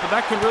roll-up, but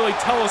that could really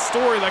tell a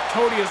story that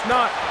Cody is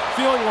not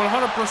feeling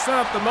 100%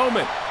 at the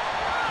moment.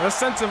 And a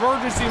sense of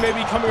urgency may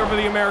be coming over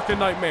the American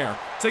Nightmare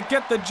to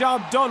get the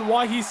job done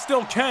while he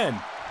still can.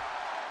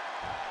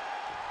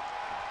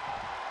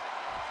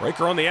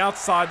 Breaker on the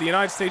outside, the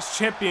United States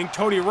champion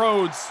Cody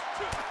Rhodes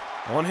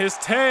on his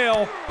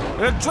tail,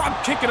 and a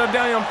drop kick and a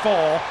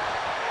downfall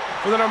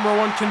for the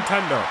 #1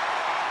 contender.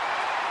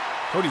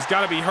 Cody's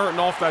got to be hurting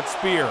off that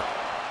spear.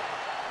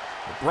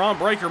 Bron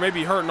Breaker may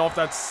be hurting off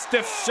that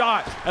stiff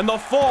shot and the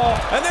fall,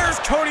 and there's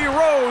Cody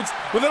Rhodes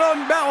with an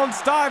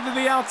unbalanced dive to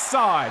the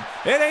outside.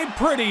 It ain't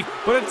pretty,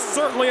 but it's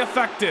certainly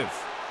effective.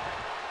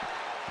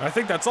 I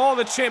think that's all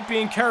the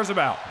champion cares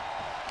about,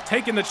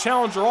 taking the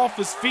challenger off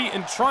his feet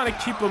and trying to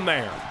keep him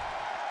there.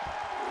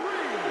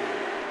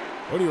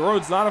 Cody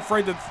Rhodes not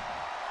afraid to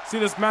see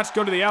this match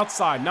go to the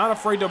outside, not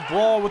afraid to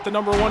brawl with the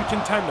 #1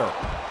 contender.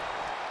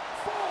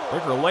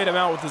 Breaker laid him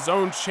out with his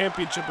own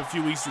championship a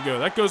few weeks ago.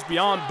 That goes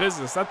beyond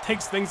business. That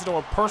takes things into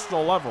a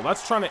personal level.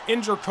 That's trying to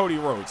injure Cody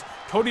Rhodes.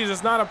 Cody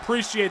does not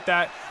appreciate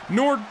that,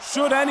 nor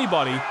should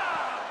anybody.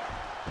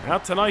 Now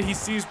tonight he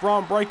sees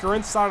Bron Breaker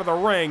inside of the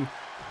ring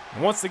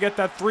and wants to get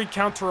that 3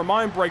 count to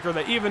remind Breaker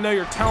that even though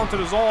you're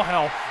talented as all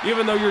hell,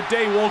 even though your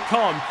day will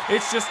come,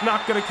 it's just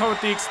not going to come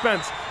at the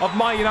expense of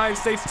my United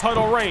States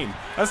title reign.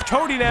 As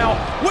Cody now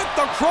with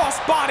the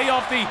crossbody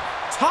off the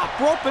top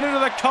rope and into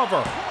the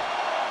cover.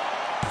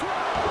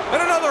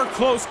 And another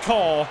close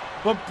call,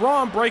 but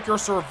Bron Breaker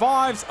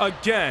survives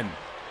again.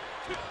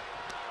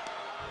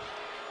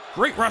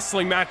 Great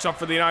wrestling matchup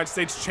for the United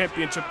States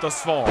Championship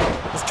thus far.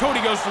 As Cody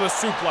goes for the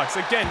suplex.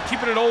 Again,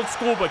 keeping it old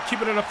school, but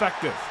keeping it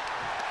effective.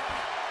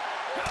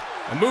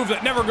 A move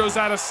that never goes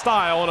out of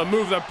style, and a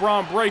move that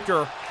Bron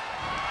Breaker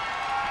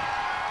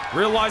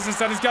realizes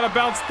that he's got to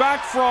bounce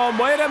back from.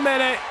 Wait a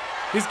minute.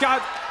 He's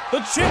got the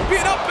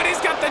champion up, and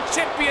he's got the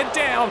champion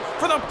down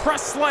for the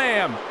press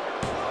slam.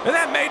 And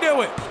that may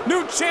do it.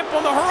 New champ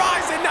on the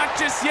horizon, not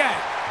just yet.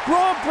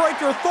 Bron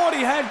Breaker thought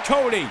he had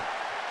Cody.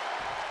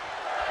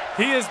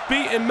 He has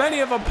beaten many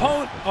of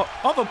opponents,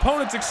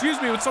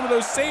 with some of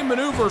those same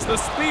maneuvers. The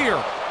spear,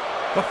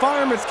 the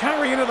fireman's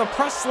carry into the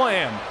press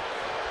slam.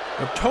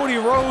 But Cody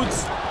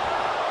Rhodes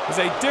is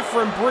a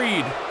different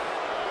breed.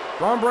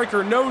 Bron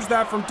Breaker knows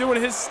that from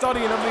doing his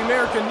studying of the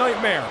American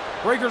Nightmare.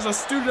 Breaker's a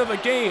student of the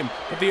game,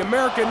 but the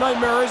American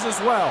Nightmare is as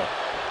well.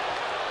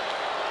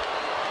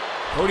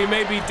 Cody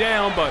may be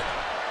down, but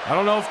I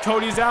don't know if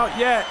Cody's out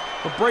yet.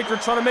 But Breaker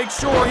trying to make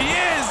sure he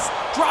is,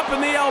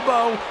 dropping the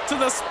elbow to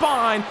the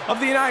spine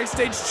of the United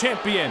States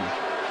champion.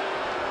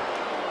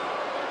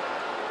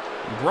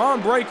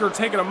 Bron Breaker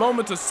taking a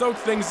moment to soak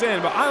things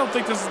in, but I don't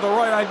think this is the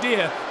right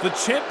idea. The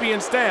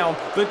champion's down,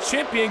 the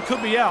champion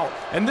could be out,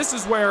 and this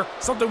is where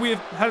something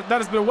that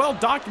has been well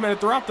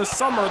documented throughout the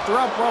summer,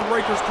 throughout Bron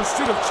Breaker's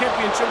pursuit of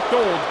championship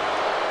gold.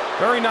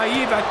 Very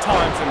naive at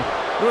times, and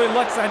really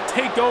lets that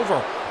take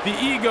over. The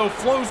ego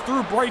flows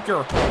through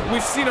Breaker.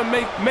 We've seen him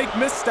make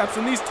missteps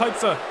in these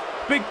types of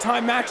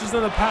big-time matches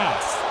in the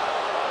past.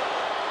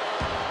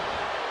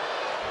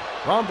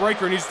 Bron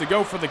Breaker needs to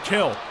go for the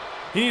kill.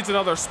 He needs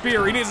another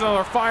spear. He needs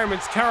another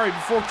fireman's carry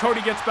before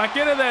Cody gets back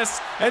into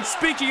this. And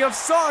speaking of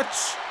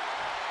such,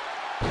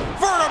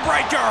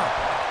 Vertebreaker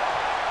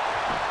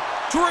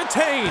to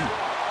retain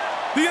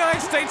the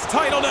United States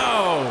title.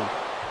 No.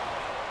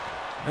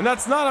 And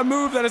that's not a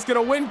move that is going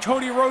to win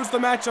Cody Rhodes the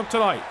matchup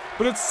tonight.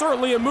 But it's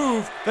certainly a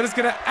move that is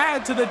going to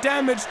add to the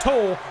damage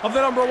toll of the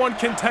 #1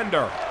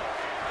 contender.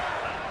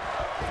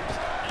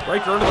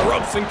 Breaker into the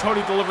ropes, and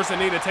Cody delivers a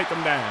knee to take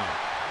him down.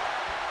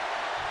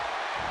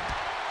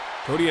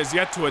 Cody has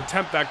yet to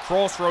attempt that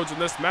crossroads in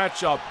this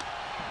matchup,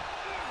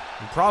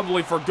 and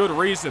probably for good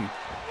reason.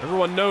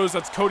 Everyone knows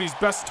that's Cody's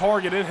best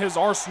target in his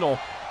arsenal,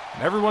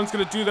 and everyone's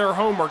going to do their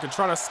homework and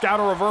try to scout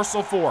a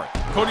reversal for it.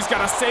 Cody's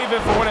got to save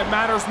it for when it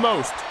matters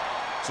most.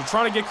 So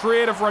trying to get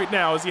creative right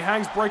now as he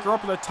hangs Breaker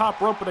up in the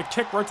top rope with a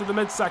kick right to the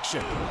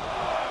midsection.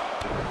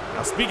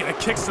 Now speaking of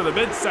kicks to the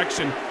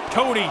midsection,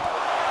 Cody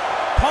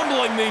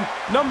pummeling the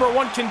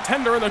 #1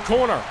 contender in the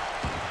corner.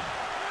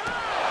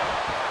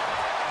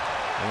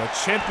 And the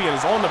champion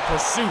is on the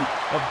pursuit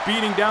of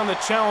beating down the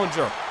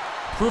challenger,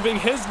 proving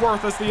his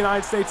worth as the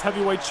United States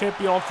Heavyweight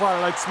Champion on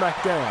Friday Night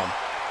SmackDown.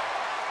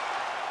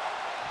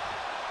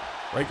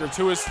 Breaker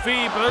to his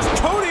feet, but there's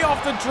Cody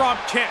off the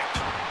drop kick.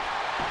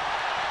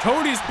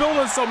 Cody's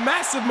building some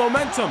massive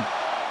momentum.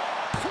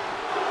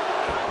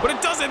 But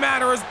it doesn't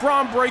matter as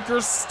Bron Breaker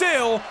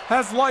still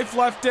has life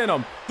left in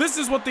him. This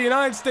is what the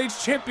United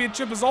States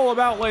Championship is all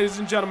about, ladies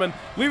and gentlemen.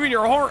 Leaving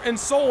your heart and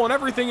soul and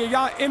everything you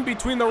got in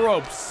between the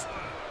ropes.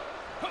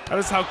 That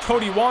is how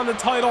Cody won the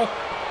title.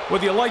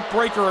 Whether you like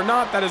Breakker or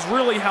not, that is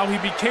really how he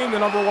became the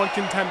 #1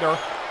 contender.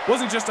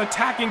 Wasn't just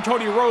attacking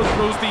Cody Rhodes,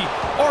 but it was the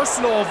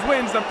arsenal of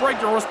wins that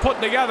Breakker was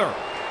putting together.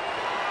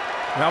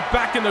 Now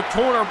back in the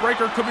corner,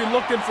 Breakker could be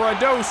looking for a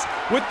dose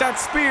with that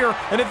spear,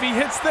 and if he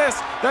hits this,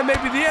 that may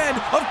be the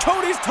end of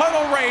Cody's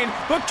title reign,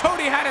 but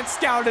Cody had it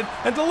scouted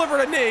and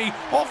delivered a knee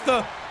off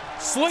the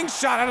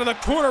slingshot out of the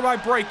corner by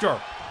Breakker.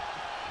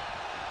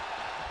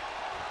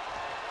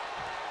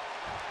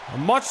 A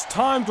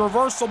much-timed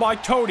reversal by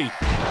Cody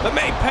that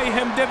may pay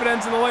him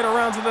dividends in the later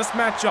rounds of this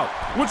matchup,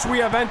 which we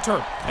have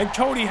entered, and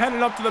Cody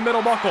headed up to the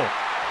middle buckle.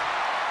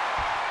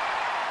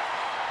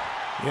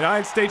 The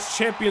United States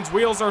Champion's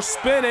wheels are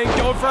spinning,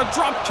 going for a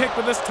drop kick,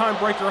 but this time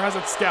Breakker has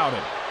it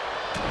scouted.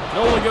 You can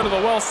only go to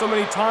the well so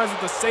many times with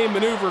the same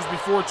maneuvers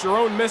before it's your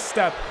own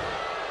misstep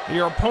and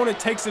your opponent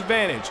takes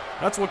advantage.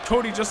 That's what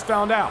Cody just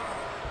found out.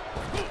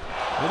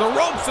 With the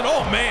ropes and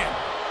oh man!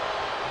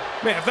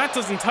 Man, if that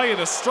doesn't tell you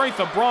the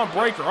strength of Bron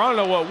Breakker, I don't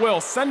know what will.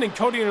 Sending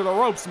Cody into the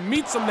ropes,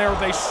 meets him there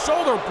with a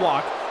shoulder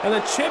block, and the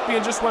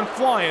champion just went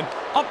flying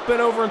up and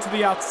over into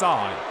the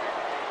outside.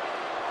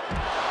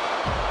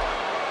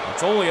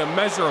 It's only a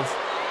measure of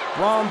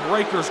Bron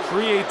Breakker's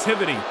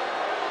creativity.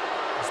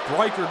 It's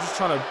Breakker just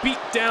trying to beat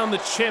down the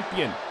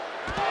champion,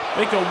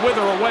 make him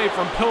wither away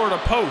from pillar to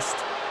post,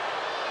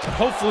 and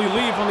hopefully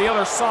leave on the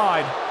other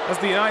side as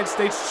the United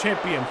States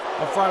champion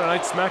of Friday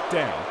Night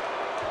SmackDown.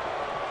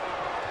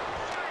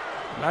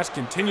 The match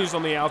continues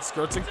on the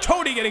outskirts, and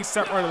Cody getting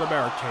set right in the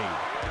barricade.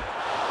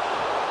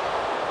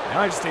 The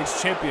United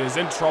States champion is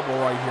in trouble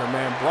right here,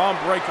 man. Bron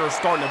Breakker is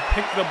starting to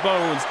pick the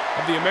bones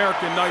of the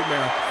American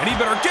Nightmare, and he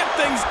better get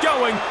things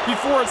going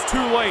before it's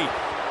too late.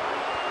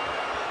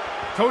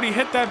 Cody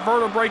hit that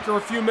vertebreaker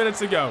a few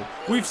minutes ago.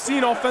 We've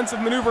seen offensive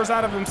maneuvers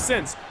out of him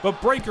since,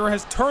 but Breakker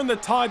has turned the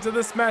tides of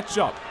this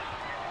matchup.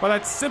 By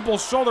that simple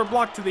shoulder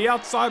block to the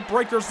outside,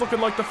 Breakker's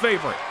looking like the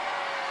favorite.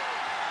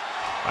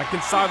 Back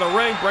inside the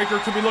ring, Breakker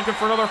could be looking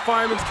for another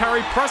fireman's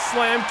carry press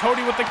slam.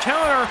 Cody with the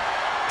counter.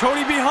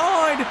 Cody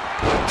behind.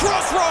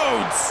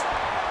 Crossroads!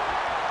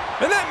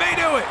 And that may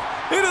do it.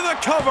 Into the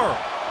cover.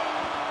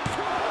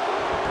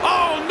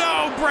 Oh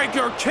no,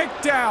 Breakker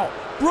kicked out.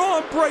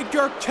 Bron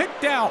Breakker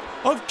kicked out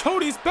of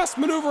Cody's best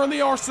maneuver in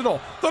the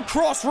arsenal, the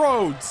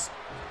Crossroads.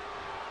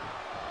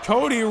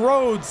 Cody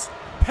Rhodes,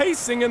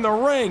 pacing in the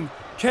ring,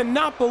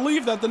 cannot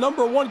believe that the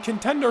 #1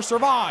 contender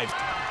survived.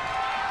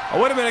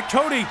 Oh, wait a minute,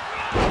 Cody.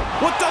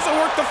 What doesn't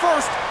work the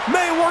first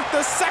may work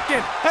the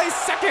second. A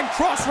second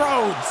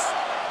Crossroads.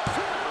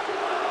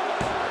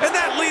 And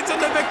that leads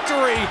into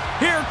victory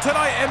here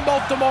tonight in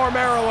Baltimore,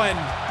 Maryland.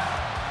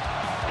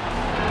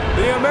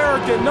 The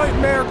American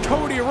Nightmare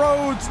Cody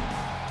Rhodes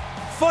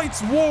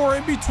fights war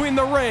in between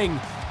the ring,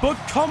 but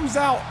comes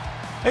out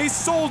a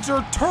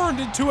soldier turned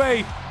into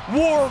a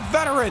war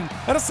veteran,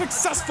 and a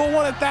successful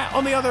one at that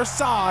on the other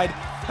side,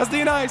 as the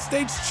United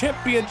States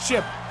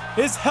Championship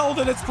is held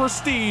in its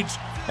prestige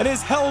and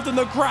is held in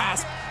the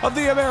grasp of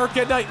the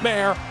American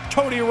Nightmare,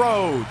 Cody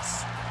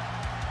Rhodes.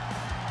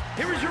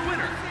 Here is your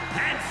winner,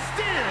 and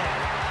still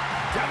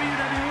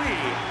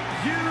WWE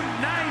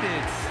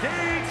United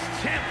States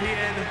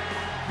Champion,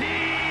 the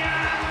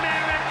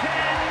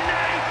American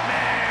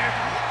Nightmare,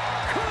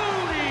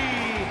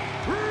 Cody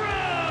Rhodes.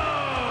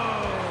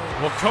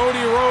 Well,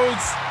 Cody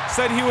Rhodes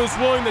said he was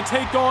willing to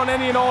take on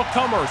any and all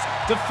comers.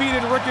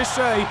 Defeated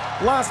Ricochet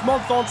last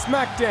month on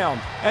SmackDown.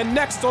 And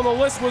next on the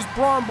list was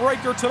Bron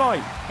Breakker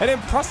tonight. An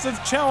impressive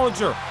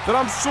challenger that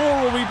I'm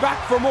sure will be back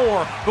for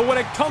more. But when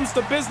it comes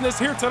to business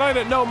here tonight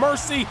at No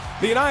Mercy,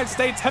 the United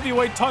States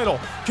Heavyweight title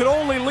can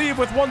only leave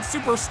with one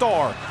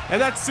superstar. And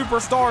that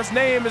superstar's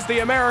name is the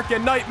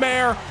American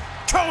Nightmare,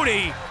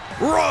 Cody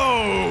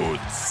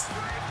Rhodes.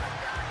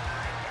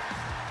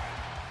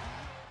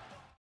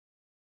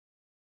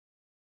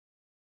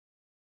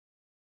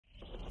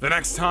 The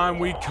next time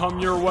we come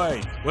your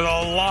way with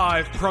a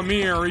live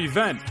premiere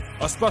event,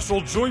 a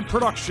special joint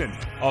production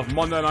of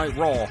Monday Night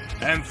Raw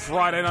and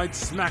Friday Night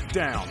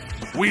SmackDown,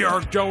 we are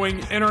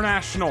going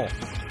international.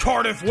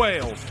 Cardiff,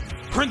 Wales,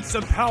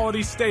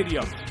 Principality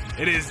Stadium.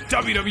 It is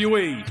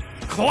WWE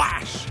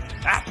Clash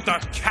at the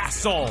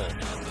Castle.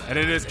 And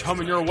it is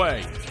coming your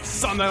way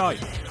Sunday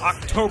night,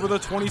 October the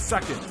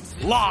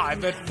 22nd,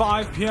 live at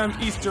 5 p.m.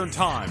 Eastern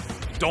Time.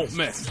 Don't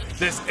miss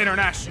this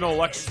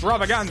international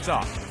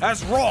extravaganza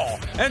as Raw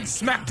and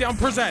SmackDown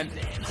present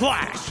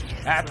Clash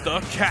at the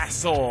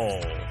Castle.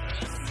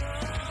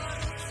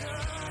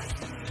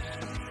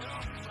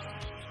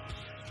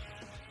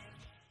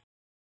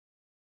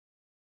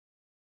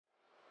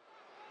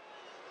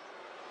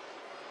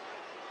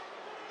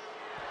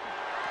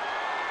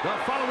 The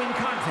following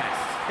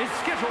contest is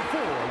scheduled for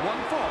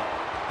one fall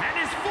and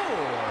is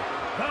for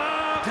the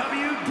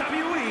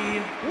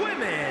WWE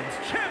Women's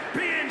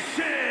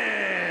Championship.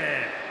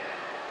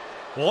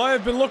 Well, I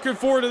have been looking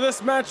forward to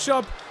this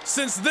matchup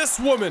since this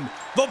woman,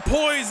 the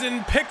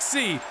Poison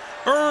Pixie,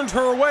 earned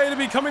her way to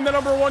becoming the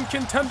 #1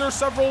 contender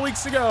several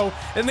weeks ago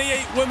in the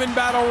 8-Women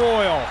Battle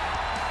Royal.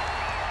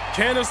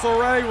 Candice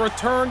LeRae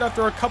returned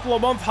after a couple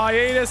of month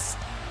hiatus,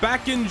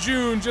 back in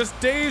June, just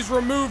days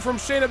removed from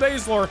Shayna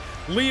Baszler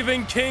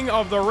leaving King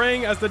of the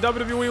Ring as the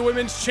WWE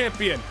Women's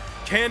Champion.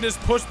 Candice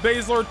pushed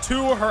Baszler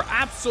to her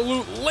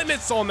absolute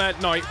limits on that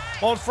night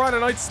on Friday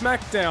Night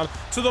SmackDown,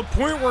 to the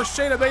point where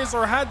Shayna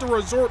Baszler had to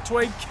resort to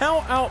a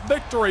count-out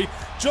victory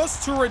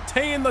just to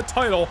retain the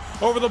title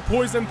over the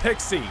Poison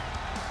Pixie.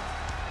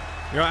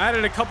 You know,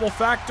 added a couple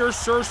factors.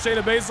 Sure,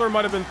 Shayna Baszler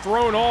might have been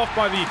thrown off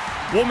by the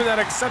woman that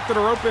accepted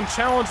her open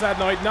challenge that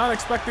night, not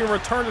expecting a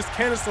return as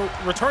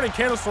returning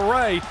Candice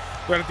LeRae,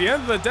 but at the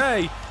end of the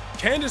day,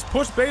 Candice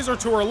pushed Baszler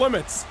to her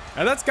limits,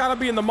 and that's got to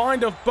be in the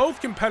mind of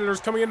both competitors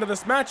coming into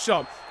this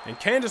matchup, and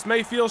Candice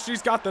may feel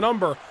she's got the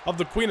number of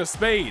the Queen of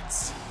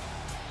Spades.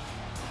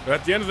 But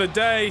at the end of the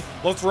day,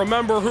 let's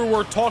remember who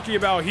we're talking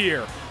about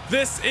here.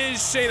 This is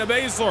Shayna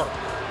Baszler,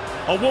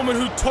 a woman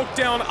who took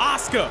down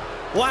Asuka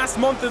last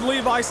month in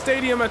Levi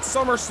Stadium at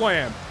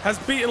SummerSlam, has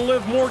beaten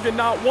Liv Morgan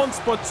not once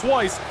but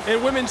twice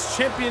in women's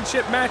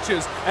championship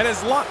matches, and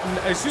has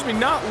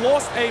not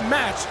lost a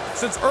match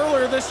since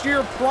earlier this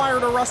year prior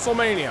to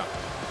WrestleMania.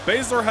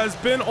 Baszler has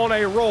been on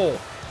a roll,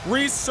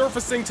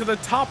 resurfacing to the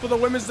top of the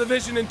women's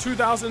division in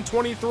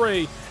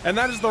 2023, and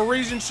that is the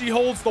reason she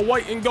holds the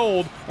white and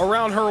gold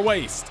around her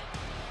waist.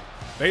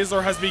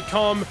 Baszler has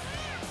become,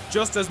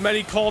 just as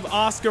many called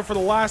Asuka for the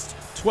last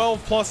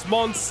 12 plus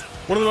months,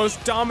 one of the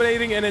most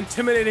dominating and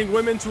intimidating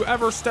women to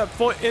ever step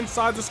foot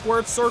inside the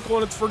squared circle,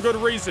 and it's for good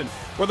reason.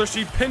 Whether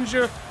she pins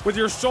you with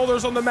your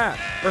shoulders on the mat,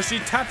 or she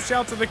taps you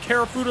out to the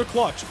Karafuda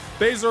clutch,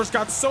 Baszler's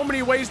got so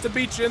many ways to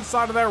beat you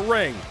inside of that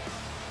ring.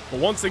 But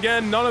once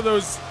again, none of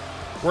those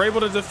were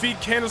able to defeat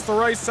Candice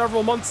LeRae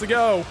several months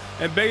ago,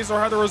 and Baszler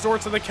had to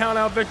resort to the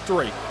count-out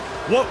victory.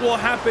 What will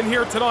happen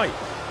here tonight?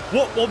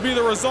 What will be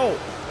the result?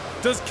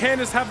 Does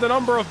Candice have the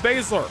number of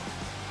Baszler?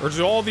 Or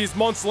do all these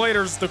months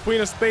later, does the Queen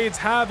of Spades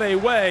have a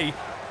way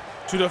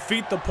to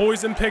defeat the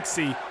Poison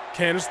Pixie,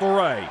 Candice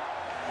LeRae?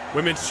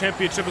 Women's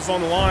Championship is on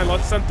the line.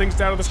 Let's send things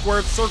down to the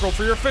squared circle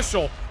for your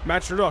official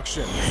match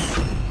introduction.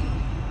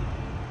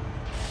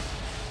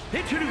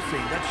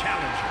 Introducing the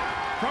challenger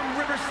from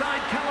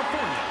Riverside,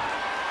 California,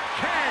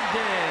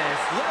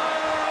 Candice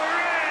LeRae.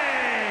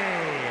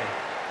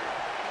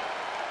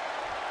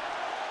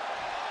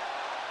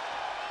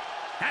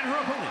 And her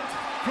opponent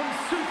from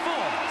Sioux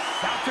Falls,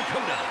 South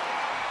Dakota,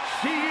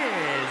 she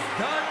is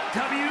the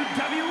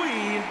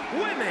WWE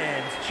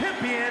Women's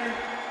Champion,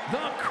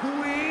 the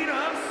Queen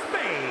of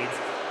Spades,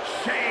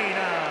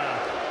 Shayna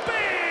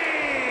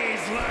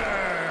Baszler.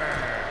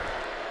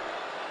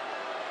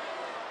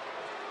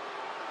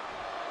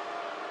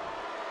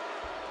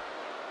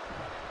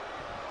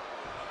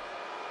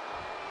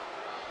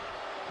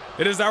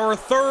 It is our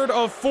third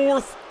of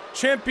fourth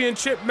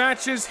championship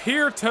matches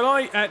here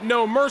tonight at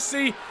No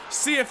Mercy.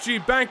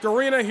 CFG Bank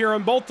Arena here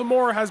in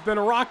Baltimore has been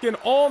rocking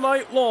all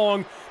night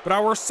long, but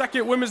our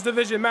second women's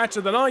division match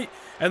of the night,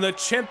 and the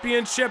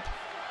championship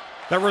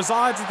that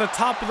resides at the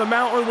top of the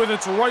mountain with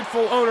its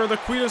rightful owner, the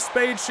Queen of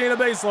Spades, Shayna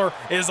Baszler,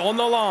 is on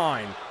the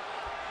line.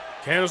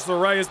 Candice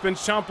LeRae has been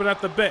chomping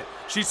at the bit.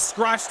 She's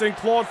scratched and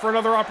clawed for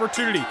another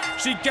opportunity.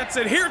 She gets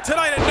it here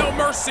tonight at No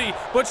Mercy,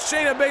 but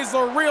Shayna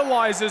Baszler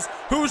realizes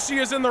who she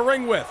is in the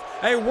ring with.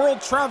 A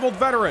world-traveled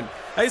veteran,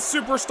 a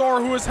superstar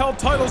who has held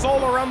titles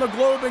all around the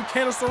globe, and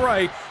Candice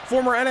LeRae,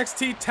 former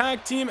NXT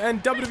Tag Team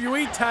and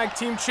WWE Tag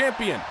Team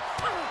Champion.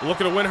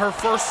 Looking to win her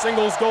first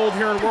singles gold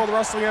here in World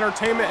Wrestling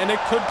Entertainment, and it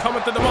could come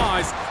at the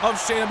demise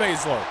of Shayna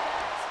Baszler.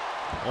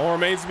 All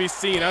remains to be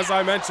seen. As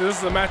I mentioned, this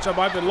is a matchup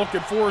I've been looking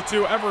forward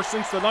to ever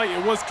since the night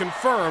it was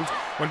confirmed,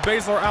 when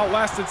Baszler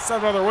outlasted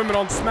 7 other women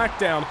on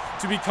SmackDown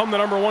to become the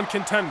 #1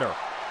 contender.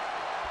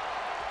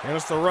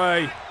 Candice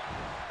LeRae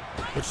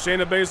with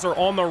Shayna Baszler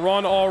on the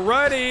run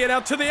already, and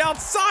out to the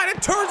outside,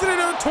 it turns it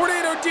into a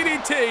tornado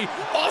DDT.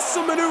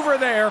 Awesome maneuver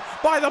there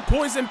by the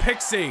Poison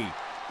Pixie.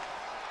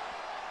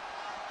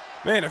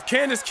 Man, if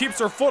Candice keeps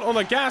her foot on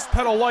the gas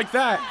pedal like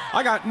that,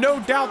 I got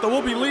no doubt that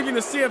we'll be leaving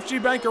the CFG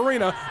Bank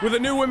Arena with a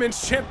new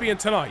women's champion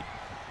tonight.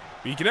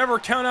 But you can never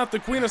count out the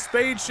Queen of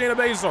Spades, Shayna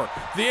Baszler,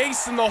 the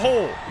ace in the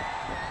hole.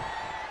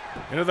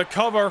 Into the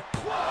cover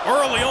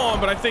early on,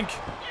 but I think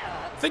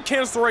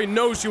Candice LeRae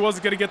knows she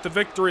wasn't going to get the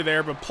victory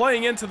there, but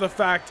playing into the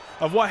fact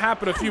of what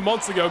happened a few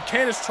months ago,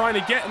 Candice trying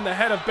to get in the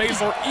head of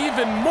Baszler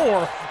even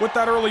more with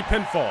that early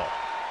pinfall.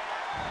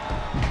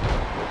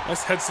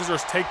 Nice head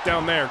scissors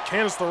takedown there.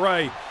 Candice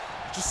LeRae,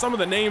 just some of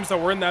the names that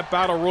were in that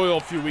battle royal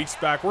a few weeks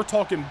back. We're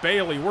talking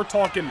Bayley. We're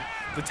talking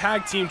the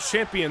tag team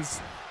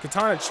champions,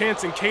 Katana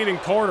Chance and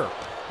Kaden Carter.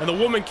 And the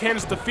woman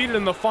Candice defeated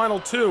in the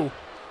final 2,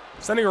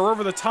 sending her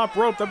over the top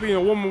rope. That being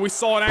a woman we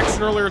saw in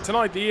action earlier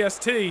tonight, the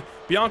EST,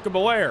 Bianca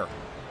Belair.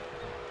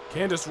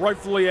 Candice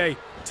rightfully a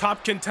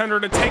top contender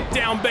to take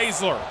down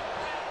Baszler.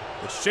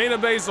 But Shayna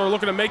Baszler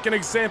looking to make an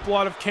example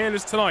out of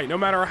Candice tonight. No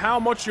matter how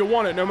much you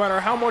want it, no matter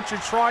how much you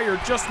try, you're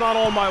just not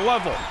on my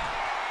level.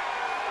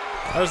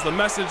 That is the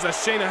message that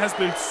Shayna has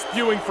been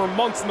spewing for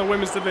months in the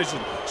women's division.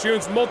 She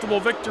owns multiple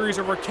victories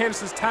over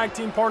Candice's tag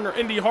team partner,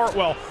 Indy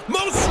Hartwell,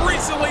 most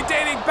recently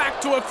dating back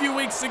to a few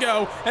weeks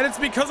ago, and it's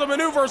because of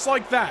maneuvers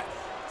like that.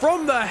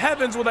 from the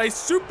heavens with a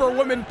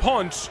superwoman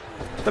punch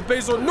that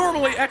Baszler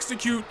normally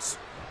executes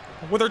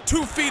with her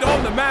 2 feet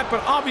on the mat,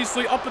 but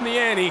obviously up in the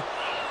ante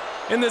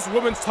in this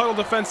women's title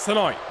defense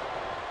tonight.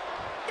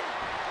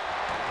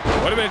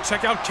 Wait a minute,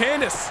 check out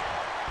Candice.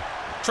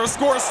 Trying to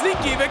score a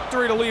sneaky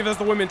victory to leave as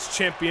the women's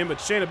champion, but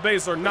Shayna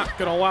Baszler not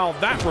going to allow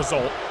that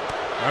result.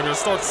 Now going to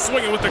start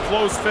swinging with the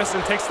closed fist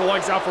and takes the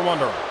legs out from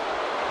under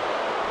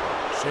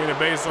her. Shayna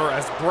Baszler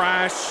as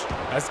brash,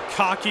 as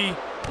cocky,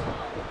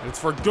 and it's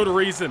for good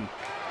reason.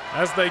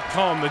 As they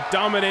come, the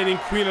dominating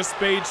Queen of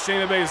Spades,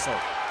 Shayna Baszler.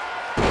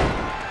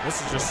 This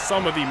is just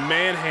some of the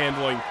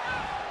manhandling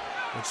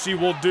that she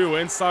will do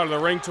inside of the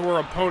ring to her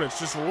opponents.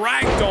 Just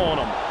ragdoll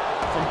them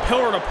from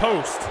pillar to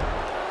post.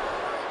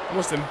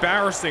 Almost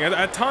embarrassing.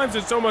 At times,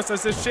 it's almost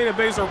as if Shayna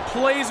Baszler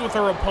plays with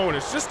her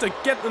opponents just to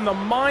get in the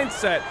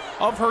mindset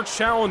of her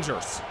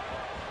challengers.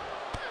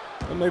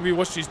 That may be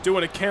what she's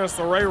doing to Candice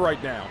LeRae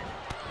right now.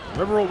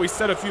 Remember what we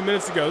said a few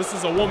minutes ago. This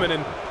is a woman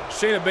in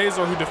Shayna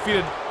Baszler who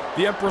defeated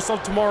the Empress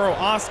of Tomorrow,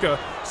 Asuka,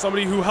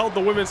 somebody who held the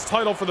women's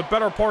title for the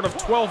better part of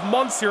 12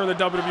 months here in the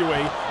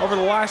WWE over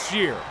the last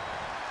year.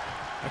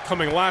 And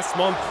coming last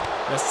month,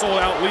 a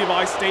sold-out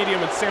Levi Stadium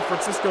in San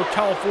Francisco,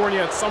 California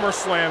at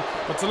SummerSlam.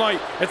 But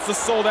tonight, it's the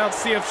sold-out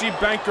CFG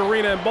Bank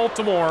Arena in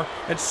Baltimore,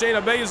 and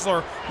Shayna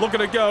Baszler looking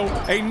to go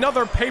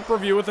another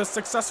pay-per-view with a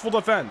successful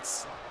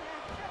defense.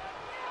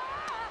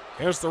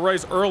 Here's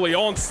LeRae's early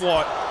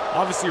onslaught,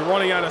 obviously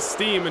running out of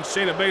steam, and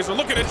Shayna Baszler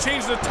looking to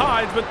change the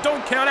tides, but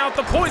don't count out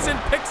the Poison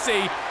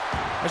Pixie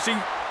as she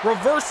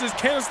reverses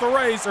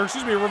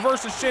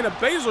reverses Shayna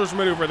Baszler's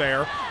maneuver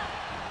there.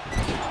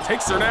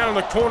 Takes her down in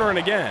the corner, and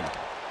again,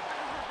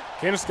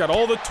 Candice got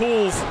all the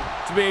tools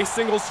to be a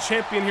singles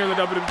champion here in the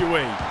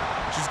WWE.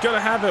 She's gonna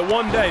have it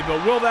one day,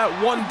 but will that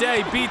one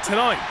day be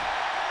tonight?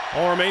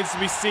 All remains to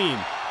be seen.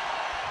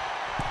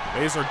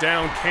 Baszler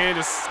down,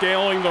 Candice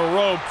scaling the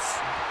ropes.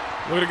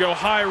 Looking to go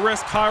high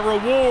risk, high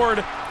reward.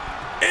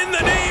 In the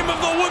name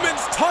of the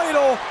women's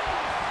title.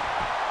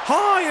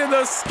 High in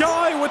the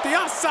sky with the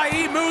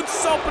Acai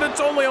moonsault, but it's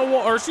only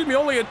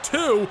only a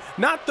 2,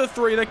 not the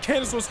 3 that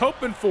Candice was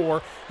hoping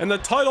for. And the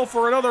title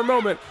for another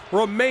moment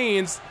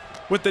remains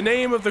with the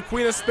name of the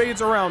Queen of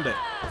Spades around it.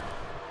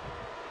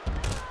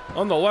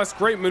 Nonetheless,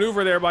 great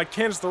maneuver there by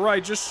Candice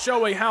LeRae, just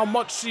showing how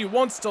much she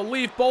wants to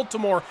leave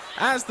Baltimore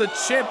as the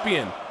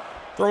champion.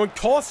 Throwing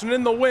caution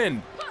in the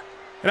wind.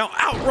 And now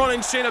outrunning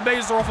Shayna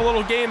Baszler off a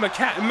little game of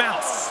cat and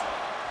mouse.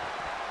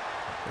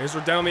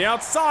 Baszler down on the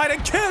outside, and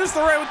Candice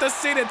LeRae with the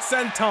seated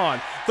senton.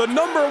 The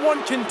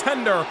 #1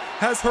 contender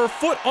has her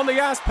foot on the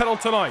gas pedal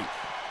tonight.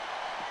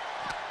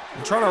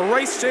 And trying to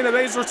race Shayna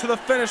Baszler to the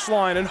finish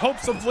line in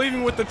hopes of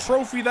leaving with the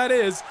trophy that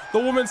is the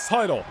women's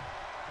title.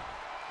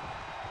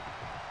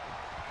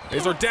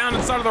 Baszler down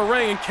inside of the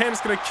ring, and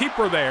Candice gonna keep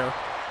her there.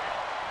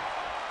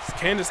 Does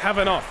Candice have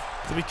enough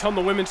to become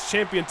the women's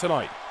champion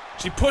tonight?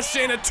 She pushed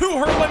Shayna to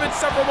her limit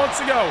several months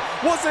ago.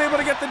 Wasn't able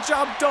to get the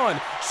job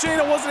done.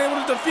 Shayna wasn't able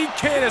to defeat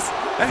Candice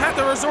and had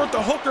to resort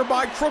to hook or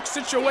by crook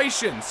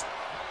situations.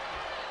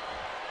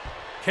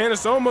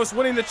 Candice almost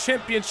winning the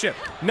championship.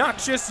 Not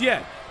just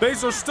yet.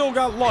 Baszler still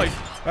got life.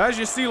 As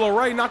you see,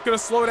 LeRae not going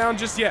to slow down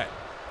just yet.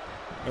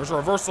 There's a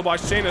reversal by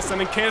Shayna,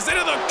 sending Candice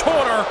into the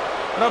corner.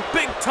 And a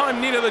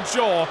big-time knee to the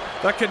jaw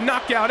that could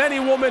knock out any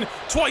woman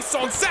twice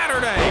on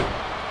Saturday.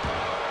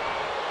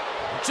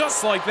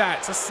 Just like that,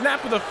 it's a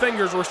snap of the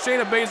fingers where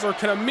Shayna Baszler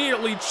can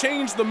immediately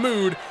change the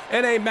mood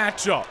in a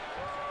matchup.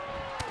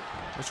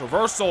 This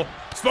reversal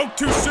spoke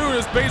too soon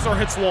as Baszler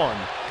hits one.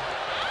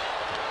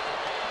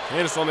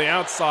 Candice on the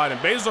outside,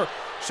 and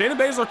Shayna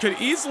Baszler could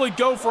easily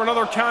go for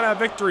another count-out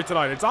victory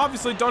tonight. It's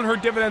obviously done her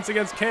dividends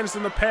against Candice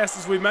in the past,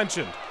 as we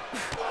mentioned.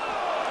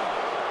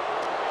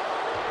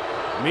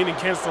 Meeting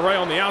Candice LeRae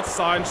on the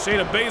outside, and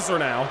Shayna Baszler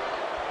now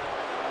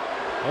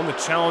on the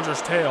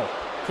challenger's tail.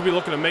 Could be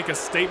looking to make a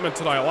statement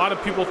tonight. A lot of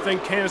people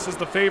think Candice is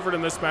the favorite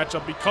in this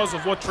matchup because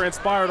of what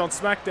transpired on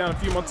SmackDown a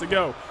few months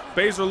ago.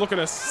 Baszler looking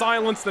to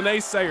silence the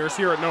naysayers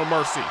here at No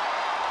Mercy.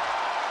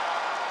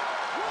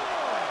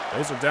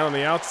 Baszler down on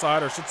the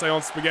outside, or I should say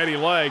on spaghetti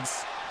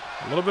legs.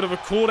 A little bit of a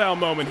cool-down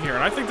moment here,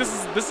 and I think this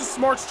is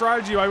smart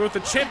strategy by both the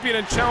champion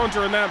and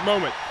challenger in that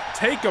moment.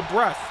 Take a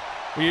breath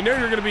when you know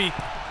you're going to be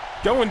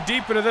going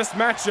deep into this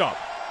matchup.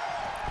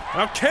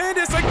 Now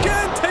Candice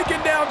again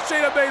taking down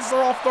Shayna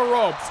Baszler off the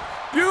ropes.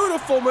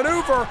 Beautiful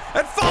maneuver,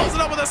 and follows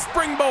it up with a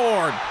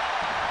springboard.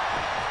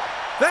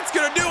 That's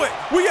gonna do it.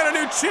 We got a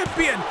new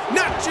champion.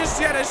 Not just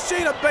yet, as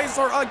Shayna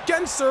Baszler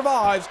again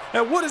survives.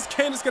 And what is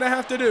Candice gonna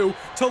have to do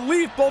to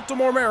leave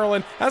Baltimore,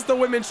 Maryland as the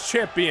women's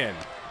champion?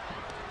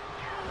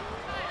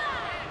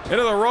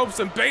 Into the ropes,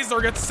 and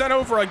Baszler gets sent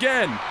over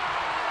again.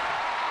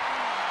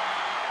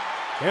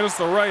 Candice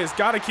LeRae has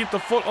got to keep the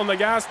foot on the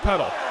gas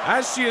pedal,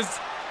 as she has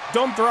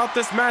done throughout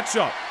this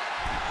matchup.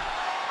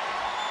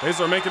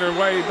 Baszler making her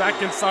way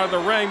back inside the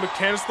ring, but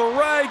Candice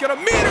LeRae gonna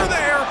meet her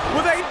there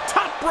with a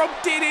top rope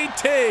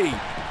DDT.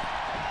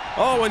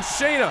 Oh, and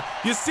Shayna,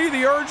 you see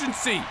the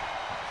urgency.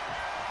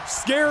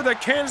 Scared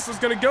that Candice was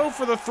going to go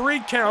for the 3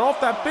 count off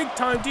that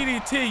big-time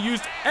DDT,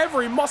 used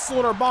every muscle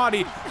in her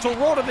body to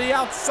roll to the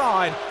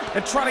outside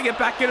and try to get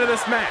back into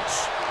this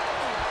match.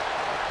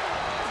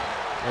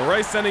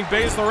 LeRae sending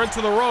Baszler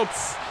into the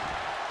ropes.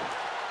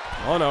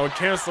 Oh no,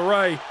 Candice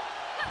LeRae,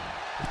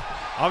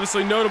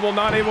 obviously notable,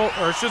 not able, or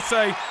I should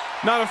say,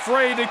 not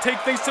afraid to take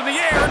things to the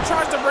air and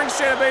tries to bring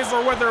Shayna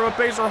Baszler with her, but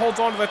Baszler holds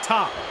on to the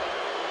top.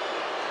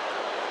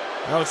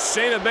 Now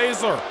Shayna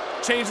Baszler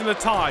changing the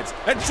tides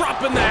and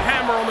dropping the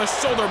hammer on the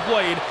shoulder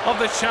blade of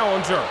the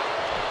challenger.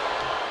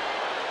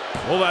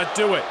 Will that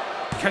do it?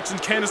 Catching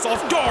Candice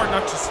off guard,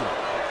 not just yet.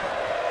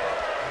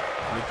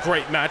 A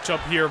great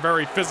matchup here,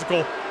 very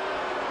physical.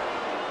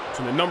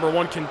 Between the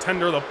 #1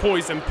 contender, the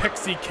Poison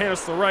Pixie,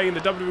 Candice LeRae, and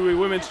the WWE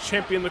Women's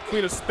Champion, the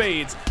Queen of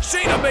Spades,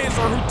 Shayna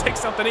Baszler, who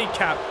takes out the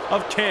kneecap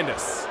of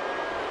Candice.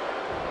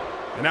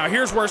 And now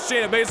here's where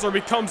Shayna Baszler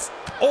becomes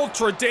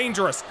ultra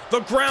dangerous.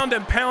 The ground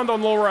and pound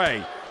on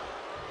LeRae.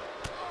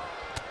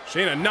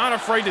 Shayna not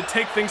afraid to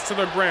take things to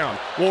the ground.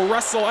 Will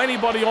wrestle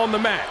anybody on the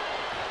mat.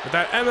 With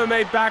that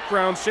MMA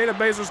background, Shayna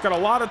Baszler's got a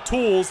lot of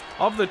tools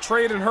of the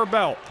trade in her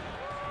belt.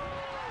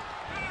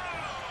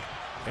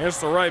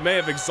 Candice LeRae may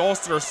have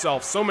exhausted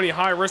herself. So many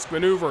high-risk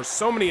maneuvers,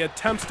 so many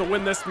attempts to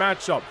win this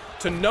matchup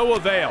to no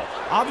avail.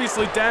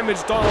 Obviously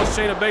damage done on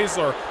Shayna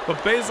Baszler, but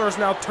Baszler has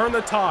now turned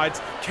the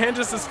tides.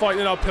 Candice is fighting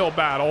an uphill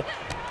battle.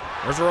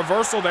 There's a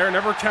reversal there.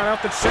 Never count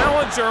out the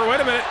challenger. Wait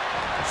a minute.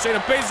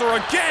 Shayna Baszler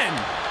again.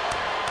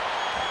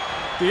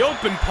 The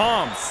open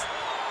palms.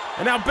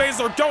 And now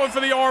Baszler going for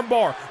the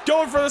armbar,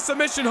 going for the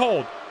submission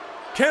hold.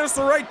 Candice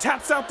LeRae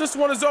taps out. This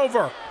one is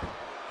over.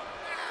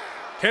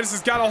 Candice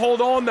has got to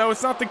hold on, though.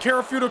 It's not the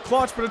Karafuda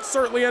clutch, but it's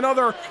certainly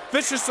another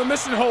vicious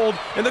submission hold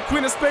in the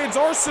Queen of Spades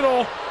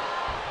arsenal.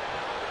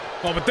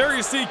 Oh, but there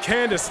you see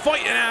Candice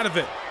fighting out of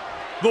it.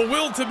 The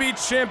will to be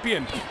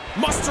champion,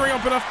 mustering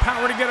up enough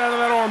power to get out of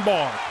that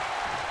armbar.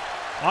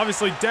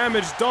 Obviously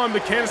damage done,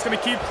 but Candice going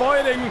to keep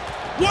fighting.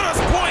 What a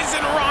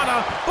poison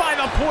rana by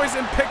the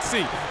Poison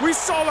Pixie. We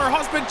saw their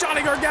husband,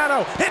 Johnny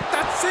Gargano, hit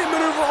that same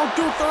maneuver on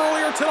Gunther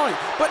earlier tonight.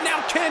 But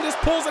now Candice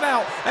pulls it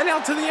out and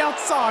out to the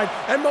outside,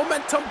 and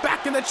momentum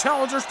back in the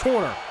challenger's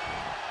corner.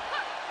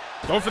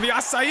 Going for the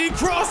acai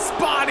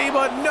crossbody,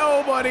 but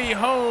nobody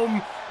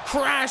home.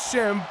 Crash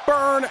and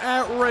burn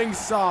at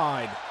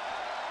ringside.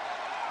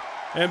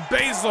 And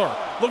Baszler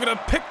looking to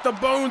pick the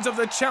bones of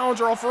the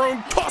challenger off her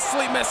own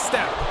costly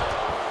misstep.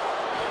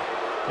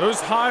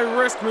 Those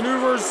high-risk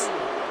maneuvers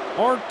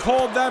aren't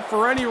called that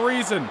for any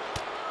reason.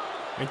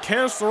 And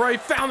Candice LeRae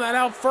found that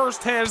out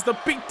firsthand as the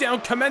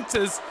beatdown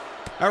commences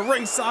at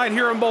ringside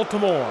here in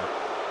Baltimore.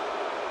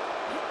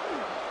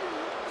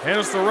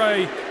 Candice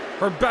LeRae,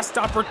 her best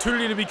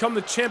opportunity to become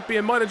the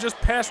champion might have just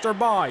passed her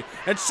by.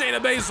 And Shayna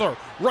Baszler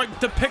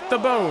right to pick the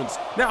bones.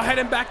 Now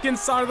heading back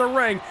inside of the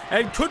ring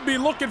and could be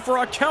looking for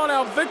a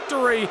count-out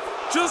victory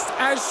just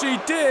as she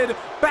did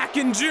back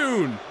in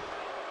June.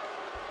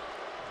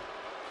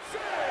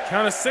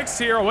 Count of 6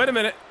 here. Wait a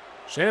minute.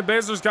 Shayna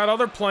Baszler's got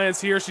other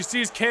plans here. She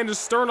sees Candice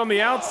Stern on the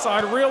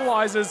outside,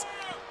 realizes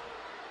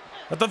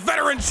that the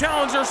veteran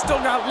challenger still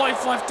got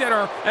life left in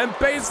her, and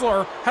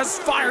Baszler has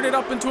fired it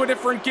up into a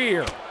different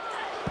gear.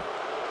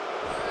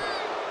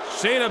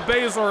 Shayna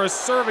Baszler is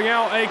serving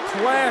out a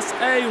Class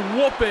A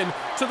whooping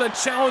to the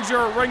challenger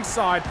at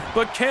ringside,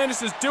 but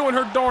Candice is doing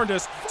her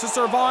darndest to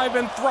survive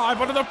and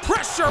thrive under the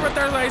pressure, but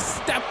there's a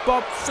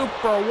step-up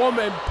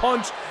Superwoman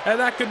punch, and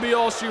that could be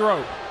all she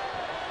wrote.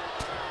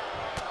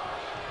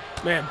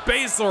 Man,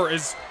 Baszler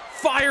is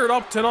fired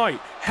up tonight,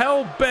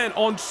 hell-bent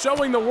on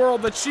showing the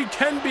world that she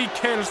can beat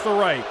Candice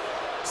LeRae.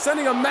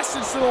 Sending a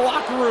message to the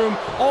locker room,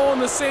 all in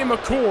the same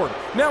accord.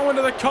 Now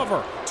into the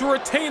cover to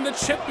retain the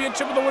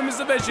championship of the women's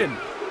division.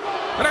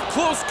 And a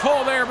close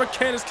call there, but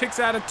Candice kicks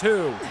out at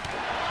 2.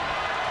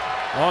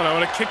 Oh no,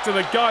 and a kick to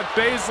the gut.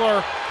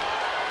 Baszler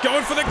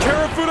going for the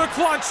Karafuda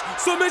clutch.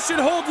 Submission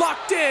hold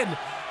locked in.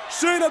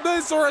 Shayna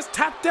Baszler has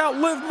tapped out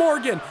Liv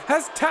Morgan,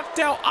 has tapped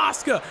out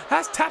Asuka,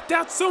 has tapped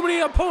out so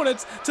many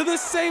opponents to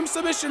this same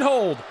submission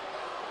hold.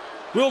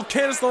 Will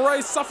Candice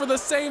LeRae suffer the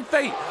same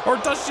fate, or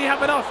does she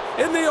have enough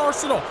in the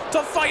arsenal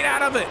to fight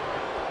out of it?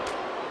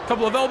 A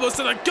couple of elbows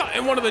to the gut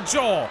and one to the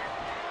jaw.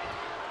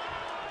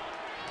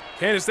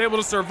 Candice able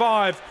to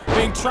survive,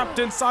 being trapped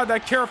inside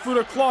that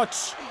Karafuda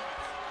clutch.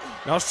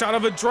 Now a shot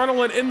of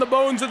adrenaline in the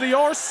bones of the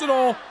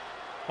arsenal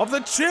of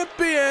the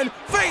champion.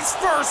 Face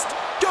first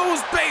goes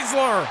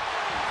Baszler.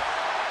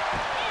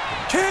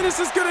 Candice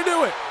is gonna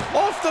do it.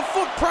 Off the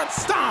footprint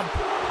stomp.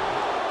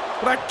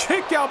 But a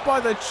kick out by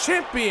the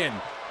champion.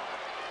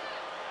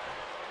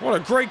 What a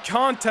great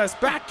contest,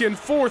 back and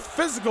forth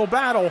physical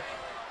battle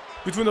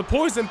between the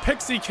Poison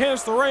Pixie,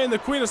 Candice LeRae, and the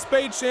Queen of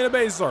Spades, Shayna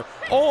Baszler,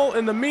 all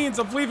in the means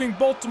of leaving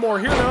Baltimore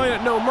here tonight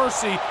at No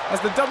Mercy as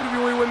the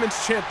WWE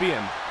Women's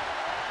Champion.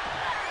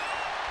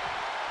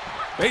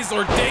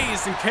 Baszler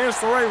dazed, and Candice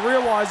LeRae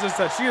realizes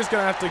that she is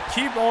going to have to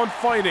keep on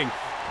fighting,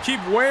 keep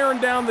wearing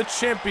down the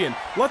champion,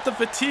 let the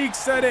fatigue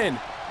set in,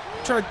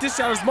 trying to dish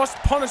out as much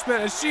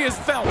punishment as she has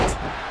felt. A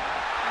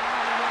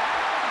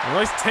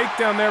nice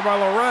takedown there by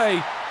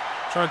LeRae.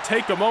 Trying to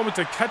take a moment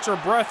to catch her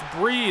breath,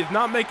 breathe,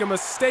 not make a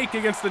mistake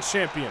against the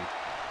champion.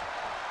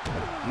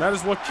 And that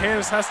is what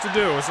Candice has to do.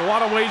 There's a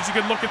lot of ways you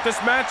can look at this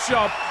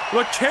matchup.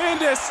 But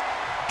Candice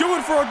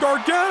going for a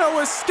Gargano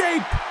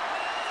escape.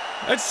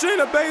 And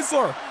Shayna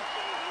Baszler,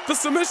 the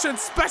submission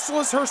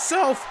specialist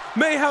herself,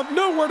 may have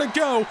nowhere to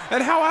go.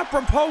 And how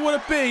apropos would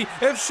it be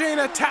if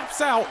Shayna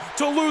taps out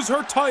to lose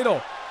her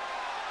title?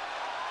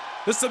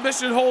 The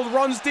submission hold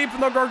runs deep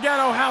in the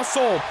Gargano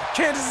household.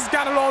 Candice has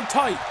got it on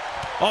tight.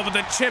 Oh, but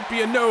the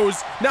champion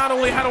knows not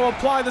only how to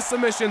apply the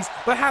submissions,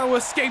 but how to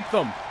escape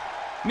them.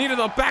 Knee to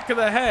the back of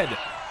the head.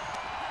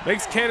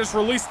 Makes Candice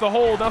release the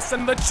hold. Now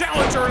sending the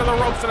challenger into the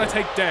ropes and a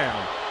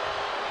takedown.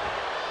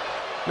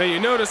 Now you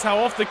notice how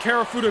off the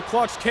Karafuda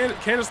clutch,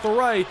 Candice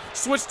LeRae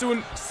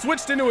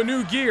switched into a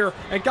new gear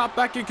and got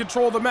back in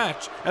control of the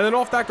match. And then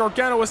off that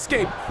Gargano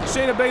escape,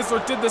 Shayna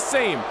Baszler did the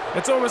same.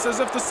 It's almost as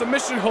if the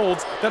submission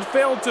holds that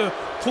failed to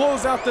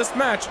close out this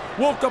match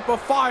woke up a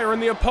fire in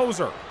the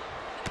opposer.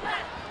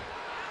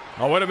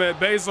 Oh, wait a minute,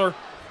 Baszler.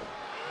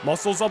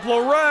 Muscles up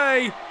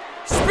LeRae.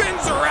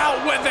 Spins her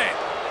out with it.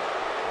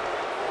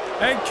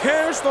 And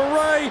Candice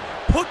LeRae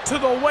put to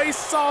the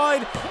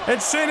wayside. And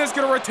Shayna's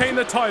going to retain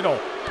the title.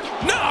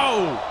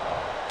 No!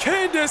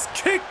 Candice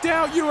kicked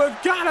out. You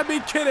have got to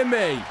be kidding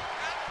me.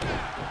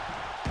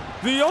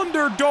 The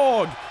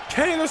underdog,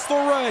 Candice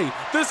LeRae,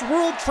 this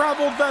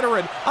world-traveled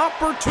veteran.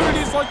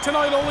 Opportunities like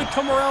tonight only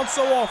come around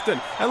so often.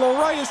 And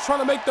LeRae is trying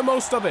to make the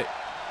most of it.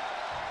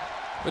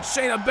 But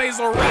Shayna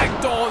Baszler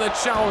ragdoll the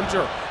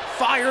challenger.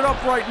 Fired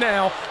up right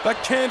now, but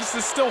Candice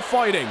is still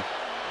fighting.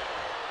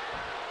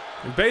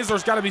 And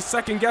Baszler's got to be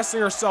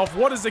second-guessing herself.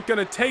 What is it going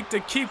to take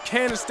to keep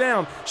Candice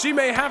down? She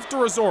may have to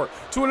resort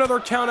to another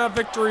count-out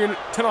victory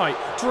tonight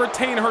to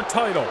retain her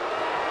title.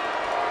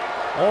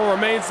 All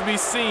remains to be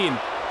seen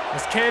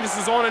as Candice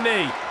is on a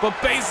knee. But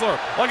Baszler,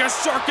 like a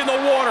shark in the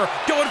water,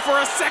 going for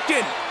a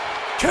second.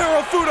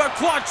 Karafuda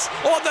clutch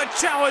on the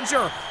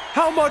challenger.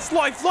 How much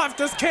life left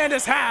does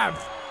Candice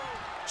have?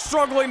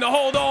 Struggling to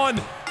hold on,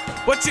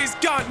 but she's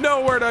got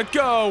nowhere to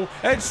go,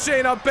 and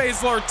Shayna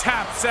Baszler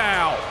taps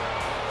out.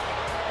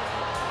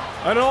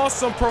 An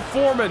awesome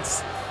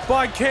performance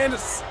by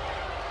Candice.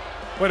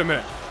 Wait a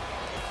minute.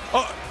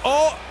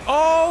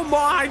 Oh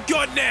my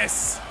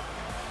goodness.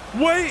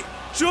 Wait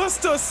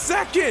just a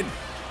second.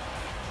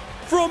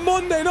 From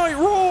Monday Night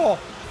Raw,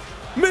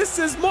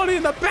 Mrs. Money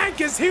in the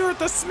Bank is here at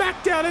the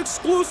SmackDown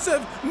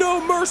exclusive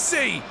No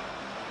Mercy.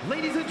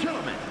 Ladies and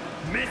gentlemen,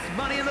 Miss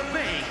Money in the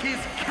Bank is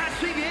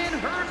cashing in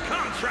her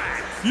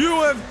contract.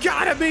 You have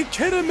got to be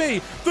kidding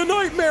me. The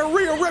Nightmare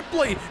Rhea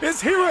Ripley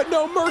is here at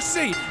No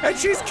Mercy, and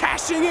she's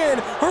cashing in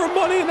her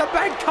Money in the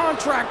Bank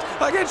contract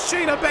against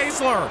Shayna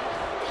Baszler.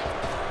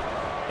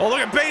 Oh, look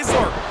at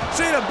Baszler.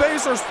 Shayna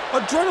Baszler's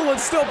adrenaline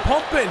still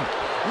pumping.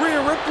 Rhea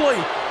Ripley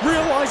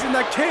realizing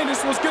that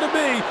Candice was going to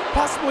be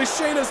possibly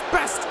Shayna's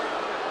best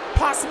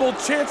possible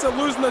chance at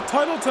losing the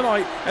title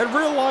tonight, and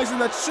realizing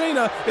that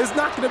Shayna is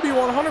not going to be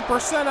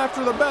 100%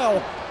 after the bell,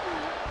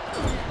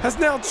 has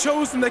now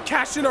chosen to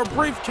cash in her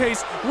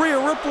briefcase.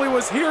 Rhea Ripley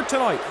was here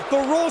tonight, the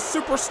Raw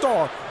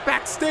superstar,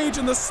 backstage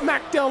in the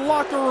SmackDown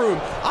locker room,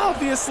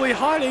 obviously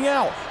hiding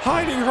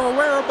her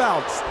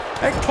whereabouts,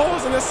 and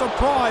causing a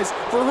surprise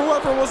for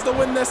whoever was to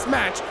win this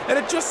match, and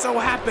it just so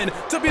happened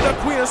to be the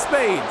Queen of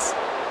Spades.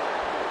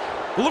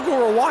 Look what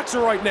we're watching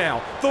right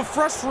now. The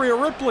fresh Rhea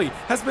Ripley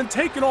has been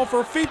taken off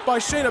her feet by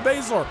Shayna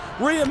Baszler.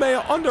 Rhea may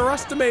have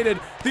underestimated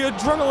the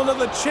adrenaline of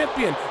the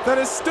champion that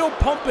is still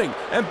pumping,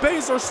 and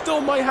Baszler still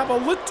might have a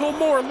little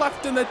more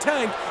left in the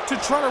tank to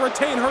try to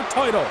retain her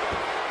title.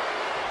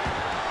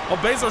 Oh,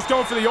 Baszler's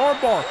going for the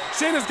armbar.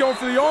 Shayna's going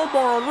for the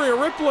armbar on Rhea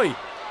Ripley.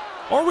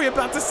 Are we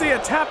about to see a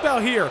tap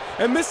out here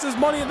and Mrs.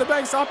 Money in the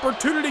Bank's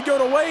opportunity go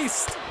to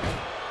waste?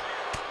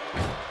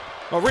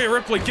 Oh, Rhea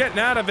Ripley getting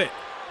out of it.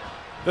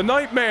 The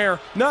Nightmare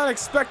not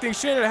expecting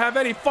Shayna to have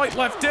any fight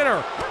left in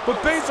her, but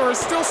Baszler is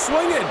still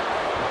swinging.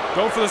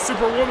 Going for the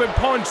Superwoman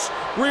punch.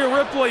 Rhea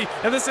Ripley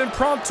in this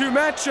impromptu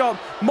matchup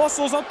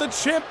muscles up the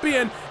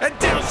champion, and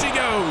down she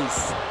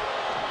goes.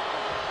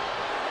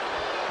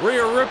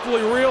 Rhea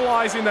Ripley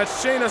realizing that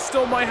Shayna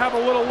still might have a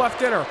little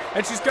left in her,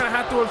 and she's going to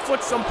have to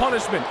inflict some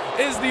punishment,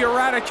 is the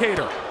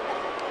Eradicator.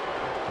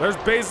 There's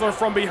Baszler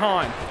from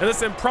behind in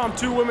this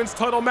impromptu women's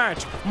title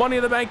match. Money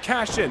in the Bank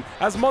cash-in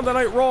as Monday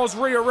Night Raw's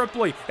Rhea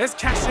Ripley is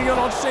cashing in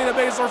on Shayna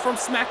Baszler from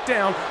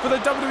SmackDown for the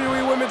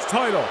WWE Women's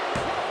title.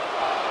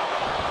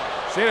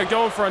 Shayna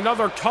going for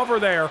another cover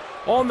there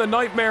on the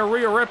Nightmare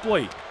Rhea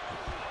Ripley.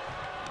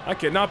 I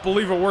cannot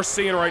believe what we're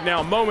seeing right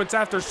now. Moments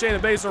after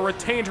Shayna Baszler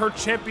retained her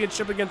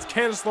championship against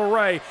Candice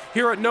LeRae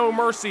here at No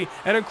Mercy,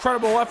 an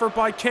incredible effort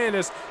by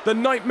Candice. The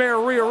Nightmare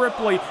Rhea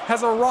Ripley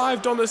has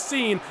arrived on the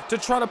scene to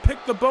try to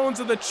pick the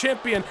bones of the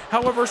champion.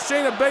 However,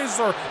 Shayna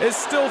Baszler is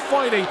still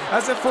fighting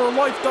as if her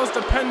life does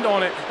depend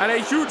on it, and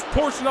a huge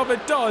portion of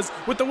it does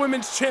with the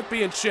Women's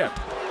Championship.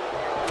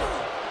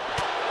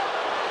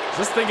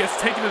 This thing gets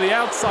taken to the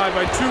outside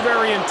by two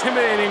very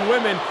intimidating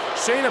women.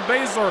 Shayna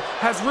Baszler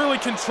has really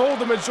controlled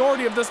the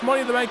majority of this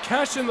Money in the Bank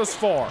cash-in thus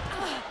far.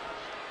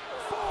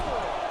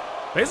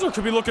 Baszler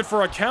could be looking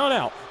for a count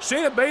out.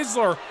 Shayna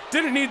Baszler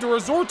didn't need to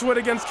resort to it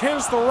against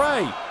Candice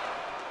LeRae.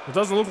 It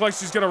doesn't look like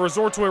she's going to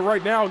resort to it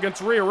right now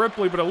against Rhea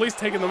Ripley, but at least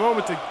taking the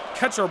moment to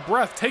catch her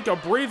breath, take a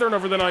breather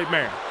over the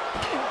Nightmare.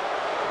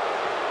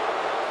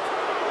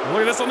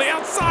 Look at this on the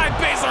outside.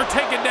 Baszler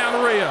taking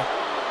down Rhea.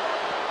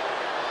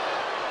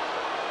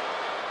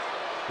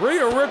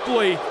 Rhea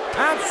Ripley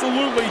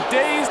absolutely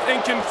dazed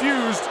and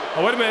confused.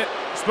 Oh, wait a minute.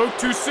 Spoke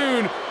too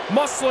soon.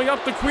 Muscling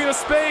up the Queen of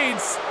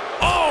Spades.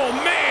 Oh,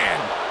 man.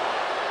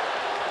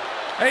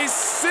 A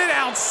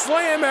sit-out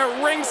slam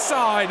at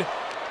ringside.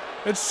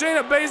 And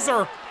Shayna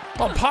Baszler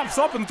pops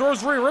up and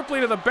throws Rhea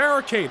Ripley to the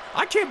barricade.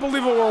 I can't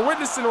believe what we're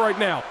witnessing right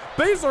now.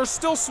 Baszler's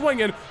still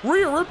swinging.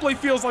 Rhea Ripley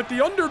feels like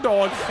the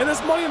underdog in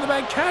this Money in the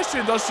Bank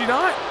cash-in, does she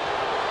not?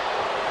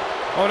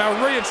 Oh,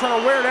 now Rhea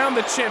trying to wear down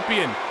the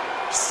champion.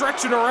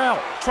 Stretching her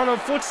out, trying to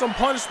inflict some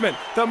punishment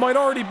that might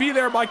already be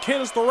there by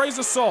Candice LeRae's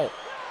assault.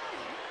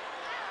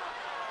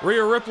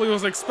 Rhea Ripley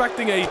was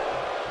expecting a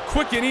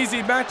quick and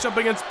easy matchup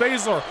against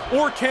Baszler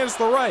or Candice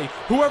LeRae,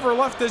 whoever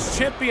left as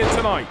champion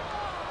tonight.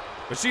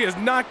 But she is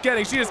not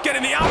getting, she is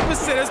getting the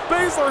opposite as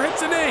Baszler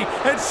hits a knee,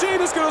 and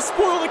Shayna's gonna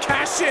spoil the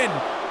cash-in.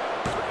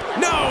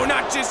 No,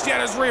 not just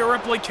yet as Rhea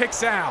Ripley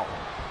kicks out.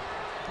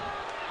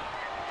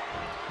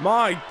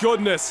 My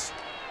goodness.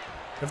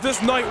 If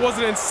this night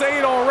wasn't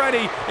insane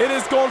already, it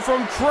has gone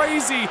from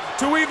crazy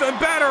to even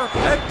better.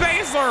 And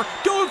Baszler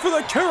going for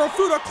the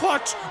Karafuda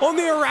clutch on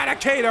the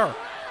Eradicator.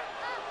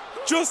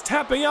 Just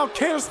tapping out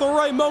Candice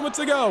LeRae moments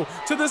ago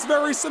to this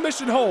very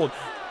submission hold.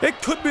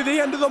 It could be the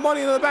end of the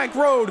Money in the Bank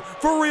road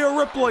for Rhea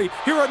Ripley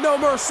here at No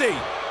Mercy.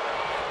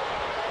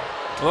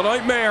 The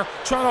Nightmare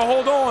trying to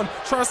hold on,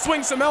 trying to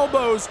swing some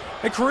elbows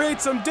and create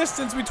some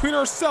distance between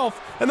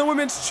herself and the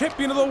women's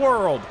champion of the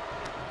world.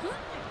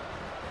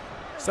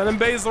 Sending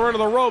Baszler into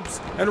the ropes,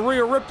 and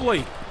Rhea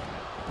Ripley,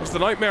 what's the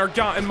Nightmare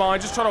got in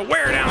mind? Just trying to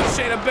wear down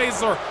Shayna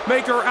Baszler,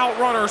 make her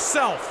outrun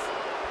herself.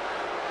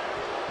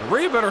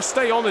 Rhea better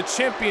stay on the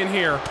champion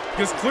here,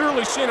 because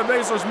clearly Shayna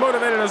Baszler's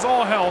motivated as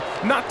all hell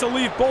not to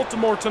leave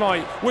Baltimore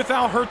tonight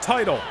without her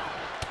title.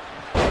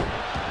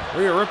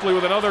 Rhea Ripley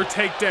with another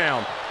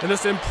takedown in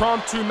this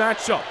impromptu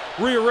matchup.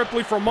 Rhea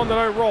Ripley from Monday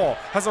Night Raw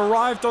has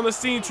arrived on the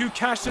scene to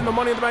cash in the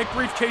Money in the Bank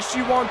briefcase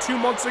she won 2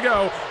 months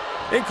ago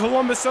in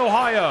Columbus,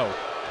 Ohio.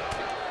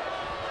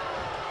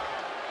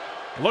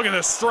 Look at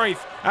the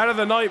strength out of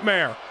the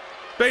Nightmare.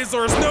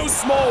 Baszler is no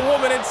small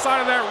woman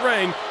inside of that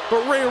ring,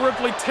 but Rhea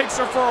Ripley takes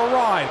her for a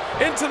ride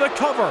into the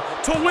cover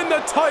to win the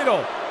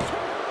title.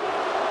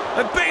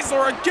 And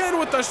Baszler again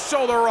with the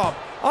shoulder up.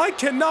 I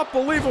cannot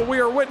believe what we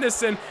are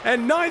witnessing,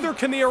 and neither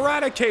can the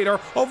Eradicator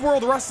of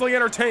World Wrestling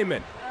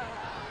Entertainment.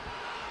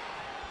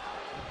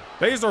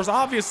 Baszler's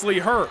obviously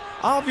hurt,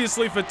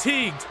 obviously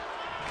fatigued.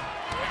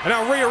 And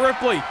now Rhea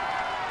Ripley.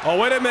 Oh,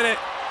 wait a minute.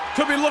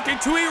 Could be looking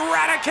to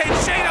eradicate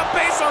Shayna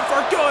Baszler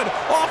for good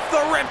off the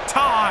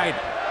riptide.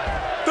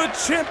 The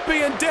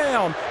champion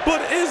down,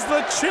 but is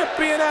the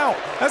champion out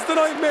as the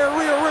Nightmare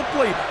Rhea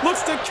Ripley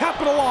looks to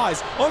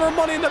capitalize on her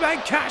Money in the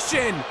Bank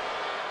cash-in.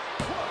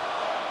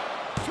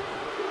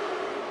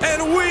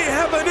 And we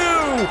have a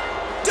new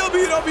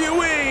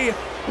WWE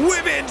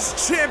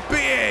Women's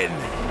Champion.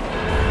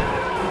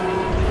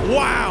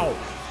 Wow.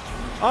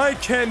 I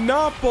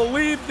cannot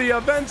believe the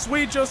events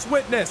we just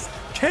witnessed.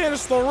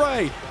 Candice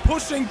LeRae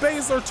pushing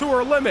Baszler to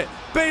her limit.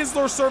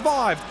 Baszler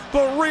survived,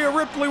 but Rhea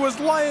Ripley was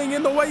laying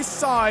in the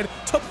wayside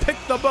to pick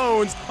the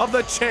bones of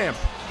the champ.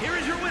 Here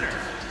is your winner,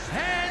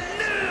 and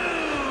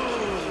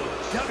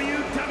new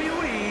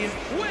WWE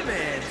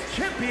Women's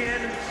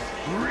Champion,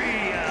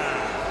 Rhea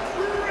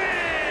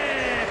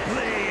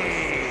Ripley.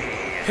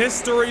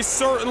 History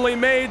certainly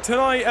made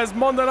tonight as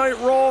Monday Night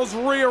Raw's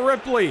Rhea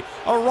Ripley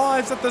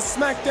arrives at the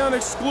SmackDown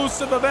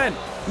exclusive event,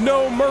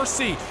 No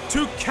Mercy,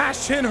 to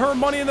cash in her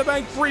Money in the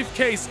Bank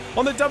briefcase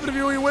on the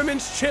WWE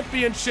Women's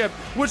Championship,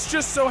 which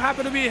just so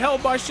happened to be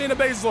held by Shayna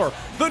Baszler,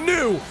 the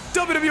new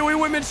WWE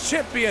Women's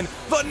Champion,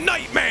 the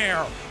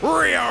Nightmare,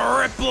 Rhea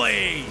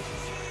Ripley.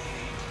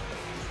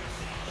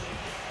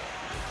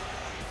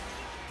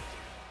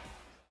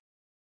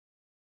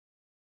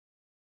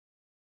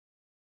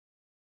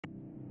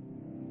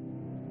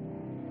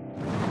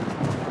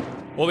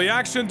 Well, the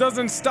action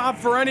doesn't stop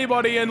for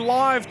anybody, and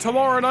live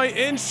tomorrow night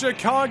in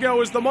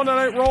Chicago is the Monday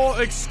Night Raw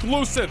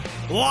exclusive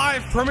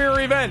live premiere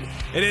event.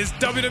 It is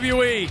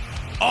WWE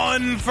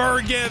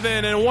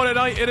Unforgiven, and what a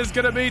night it is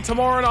going to be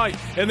tomorrow night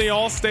in the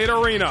Allstate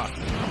Arena.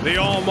 The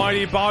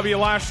almighty Bobby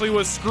Lashley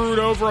was screwed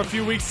over a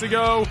few weeks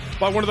ago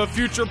by one of the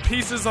future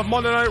pieces of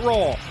Monday Night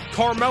Raw,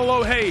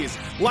 Carmelo Hayes.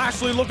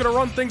 Lashley looking to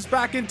run things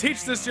back and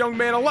teach this young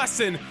man a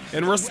lesson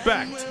in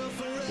respect.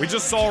 We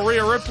just saw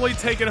Rhea Ripley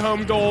taking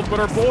home gold, but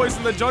her boys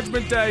in the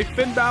Judgment Day,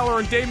 Finn Balor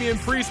and Damian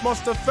Priest,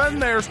 must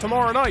defend theirs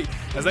tomorrow night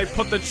as they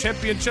put the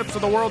championships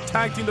of the World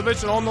Tag Team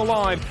Division on the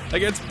line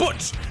against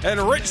Butch and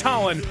Rich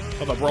Holland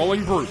of the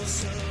Brawling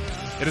Brutes.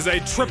 It is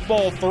a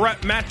triple threat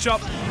matchup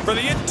for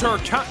the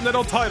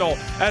Intercontinental title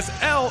as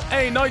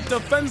LA Knight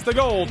defends the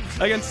gold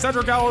against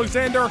Cedric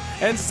Alexander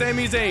and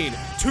Sami Zayn.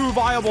 Two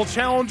viable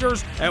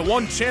challengers and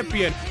one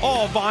champion,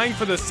 all vying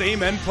for the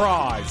same end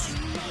prize.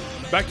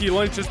 Becky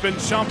Lynch has been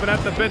chomping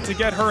at the bit to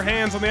get her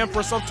hands on the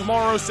Empress of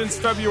Tomorrow since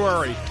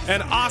February.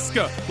 And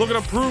Asuka looking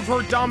to prove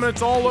her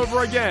dominance all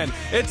over again.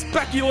 It's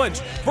Becky Lynch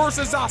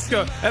versus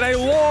Asuka in a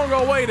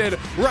long-awaited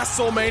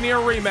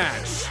WrestleMania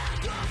rematch.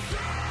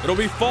 It'll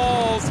be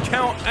Falls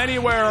Count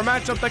Anywhere, a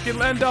matchup that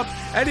can end up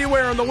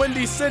anywhere in the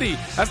Windy City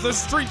as the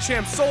Street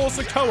Champ Solo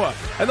Sikoa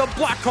and the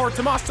Blackheart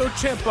Tommaso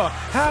Ciampa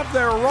have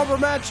their rubber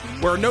match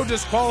where no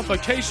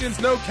disqualifications,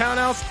 no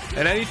countouts,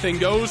 and anything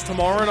goes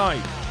tomorrow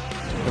night.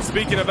 And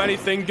speaking of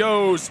anything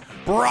goes,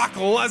 Brock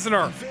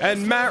Lesnar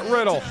and Matt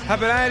Riddle have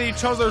been at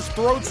each other's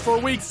throats for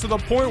weeks to the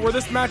point where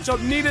this matchup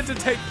needed to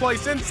take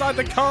place inside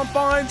the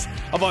confines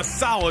of a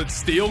solid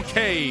steel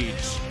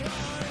cage.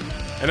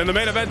 And in the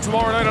main event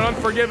tomorrow night on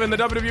Unforgiven, the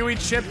WWE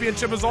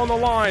Championship is on the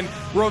line.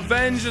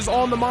 Revenge is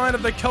on the mind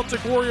of the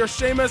Celtic Warrior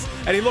Sheamus,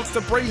 and he looks to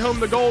bring home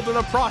the gold in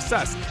the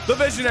process. The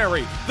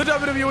Visionary, the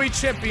WWE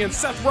Champion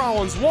Seth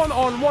Rollins,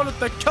 one-on-one with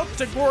the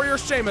Celtic Warrior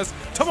Sheamus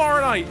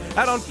tomorrow night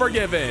at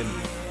Unforgiven.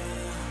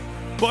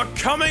 But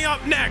coming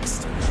up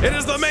next, it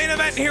is the main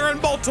event here in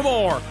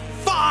Baltimore.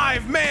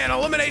 5-man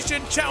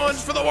elimination challenge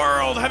for the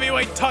World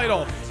Heavyweight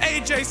title.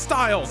 AJ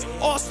Styles,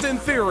 Austin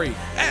Theory,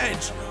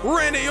 Edge,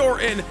 Randy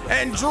Orton,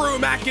 and Drew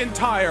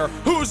McIntyre.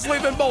 Who's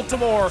leaving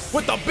Baltimore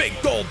with the big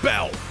gold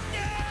belt?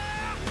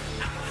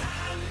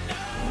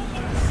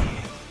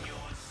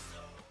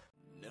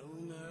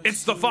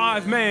 It's the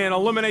 5-man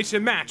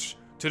elimination match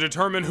to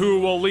determine who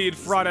will lead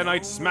Friday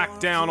Night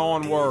SmackDown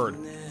onward.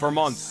 For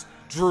months,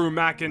 Drew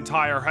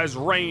McIntyre has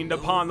reigned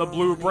upon the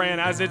blue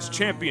brand as its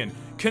champion,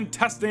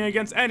 contesting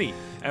against any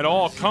and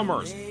all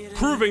comers,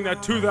 proving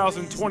that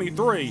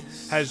 2023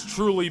 has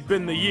truly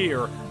been the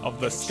year of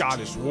the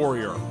Scottish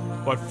Warrior.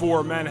 But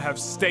 4 men have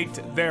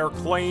staked their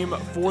claim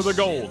for the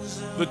gold.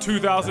 The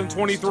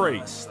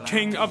 2023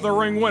 King of the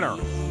Ring winner,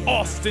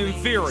 Austin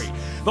Theory,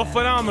 the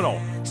phenomenal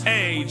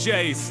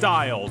AJ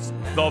Styles,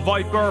 the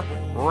Viper,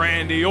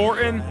 Randy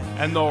Orton,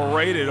 and the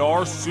rated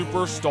R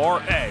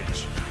superstar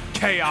Edge.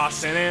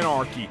 Chaos and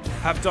anarchy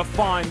have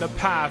defined the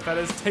path that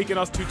has taken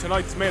us to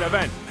tonight's main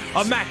event,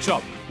 a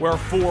matchup where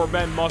 4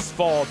 men must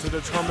fall to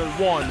determine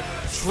one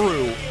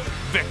true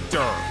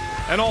victor.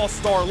 An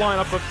all-star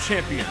lineup of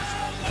champions,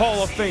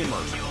 Hall of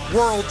Famers,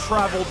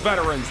 world-traveled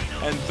veterans,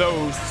 and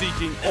those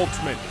seeking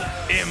ultimate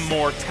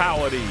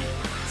immortality.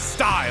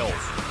 Styles,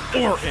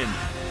 Orton,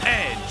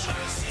 Edge,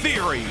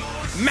 Theory,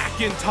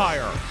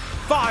 McIntyre,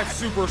 5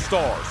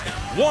 superstars,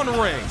 1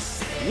 ring,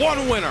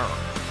 1 winner.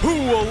 Who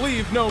will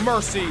leave no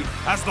mercy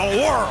as the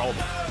World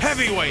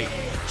Heavyweight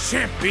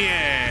Champion?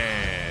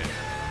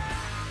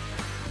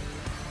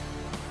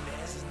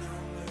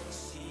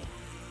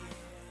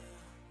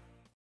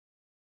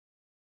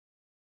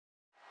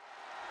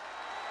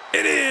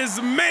 It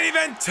is main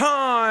event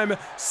time!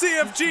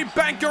 CFG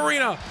Bank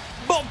Arena,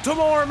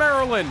 Baltimore,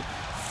 Maryland.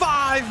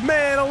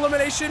 5-man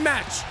elimination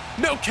match.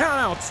 No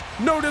countouts,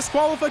 no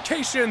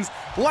disqualifications.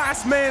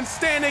 Last man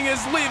standing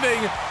is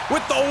leaving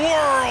with the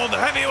World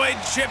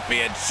Heavyweight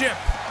Championship.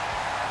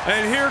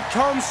 And here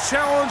comes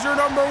challenger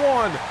number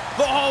 1,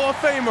 the Hall of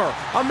Famer,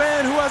 a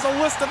man who has a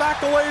list of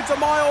accolades a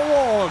mile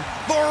long,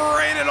 the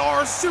rated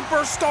R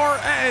superstar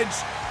Edge,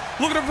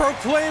 looking to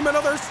proclaim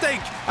another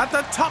stake at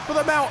the top of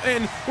the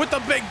mountain with the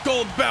big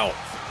gold belt.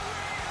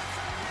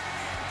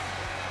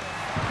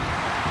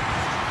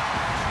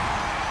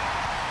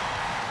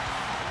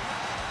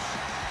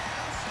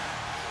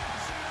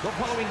 The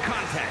following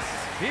contest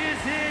is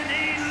an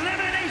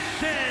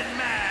elimination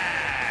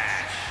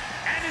match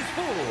and is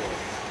for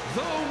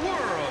the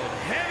World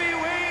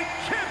Heavyweight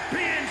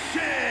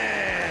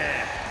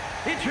Championship.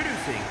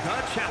 Introducing the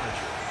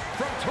challenger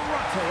from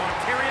Toronto,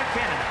 Ontario,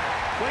 Canada,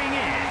 weighing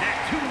in at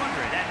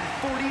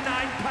 249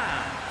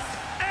 pounds,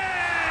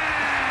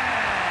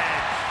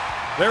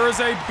 Edge! There is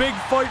a big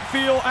fight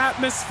feel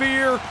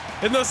atmosphere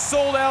in the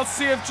sold-out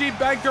CFG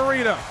Bank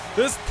Arena.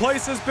 This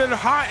place has been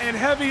hot and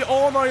heavy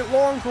all night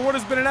long for what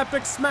has been an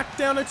epic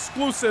SmackDown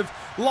exclusive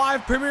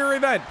live premiere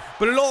event,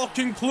 but it all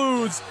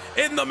concludes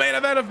in the main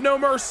event of No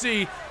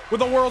Mercy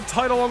with a world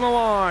title on the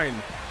line.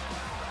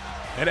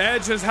 And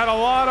Edge has had a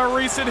lot of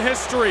recent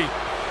history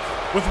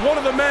with one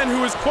of the men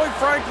who is quite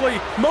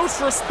frankly most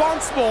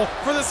responsible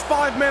for this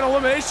 5-man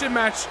elimination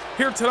match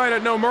here tonight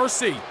at No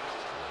Mercy.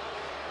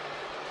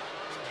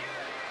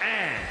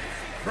 And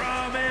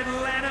from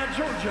Atlanta,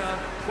 Georgia,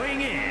 weighing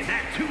in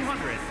at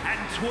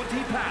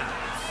 220 pounds,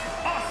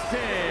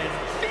 Austin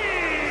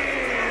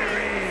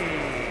Theory!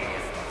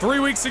 3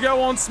 weeks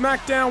ago on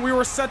SmackDown, we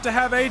were set to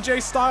have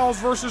AJ Styles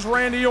versus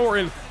Randy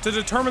Orton to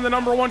determine the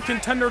 #1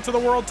 contender to the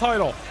world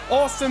title.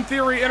 Austin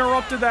Theory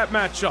interrupted that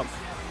matchup,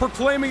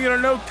 proclaiming it a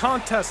no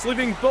contest,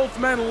 leaving both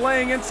men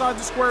laying inside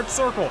the squared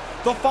circle.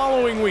 The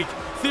following week,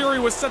 Theory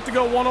was set to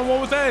go one-on-one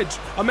with Edge,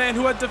 a man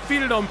who had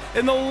defeated him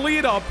in the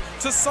lead-up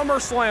to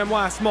SummerSlam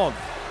last month.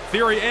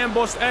 Theory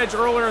ambushed Edge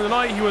earlier in the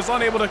night. He was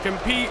unable to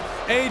compete.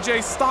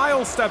 AJ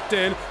Styles stepped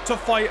in to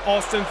fight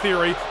Austin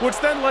Theory, which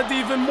then led to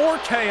even more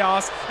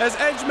chaos as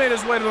Edge made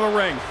his way to the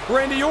ring.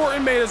 Randy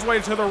Orton made his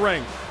way to the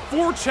ring.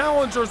 4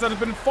 challengers that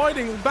have been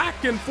fighting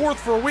back and forth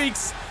for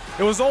weeks.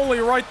 It was only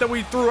right that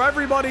we threw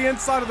everybody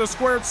inside of the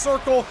squared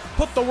circle,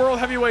 put the World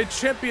Heavyweight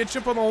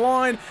Championship on the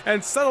line,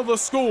 and settle the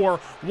score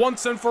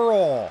once and for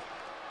all.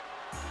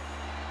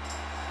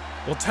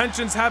 Well,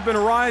 tensions have been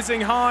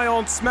rising high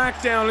on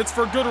SmackDown. It's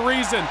for good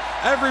reason.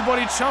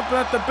 Everybody chomping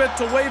at the bit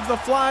to wave the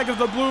flag of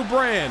the blue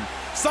brand.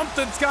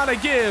 Something's gotta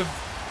give.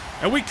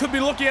 And we could be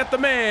looking at the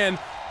man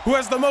who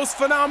has the most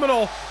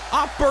phenomenal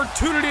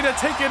opportunity to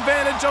take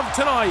advantage of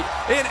tonight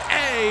in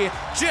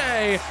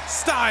AJ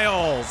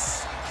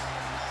Styles.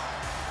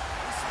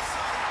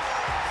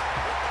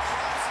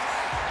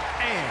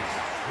 And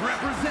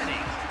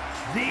representing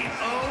the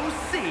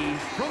OC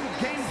from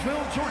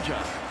Gainesville,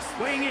 Georgia,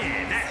 weighing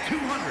in at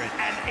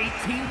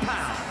 218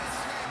 pounds,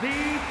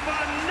 the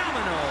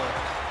phenomenal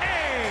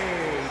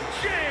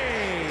AJ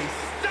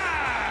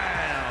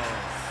Styles.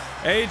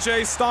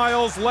 AJ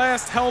Styles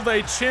last held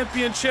a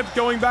championship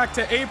going back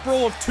to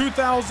April of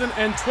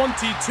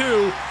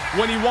 2022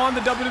 when he won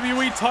the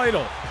WWE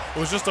title. It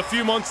was just a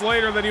few months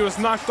later that he was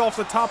knocked off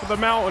the top of the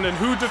mountain, and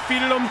who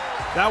defeated him?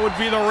 That would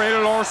be the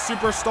Rated R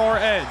superstar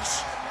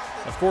Edge.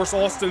 Of course,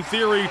 Austin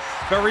Theory,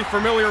 very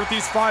familiar with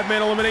these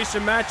 5-man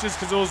elimination matches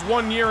because it was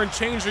 1 year and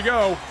change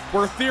ago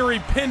where Theory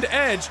pinned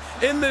Edge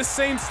in this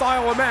same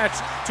style of match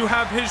to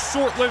have his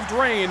short-lived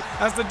reign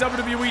as the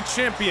WWE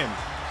champion.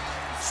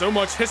 So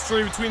much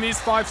history between these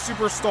 5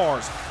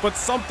 superstars, but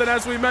something,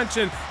 as we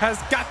mentioned,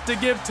 has got to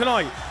give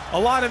tonight. A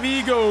lot of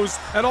egos,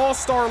 an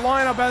all-star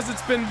lineup as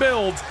it's been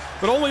built,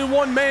 but only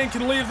one man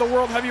can leave the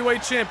World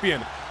Heavyweight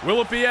Champion.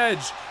 Will it be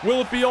Edge? Will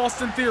it be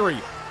Austin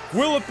Theory?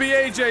 Will it be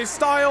AJ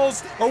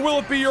Styles, or will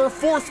it be your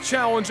 4th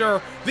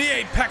challenger, the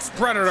Apex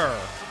Predator?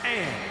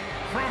 And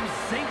from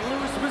St.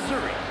 Louis,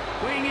 Missouri,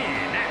 weighing in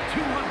at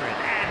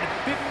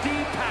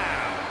 250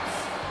 pounds,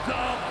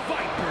 the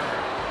Viper,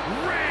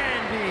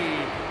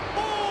 Randy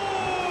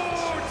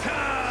Orton!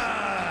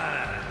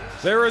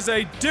 There is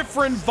a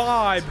different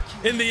vibe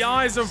in the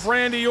eyes of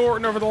Randy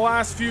Orton over the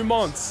last few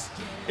months.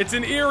 It's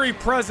an eerie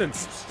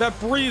presence that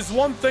breathes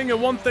one thing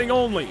and one thing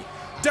only: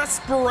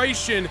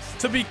 desperation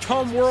to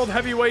become World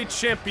Heavyweight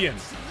Champion.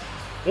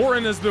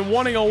 Orton has been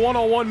wanting a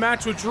one-on-one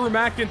match with Drew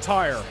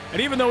McIntyre, and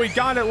even though he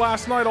got it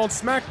last night on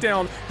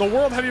SmackDown, the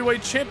World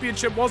Heavyweight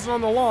Championship wasn't on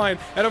the line,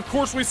 and of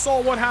course we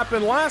saw what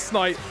happened last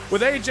night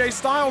with AJ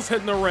Styles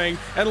hitting the ring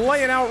and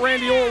laying out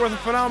Randy Orton with a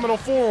phenomenal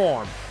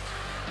forearm.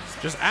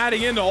 Just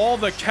adding into all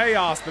the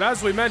chaos, but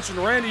as we mentioned,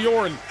 Randy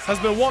Orton has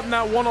been wanting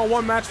that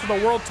one-on-one match for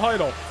the world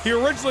title. He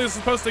originally was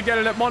supposed to get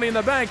it at Money in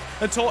the Bank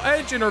until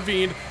Edge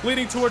intervened,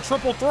 leading to a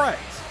triple threat.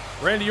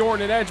 Randy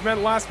Orton and Edge met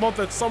last month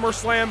at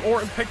SummerSlam.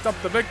 Orton picked up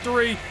the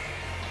victory,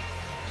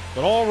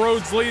 but all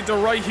roads lead to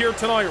right here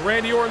tonight.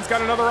 Randy Orton's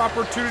got another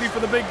opportunity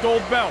for the big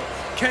gold belt.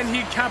 Can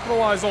he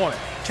capitalize on it?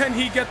 Can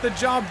he get the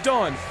job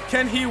done?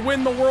 Can he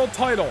win the world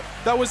title?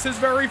 That was his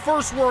very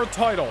first world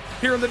title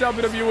here in the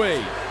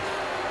WWE.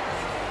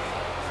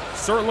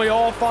 Certainly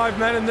all 5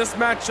 men in this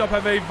matchup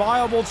have a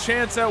viable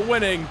chance at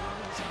winning,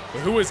 but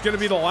who is going to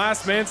be the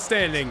last man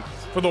standing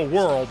for the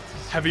World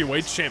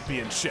Heavyweight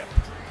Championship?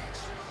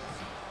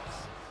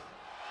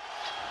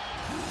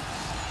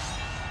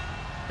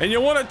 And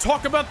you want to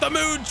talk about the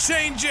mood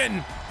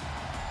changing?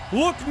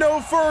 Look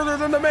no further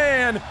than the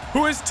man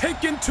who has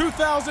taken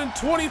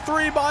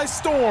 2023 by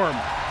storm.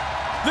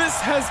 This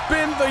has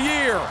been the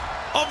year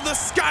of the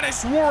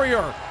Scottish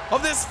Warrior,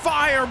 of this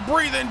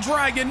fire-breathing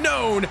dragon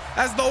known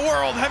as the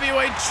World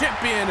Heavyweight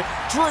Champion,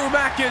 Drew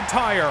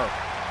McIntyre.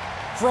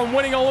 From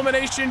winning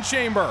Elimination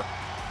Chamber,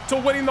 to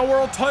winning the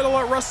world title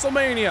at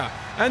WrestleMania,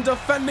 and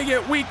defending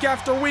it week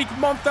after week,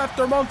 month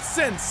after month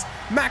since,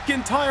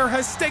 McIntyre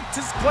has staked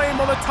his claim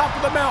on the top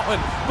of the mountain,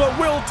 but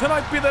will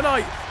tonight be the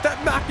night that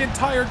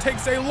McIntyre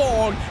takes a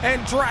long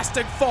and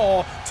drastic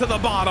fall to the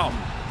bottom?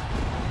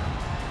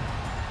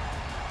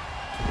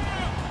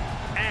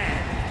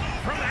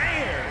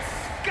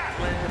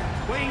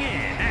 Weighing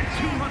in at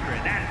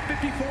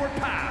 254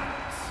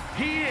 pounds,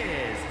 he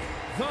is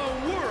the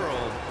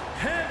World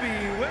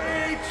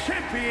Heavyweight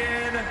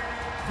Champion,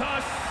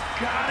 the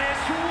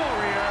Scottish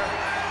Warrior,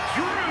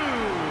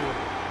 Drew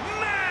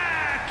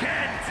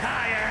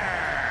McIntyre.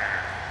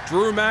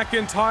 Drew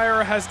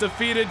McIntyre has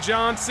defeated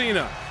John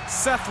Cena,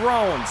 Seth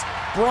Rollins,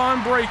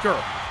 Bron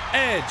Breakker,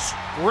 Edge,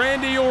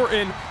 Randy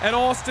Orton, and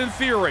Austin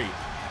Theory.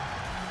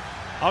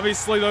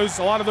 Obviously,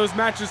 a lot of those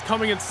matches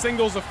coming in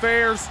singles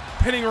affairs,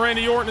 pinning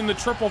Randy Orton in the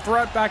triple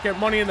threat back at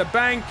Money in the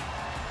Bank.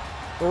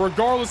 But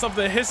regardless of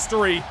the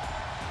history,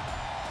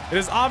 it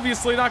is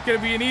obviously not going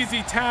to be an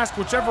easy task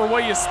whichever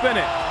way you spin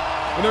it.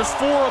 When there's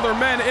 4 other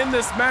men in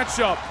this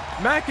matchup,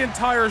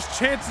 McIntyre's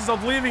chances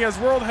of leaving as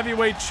World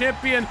Heavyweight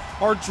Champion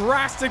are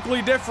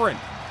drastically different.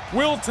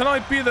 Will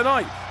tonight be the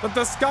night that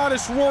the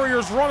Scottish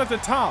Warrior's run at the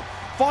top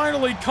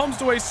finally comes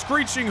to a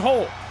screeching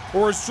halt?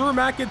 Or is Drew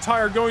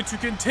McIntyre going to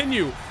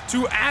continue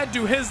to add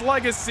to his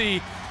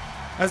legacy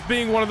as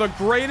being one of the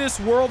greatest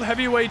World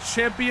Heavyweight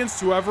Champions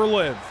to ever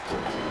live.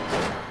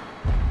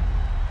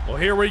 Well,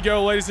 here we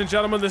go, ladies and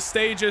gentlemen. The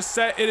stage is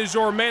set. It is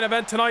your main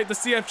event tonight, the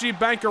CFG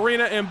Bank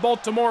Arena in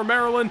Baltimore,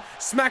 Maryland.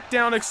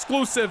 SmackDown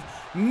exclusive,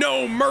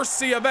 No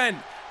Mercy event.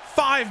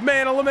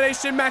 5-man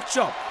elimination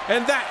matchup.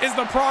 And that is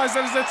the prize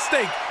that is at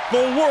stake.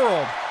 The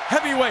World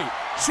Heavyweight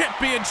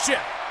Championship.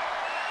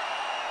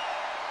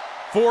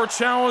 4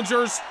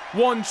 challengers,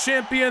 1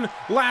 champion.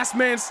 Last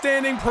man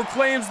standing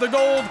proclaims the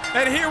gold.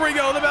 And here we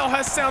go. The bell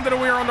has sounded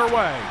and we are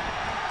underway.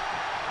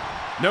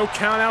 No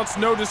countouts,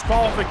 no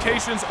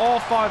disqualifications. All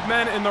 5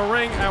 men in the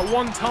ring at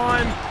one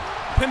time.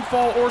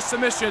 Pinfall or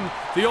submission,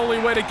 the only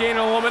way to gain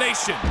an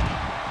elimination.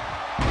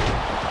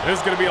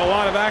 There's going to be a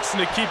lot of action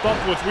to keep up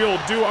with. We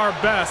will do our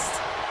best.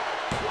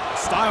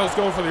 Styles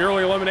going for the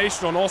early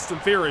elimination on Austin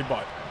Theory,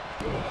 but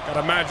gotta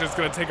imagine it's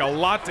going to take a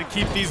lot to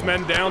keep these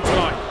men down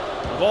tonight.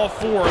 With all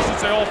 4, I should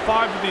say all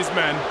 5 of these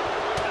men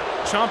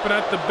chomping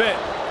at the bit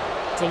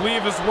to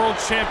leave as world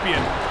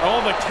champion.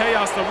 All the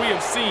chaos that we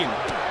have seen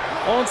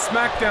on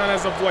SmackDown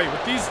as of late,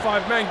 with these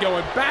 5 men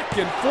going back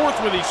and forth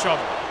with each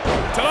other.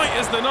 Tonight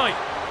is the night.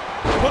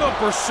 Put up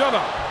or shut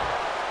up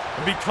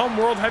and become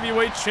World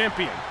Heavyweight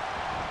Champion.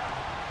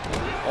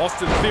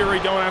 Austin Theory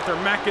going after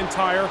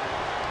McIntyre.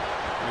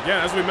 And again,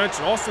 as we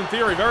mentioned, Austin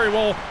Theory very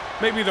well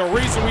maybe the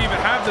reason we even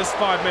have this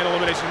 5-man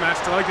elimination match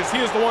tonight, because he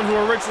is the one who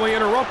originally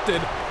interrupted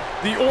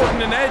the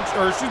Orton and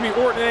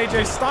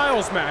AJ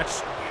Styles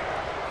match.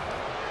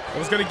 It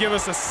was going to give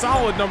us a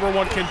solid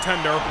 #1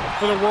 contender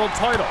for the world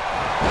title.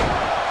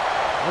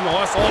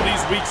 Nonetheless, all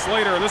these weeks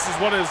later, this is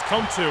what it has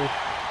come to.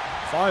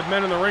 5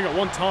 men in the ring at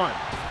one time.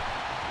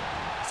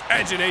 It's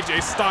Edge and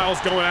AJ Styles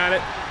going at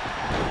it.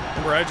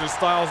 Remember, Edge and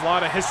Styles, a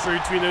lot of history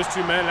between those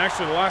 2 men. And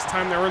actually, the last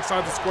time they were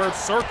inside the squared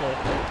circle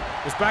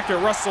was back at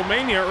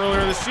WrestleMania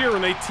earlier this year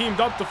when they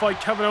teamed up to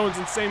fight Kevin Owens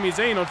and Sami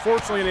Zayn,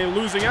 unfortunately in a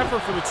losing effort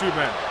for the 2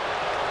 men.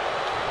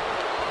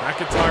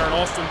 McIntyre and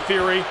Austin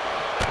Theory.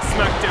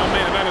 SmackDown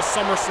main event of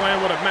SummerSlam.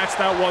 What a match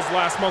that was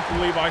last month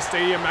in Levi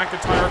Stadium.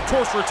 McIntyre, of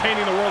course,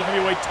 retaining the World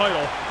Heavyweight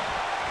title.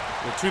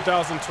 The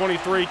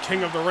 2023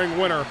 King of the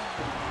Ring winner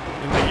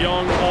in the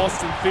young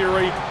Austin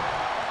Theory.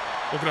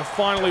 Looking to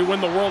finally win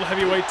the World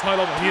Heavyweight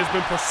title that he has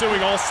been pursuing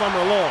all summer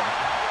long.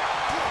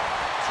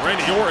 It's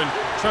Randy Orton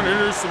trying to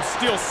introduce some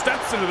steel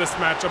steps into this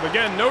matchup.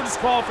 Again, no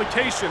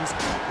disqualifications.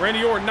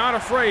 Randy Orton not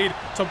afraid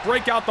to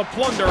break out the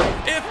plunder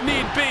if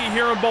need be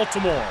here in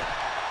Baltimore.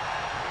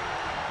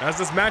 As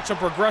this matchup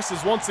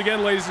progresses, once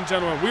again, ladies and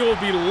gentlemen, we will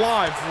be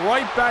live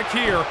right back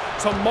here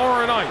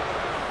tomorrow night.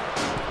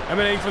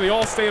 Emanating from the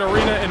Allstate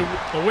Arena in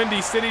the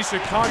Windy City,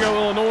 Chicago,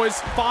 Illinois,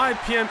 5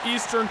 p.m.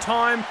 Eastern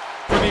Time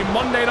for the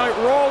Monday Night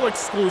Raw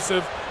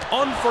exclusive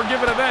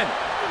Unforgiven event.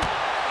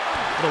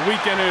 For the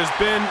weekend, it has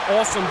been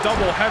awesome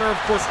doubleheader.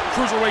 Of course,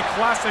 Cruiserweight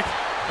Classic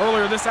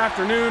earlier this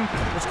afternoon,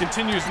 which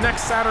continues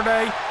next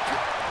Saturday.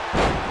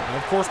 And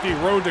of course, the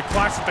Road to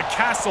Clash at the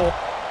Castle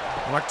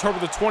on October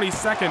the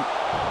 22nd.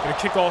 Going to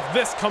kick off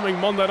this coming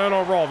Monday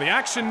Night Raw. The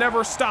action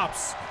never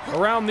stops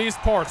around these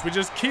parts. We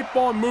just keep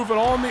on moving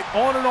on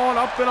and on,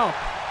 up and up.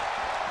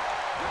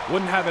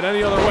 Wouldn't have it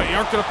any other way. You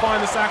aren't going to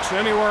find this action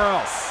anywhere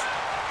else.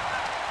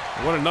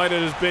 What a night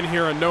it has been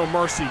here at No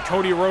Mercy.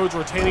 Cody Rhodes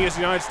retaining his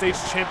United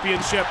States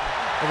Championship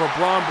over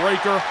Bron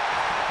Breakker.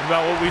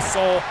 About what we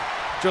saw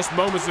just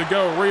moments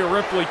ago, Rhea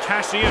Ripley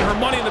cashing in her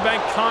Money in the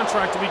Bank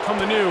contract to become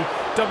the new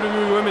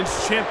WWE Women's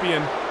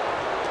Champion.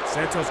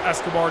 Santos,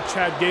 Escobar,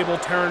 Chad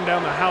Gable tearing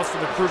down the house for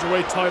the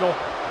Cruiserweight title.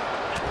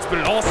 It's been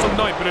an awesome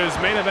night, but it is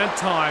main event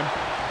time,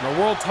 and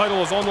the world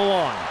title is on the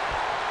line.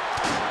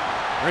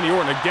 Randy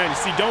Orton again, you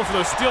see, going for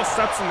those steel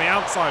steps on the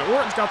outside.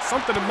 Orton's got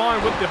something in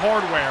mind with the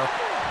hardware.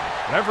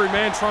 And every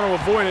man trying to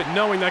avoid it,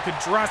 knowing that could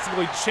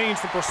drastically change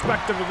the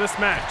perspective of this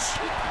match.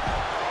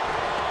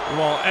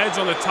 While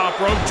Edge on the top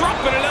rope,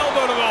 dropping an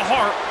elbow to the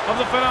heart of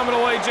the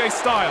phenomenal AJ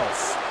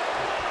Styles.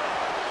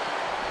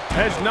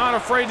 Edge not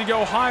afraid to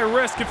go high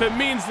risk if it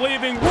means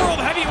leaving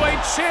World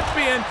Heavyweight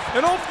Champion,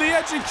 and off the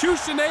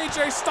execution,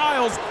 AJ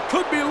Styles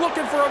could be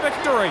looking for a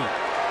victory.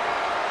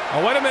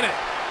 Oh, wait a minute.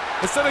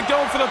 Instead of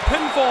going for the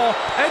pinfall,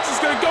 Edge is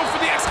going to go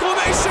for the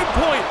exclamation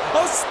point.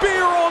 A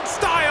spear on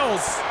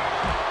Styles.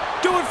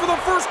 Going for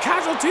the first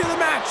casualty of the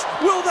match.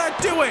 Will that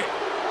do it?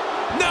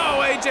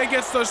 No, AJ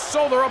gets the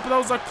shoulder up, and that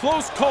was a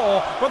close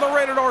call for the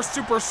Rated R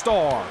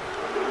Superstar.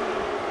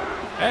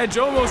 Edge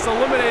almost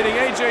eliminating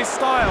AJ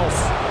Styles.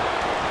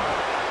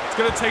 It's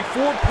going to take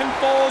 4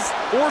 pinfalls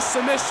or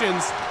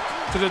submissions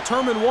to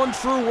determine one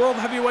true World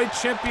Heavyweight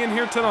Champion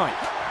here tonight.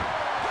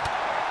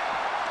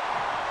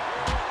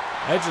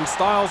 Edge and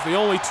Styles, the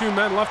only 2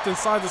 men left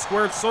inside the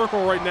squared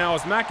circle right now,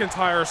 as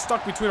McIntyre is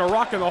stuck between a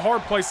rock and a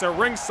hard place at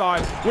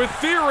ringside with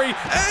Theory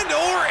and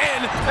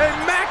Orton. And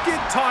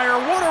McIntyre,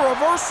 what a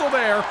reversal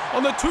there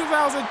on the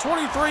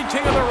 2023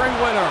 King of the Ring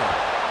winner.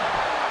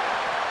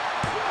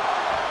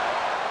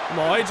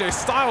 Well, AJ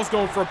Styles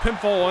going for a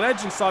pinfall on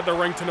Edge inside the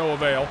ring to no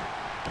avail.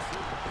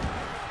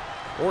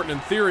 Orton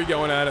and Theory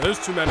going at it. Those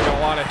 2 men got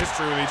a lot of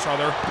history with each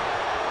other,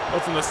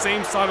 both on the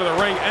same side of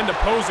the ring and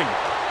opposing.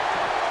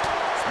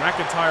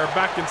 McIntyre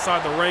back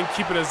inside the ring,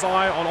 keeping his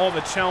eye on all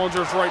the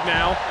challengers right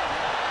now.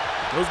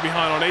 Goes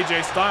behind on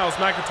AJ Styles.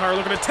 McIntyre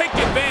looking to take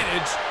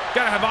advantage.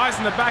 Gotta have eyes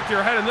in the back of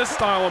your head in this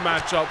style of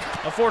matchup.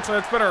 Unfortunately,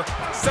 it's better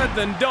said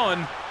than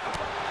done.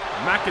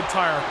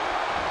 McIntyre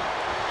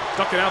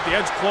ducking out the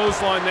Edge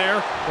clothesline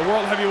there. The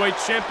World Heavyweight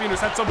Champion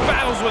who's had some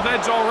battles with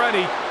Edge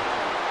already.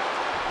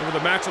 Over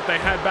the matchup they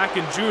had back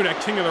in June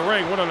at King of the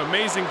Ring. What an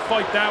amazing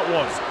fight that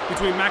was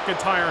between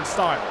McIntyre and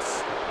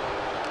Styles.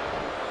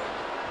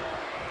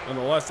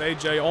 Nonetheless,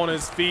 AJ on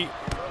his feet,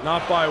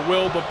 not by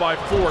will, but by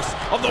force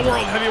of the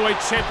World Heavyweight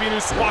Champion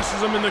who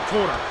squashes him in the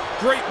corner.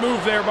 Great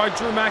move there by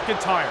Drew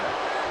McIntyre.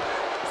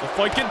 The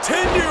fight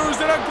continues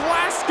and a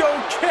Glasgow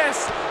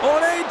kiss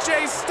on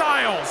AJ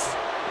Styles.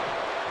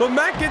 But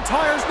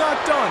McIntyre's not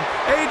done.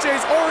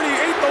 AJ's already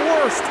ate the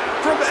worst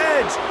from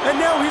Edge, and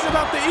now he's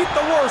about to eat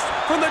the worst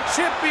from the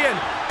champion.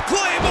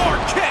 Claymore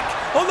kick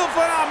on the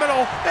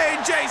phenomenal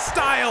AJ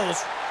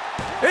Styles.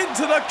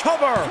 Into the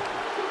cover.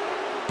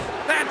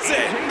 That's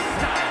it. AJ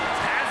Styles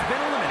has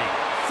been eliminated.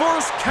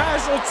 First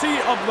casualty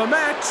of the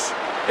match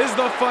is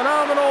the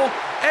phenomenal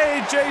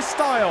AJ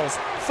Styles.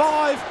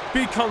 5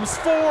 becomes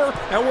 4,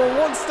 and we're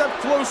one step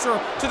closer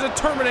to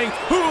determining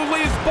who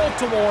leaves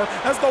Baltimore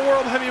as the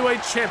World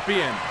Heavyweight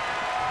Champion.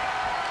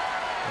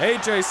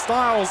 AJ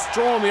Styles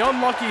drawing the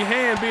unlucky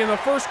hand, being the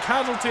first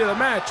casualty of the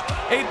match.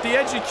 Ate the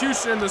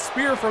execution and the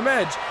spear from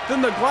Edge,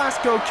 then the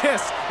Glasgow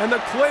kiss and the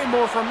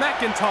Claymore from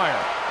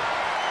McIntyre.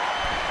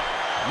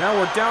 Now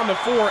we're down to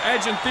 4.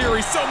 Edge and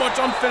Theory, so much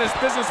unfinished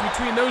business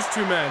between those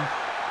two men.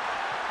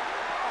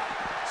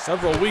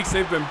 Several weeks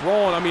they've been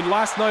brawling. I mean,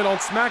 last night on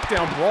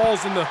SmackDown,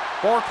 brawls in the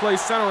Barclays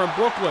Center in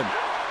Brooklyn.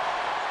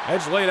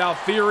 Edge laid out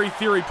Theory.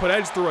 Theory put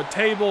Edge through a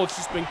table. It's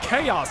just been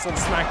chaos on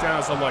SmackDown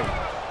as of late.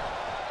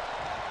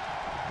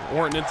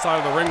 Orton inside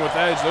of the ring with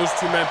Edge. Those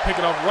two men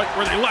picking up right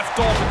where they left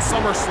off at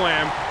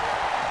SummerSlam.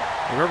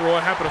 Remember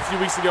what happened a few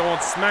weeks ago on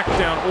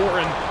SmackDown?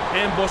 Orton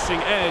ambushing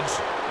Edge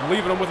and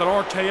leaving him with an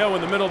RKO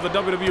in the middle of the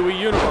WWE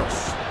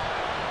Universe.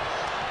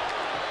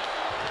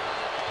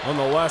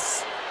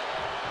 Nonetheless,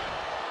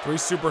 3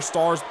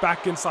 superstars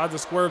back inside the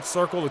squared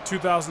circle. The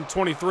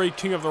 2023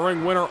 King of the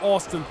Ring winner,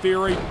 Austin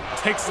Theory,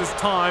 takes his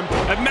time.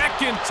 And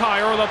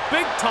McIntyre with a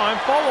big-time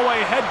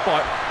fall-away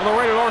headbutt on the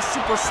Rated R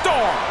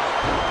Superstar.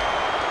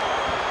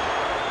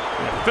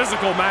 A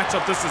physical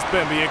matchup this has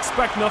been, but you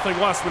expect nothing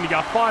less when you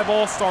got 5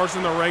 All-Stars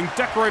in the ring,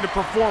 decorated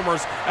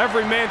performers,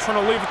 every man trying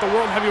to leave with the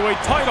World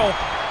Heavyweight title.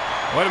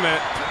 Wait a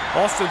minute.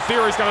 Austin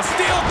Theory's got a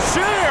steel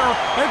chair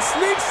and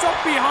sneaks up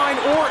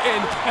behind Orton.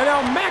 And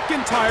now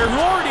McIntyre,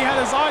 who already had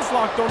his eyes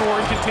locked on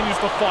Orton, continues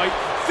to fight.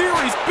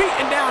 Theory's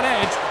beating down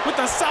Edge with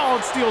a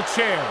solid steel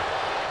chair.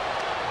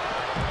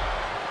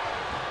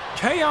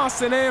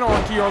 Chaos and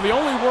anarchy are the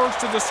only words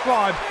to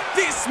describe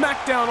these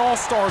SmackDown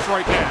All-Stars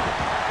right now.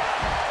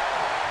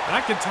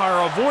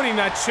 McIntyre avoiding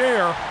that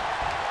chair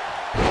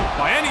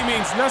by any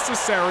means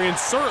necessary, and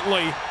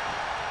certainly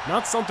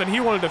not something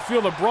he wanted to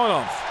feel the brunt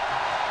of.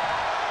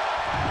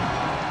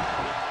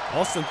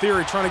 Austin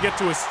Theory trying to get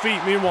to his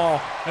feet.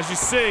 Meanwhile, as you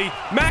see,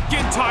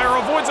 McIntyre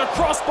avoids a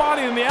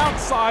crossbody on the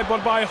outside,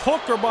 but by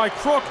hook or by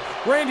crook,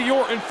 Randy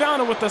Orton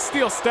found him with the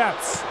steel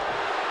steps.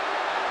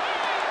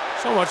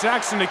 So much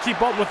action to keep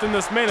up with in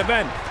this main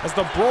event as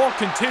the brawl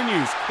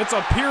continues. It's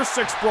a Pier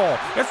 6 brawl.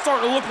 It's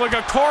starting to look like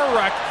a car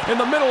wreck in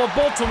the middle of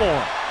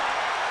Baltimore.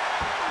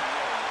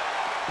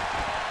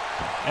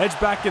 Edge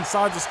back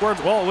inside the square,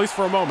 well, at least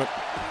for a moment.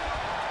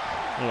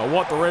 I don't know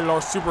what the Rated R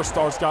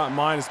Superstars got in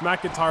mind as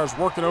McIntyre's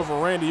working over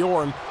Randy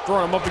Orton,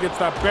 throwing him up against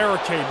that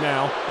barricade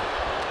now.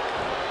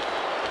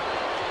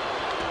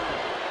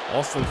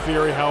 Austin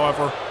Theory,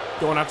 however,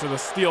 going after the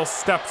steel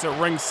steps at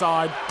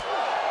ringside.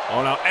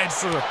 Oh, now Edge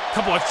does a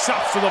couple of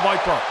chops to the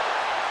Viper.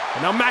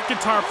 And now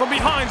McIntyre from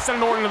behind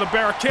sending Orton to the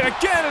barricade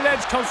again, and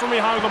Edge comes from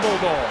behind with the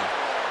Bulldog.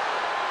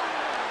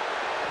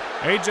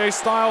 AJ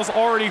Styles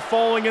already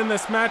falling in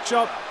this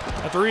matchup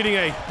after eating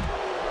a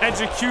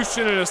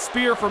execution and a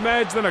spear from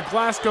Edge, then a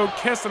Glasgow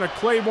kiss and a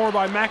Claymore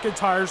by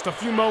McIntyre just a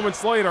few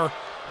moments later.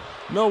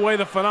 No way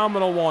the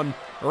Phenomenal One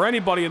or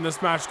anybody in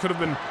this match could have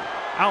been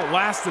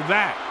outlasted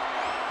that.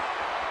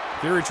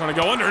 Theory trying to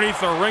go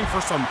underneath the ring for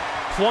some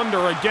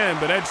plunder again,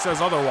 but Edge says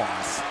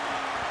otherwise.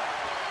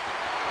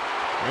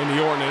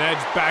 Randy Orton and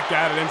Edge back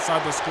at it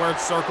inside the squared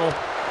circle.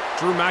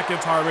 Drew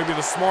McIntyre may be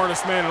the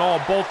smartest man in all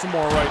of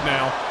Baltimore right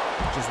now,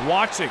 just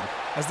watching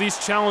as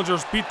these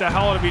challengers beat the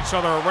hell out of each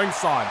other at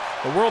ringside.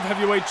 The World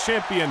Heavyweight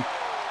Champion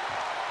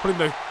putting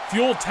the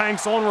fuel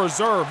tanks on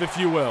reserve, if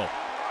you will.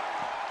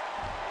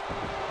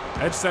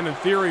 Edge sending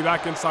Theory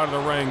back inside of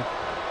the ring.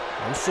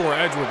 I'm sure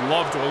Edge would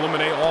love to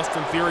eliminate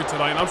Austin Theory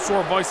tonight, and I'm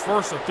sure vice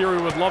versa,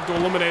 Theory would love to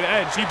eliminate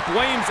Edge. He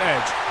blames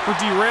Edge for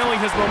derailing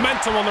his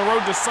momentum on the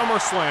road to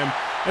SummerSlam,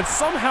 and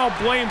somehow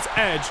blames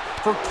Edge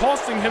for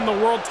costing him the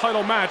world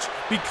title match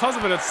because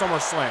of it at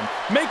SummerSlam.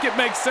 Make it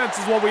make sense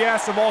is what we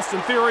asked of Austin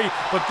Theory,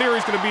 but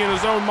Theory's going to be in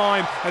his own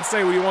mind and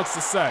say what he wants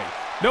to say.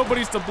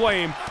 Nobody's to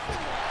blame,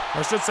 or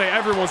I should say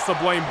everyone's to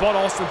blame, but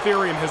Austin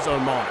Theory in his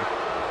own mind.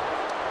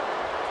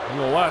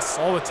 Nonetheless,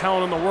 all the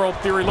talent in the world.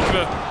 Theory looking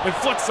to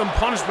inflict some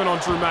punishment on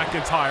Drew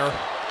McIntyre.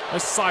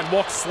 Nice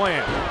sidewalk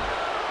slam.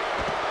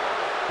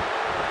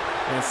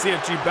 And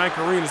CFG Bank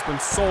Arena has been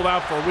sold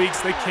out for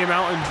weeks. They came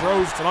out in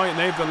droves tonight, and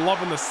they've been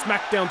loving the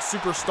SmackDown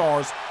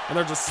Superstars and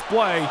their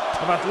display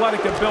of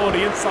athletic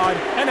ability inside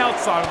and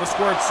outside of the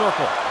squared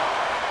circle.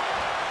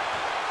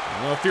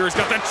 Theory's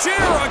got the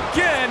chair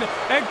again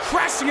and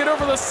crashing it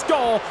over the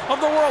skull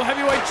of the World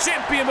Heavyweight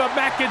Champion of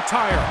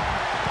McIntyre.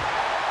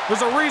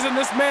 There's a reason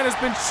this man has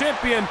been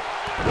champion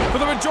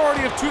for the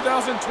majority of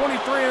 2023,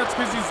 and it's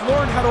because he's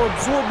learned how to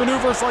absorb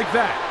maneuvers like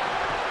that.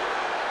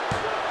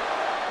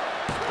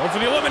 Going for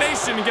the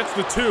elimination, he gets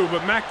the 2,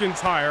 but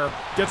McIntyre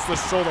gets the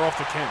shoulder off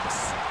the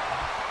canvas.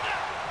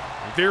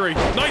 Theory,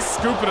 nice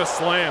scoop and a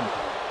slam.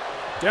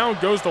 Down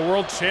goes the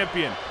world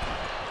champion.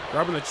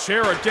 Grabbing the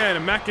chair again,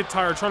 and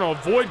McIntyre trying to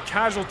avoid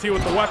casualty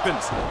with the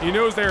weapons. He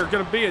knows they are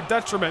going to be a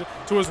detriment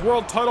to his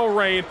world title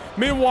reign.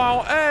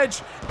 Meanwhile,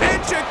 Edge,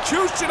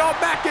 execution on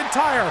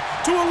McIntyre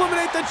to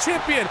eliminate the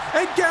champion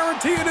and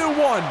guarantee a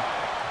new one.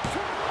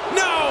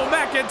 No,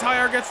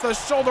 McIntyre gets the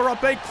shoulder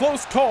up, a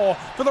close call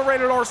for the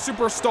Rated R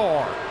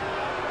Superstar.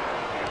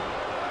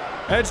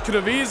 Edge could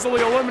have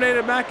easily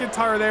eliminated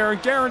McIntyre there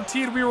and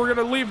guaranteed we were going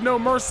to leave no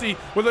mercy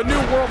with a new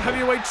World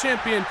Heavyweight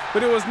Champion,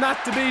 but it was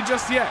not to be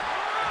just yet.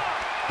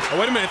 Oh,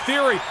 wait a minute,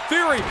 Theory,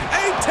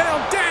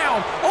 A-Town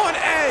down on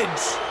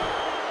Edge.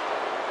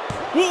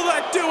 Will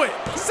that do it?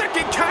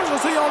 Second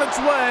casualty on its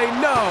way,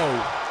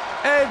 no.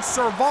 Edge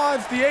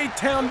survives the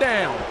A-Town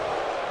down.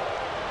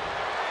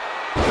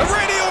 And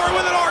Randy Orton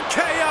with an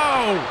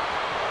RKO.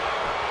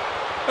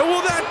 And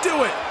will that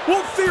do it?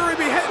 Will Theory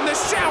be hitting the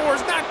showers?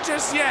 Not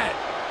just yet.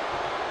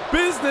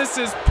 Business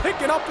is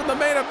picking up in the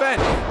main event.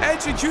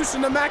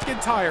 Execution to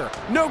McIntyre,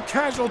 no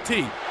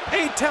casualty.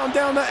 A-Town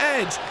down to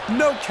Edge,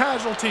 no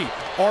casualty.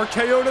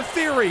 RKO to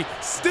Theory,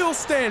 still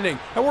standing,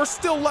 and we're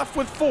still left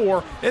with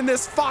 4 in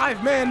this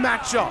 5-man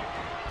matchup.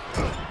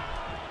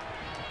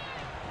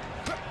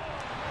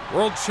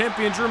 World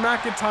champion Drew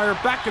McIntyre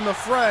back in the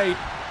fray.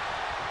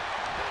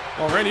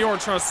 Well, Randy Orton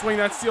trying to swing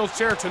that steel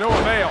chair to no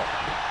avail.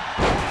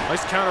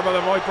 Nice counter by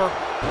the Viper.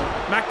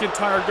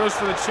 McIntyre goes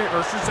for the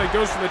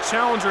goes for the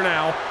challenger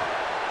now.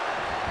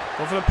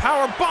 Go for the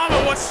power bomb,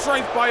 and what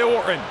strength by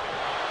Orton.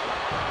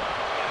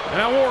 And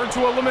now Orton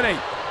to eliminate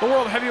the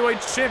World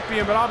Heavyweight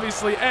Champion, but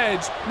obviously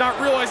Edge not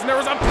realizing there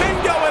was a pin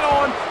going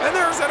on, and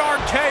there's an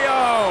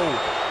RKO.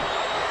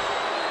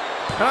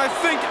 And I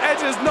think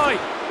Edge's night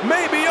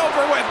may be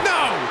over with.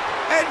 No!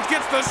 Edge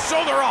gets the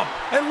shoulder up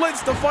and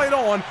lives to fight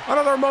on.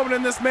 Another moment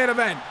in this main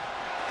event.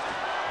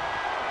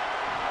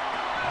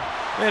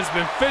 It's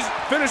been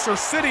finisher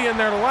city in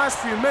there the last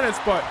few minutes,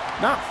 but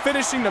not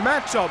finishing the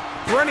matchup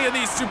for any of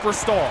these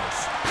superstars.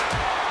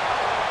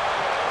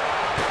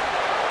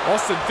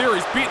 Austin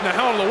Theory's beating the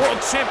hell out of the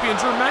world champion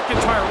Drew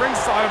McIntyre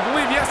ringside. I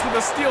believe, yes, with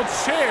a steel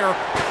chair.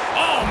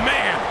 Oh,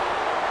 man.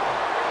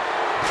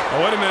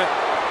 Oh, wait a minute.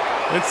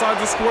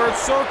 Inside the squared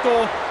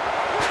circle.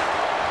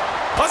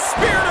 A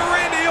spear to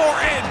Randy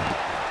Orton.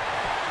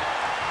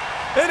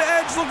 And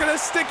Edge looking to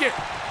stick it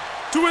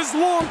to his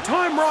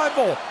longtime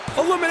rival.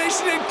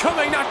 Elimination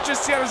incoming, not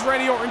just yet as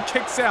Randy Orton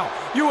kicks out.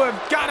 You have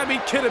got to be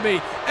kidding me.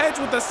 Edge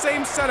with the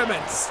same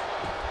sentiments.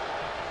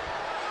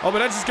 Oh,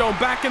 but Edge is going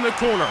back in the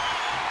corner.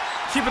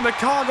 Keeping the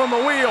cog on the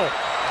wheel.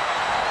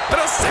 And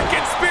a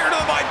second spear to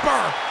the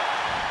Viper.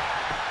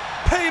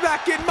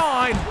 Payback in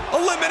mind.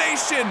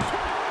 Elimination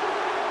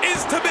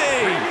is to be.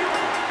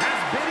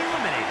 Has been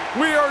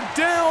eliminated. We are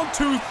down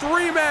to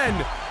 3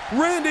 men.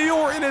 Randy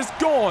Orton is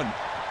gone.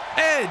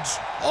 Edge,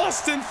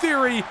 Austin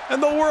Theory,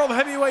 and the World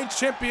Heavyweight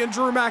Champion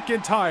Drew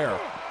McIntyre.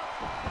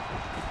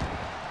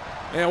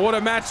 And what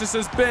a match this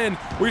has been.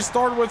 We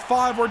started with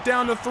 5, we're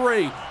down to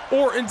 3.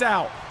 Orton's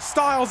out,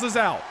 Styles is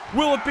out.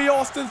 Will it be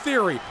Austin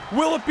Theory?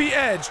 Will it be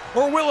Edge?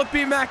 Or will it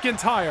be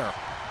McIntyre?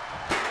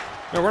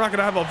 Now, we're not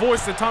gonna have a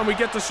voice the time we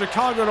get to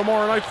Chicago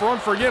tomorrow night for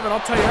Unforgiven,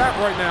 I'll tell you that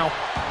right now.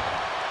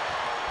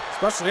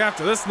 Especially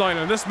after this night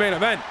and this main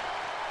event.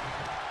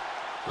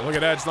 Look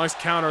at Edge, nice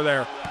counter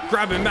there.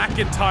 Grabbing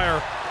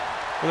McIntyre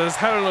with his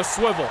head on a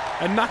swivel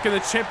and knocking the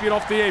champion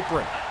off the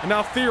apron. And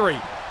now Theory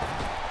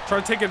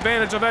trying to take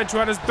advantage of Edge, who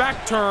had his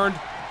back turned.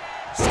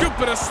 Scoop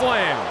and a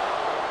slam.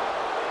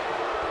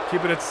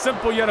 Keeping it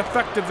simple yet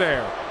effective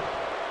there.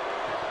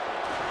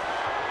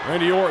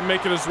 Randy Orton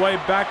making his way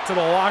back to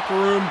the locker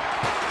room,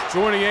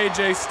 joining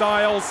AJ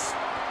Styles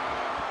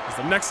as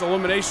the next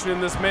elimination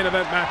in this main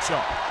event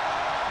matchup.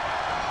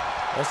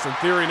 Austin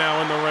Theory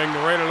now in the ring,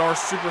 the Rated R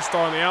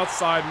Superstar on the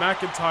outside,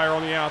 McIntyre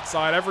on the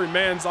outside. Every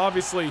man's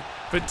obviously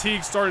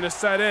fatigue starting to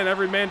set in,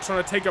 every man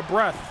trying to take a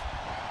breath.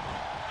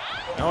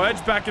 Now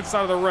Edge back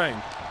inside of the ring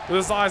with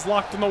his eyes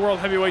locked on the World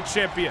Heavyweight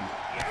Champion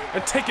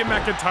and taking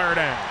McIntyre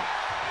down.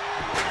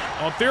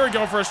 On Theory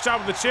going for a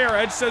shot with the chair,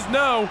 Edge says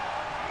no,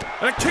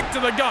 and a kick to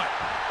the gut.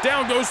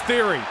 Down goes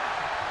Theory.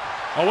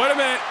 Oh, wait a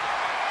minute.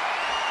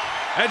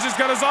 Edge has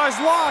got his eyes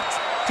locked.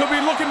 Could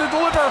be looking to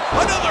deliver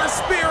another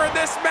spear in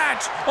this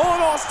match on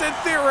Austin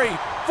Theory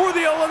for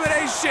the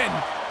elimination.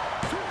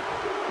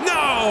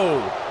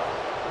 No!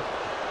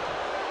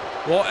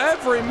 Well,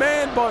 every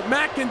man but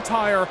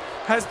McIntyre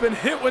has been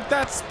hit with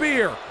that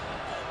spear.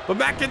 But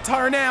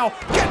McIntyre now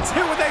gets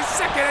hit with a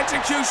second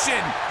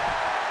execution.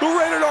 The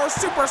Rated R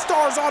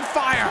Superstar's on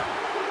fire.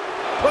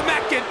 But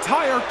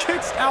McIntyre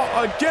kicks out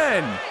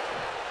again.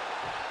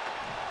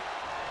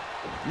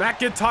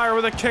 McIntyre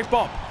with a kick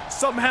bump.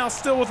 Somehow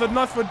still with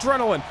enough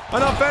adrenaline,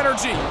 enough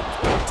energy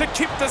to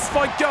keep this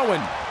fight going.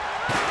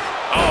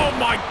 Oh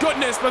my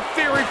goodness, but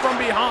Theory from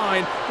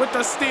behind with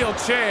the steel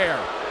chair.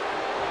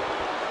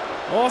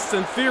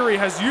 Austin Theory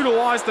has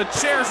utilized the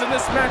chairs in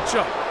this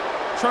matchup,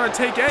 trying to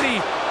take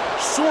any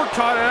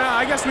shortcut, and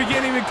I guess we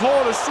can't even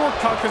call it a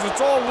shortcut because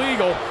it's all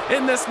legal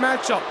in this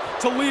matchup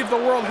to leave the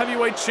World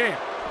Heavyweight Champ.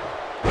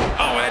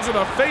 Oh, Edge with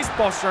a face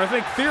buster. I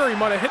think Theory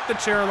might have hit the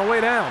chair on the way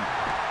down.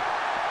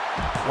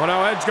 Well,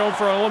 now Edge going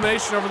for an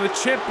elimination over the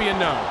champion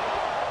now.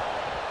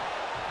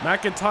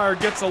 McIntyre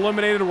gets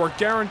eliminated. We're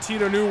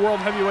guaranteed a new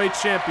World Heavyweight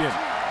Champion.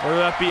 Whether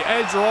that be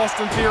Edge or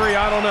Austin Theory,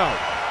 I don't know.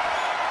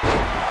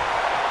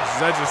 This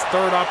is Edge's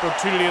third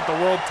opportunity at the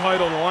world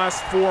title in the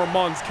last 4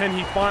 months. Can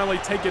he finally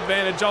take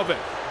advantage of it?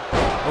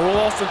 Or will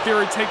Austin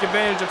Theory take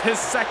advantage of his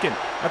second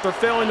after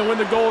failing to win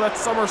the gold at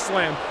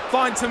SummerSlam?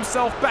 Finds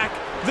himself back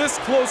this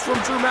close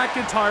from Drew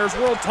McIntyre's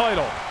world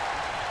title.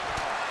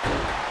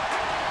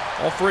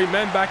 All three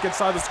men back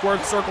inside the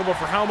squared circle, but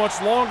for how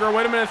much longer?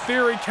 Wait a minute,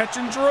 Theory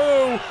catching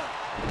Drew.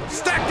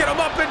 Stacking him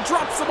up and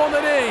drops him on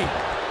the knee.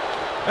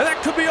 And that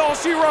could be all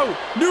she wrote.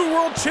 New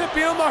world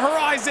champion on the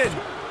horizon.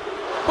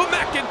 But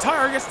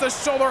McIntyre gets the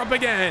shoulder up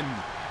again.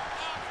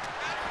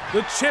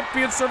 The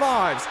champion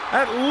survives,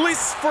 at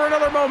least for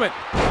another moment.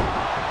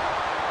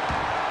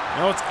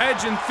 Now it's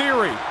Edge and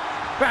Theory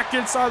back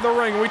inside the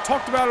ring. We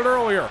talked about it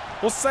earlier.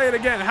 We'll say it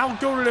again. How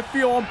good did it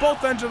feel on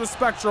both ends of the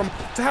spectrum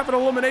to have an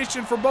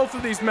elimination for both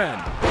of these men?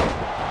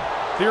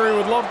 Theory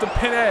would love to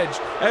pin Edge.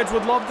 Edge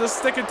would love to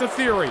stick it to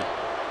Theory.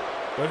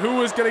 But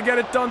who is going to get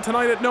it done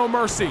tonight at No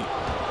Mercy?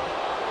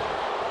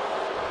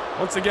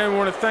 Once again, we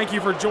want to thank you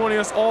for joining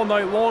us all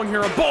night long here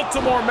in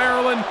Baltimore,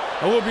 Maryland.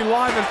 And we'll be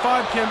live at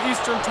 5 p.m.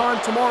 Eastern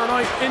Time tomorrow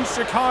night in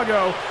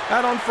Chicago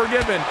at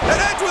Unforgiven. And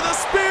Edge with a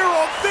spear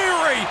on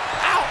Theory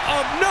out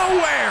of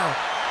nowhere.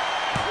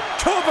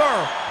 Cover.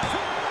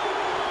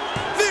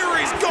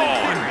 Theory's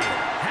gone.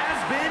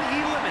 Has been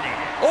eliminated.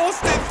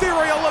 Austin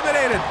Theory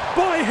eliminated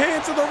by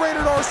hands of the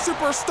Rated R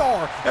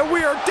Superstar. And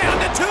we are down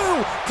to 2.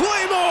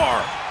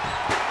 Claymore.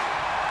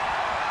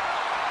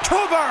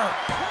 Cover.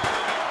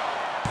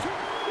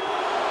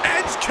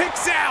 Edge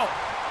kicks out.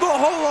 The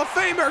Hall of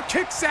Famer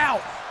kicks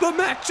out. The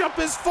matchup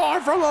is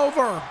far from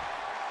over.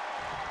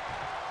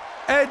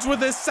 Edge with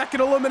his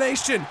second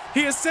elimination.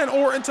 He has sent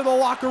Orton to the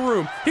locker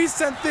room. He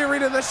sent Theory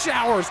to the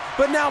showers.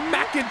 But now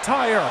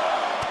McIntyre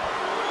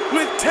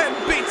with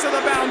 10 beats of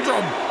the bound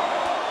drum.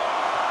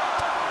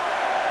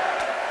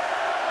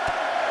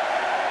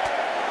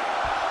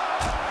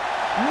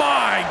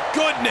 My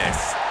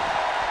goodness.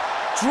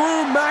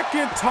 Drew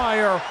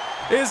McIntyre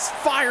is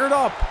fired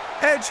up.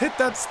 Edge hit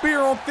that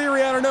spear on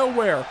Theory out of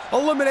nowhere.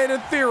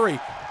 Eliminated Theory.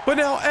 But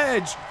now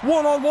Edge,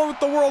 one-on-one with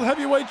the World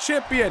Heavyweight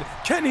Champion.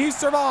 Can he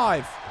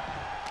survive?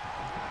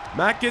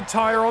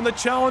 McIntyre on the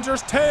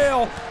challenger's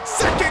tail.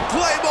 Second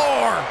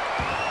Claymore.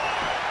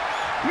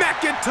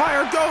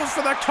 McIntyre goes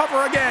for the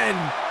cover again.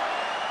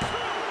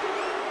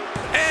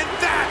 And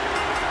that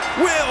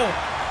will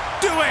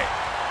do it.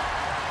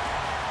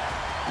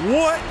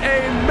 What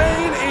a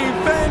main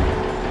event.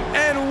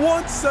 And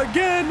once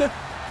again,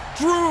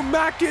 Drew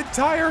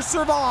McIntyre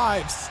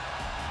survives.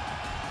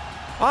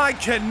 I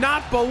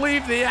cannot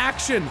believe the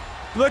action,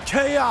 the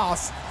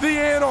chaos, the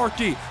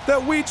anarchy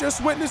that we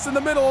just witnessed in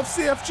the middle of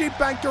CFG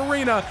Bank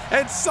Arena,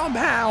 and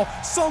somehow,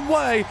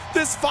 someway,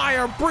 this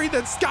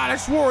fire-breathing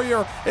Scottish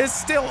warrior is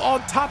still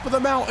on top of the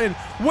mountain,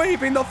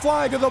 waving the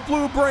flag of the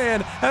blue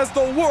brand as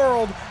the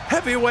World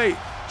Heavyweight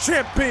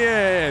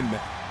Champion.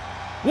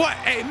 What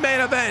a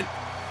main event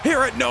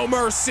here at No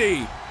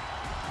Mercy.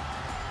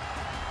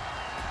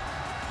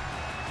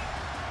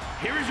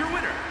 Here is your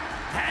winner,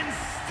 and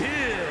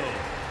still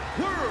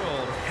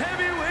World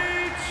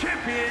Heavyweight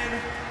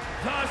Champion,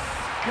 the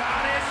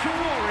Scottish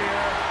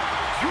Warrior,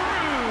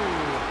 Drew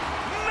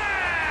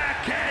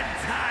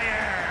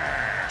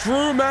McIntyre.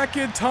 Drew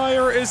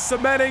McIntyre is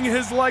cementing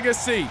his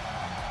legacy.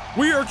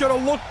 We are going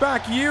to look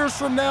back years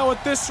from now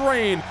at this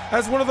reign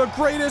as one of the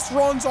greatest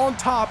runs on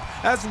top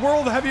as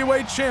World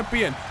Heavyweight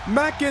Champion.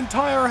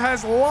 McIntyre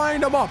has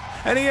lined them up,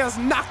 and he has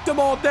knocked them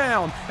all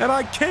down, and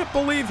I can't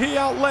believe he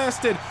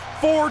outlasted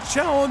 4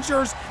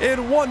 challengers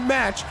in one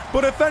match.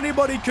 But if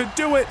anybody could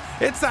do it,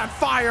 it's that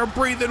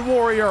fire-breathing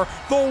warrior,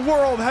 the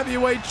World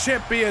Heavyweight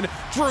Champion,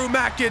 Drew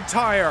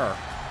McIntyre.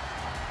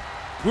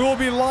 We will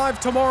be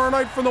live tomorrow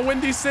night from the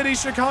Windy City,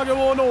 Chicago,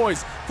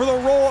 Illinois for the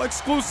Raw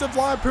exclusive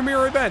live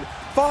premiere event,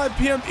 5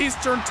 p.m.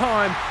 Eastern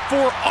Time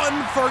for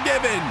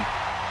Unforgiven.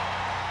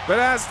 But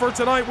as for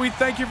tonight, we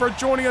thank you for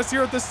joining us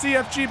here at the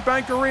CFG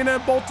Bank Arena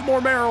in Baltimore,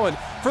 Maryland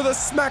for the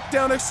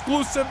SmackDown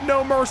exclusive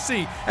No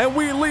Mercy. And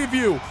we leave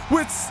you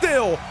with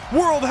still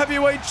World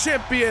Heavyweight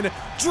Champion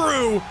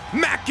Drew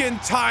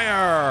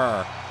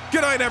McIntyre.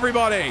 Good night,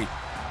 everybody.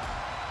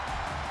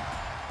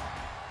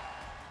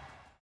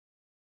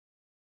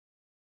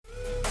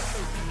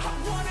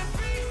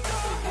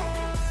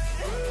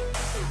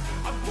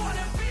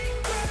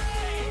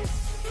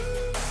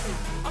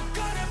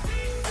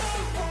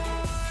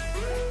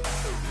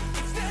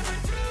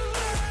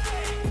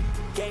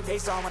 same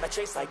face on when I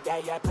chase like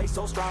that. Yeah, I play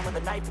so strong with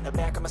a knife in the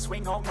back. I'ma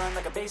swing home run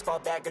like a baseball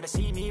bat. Gonna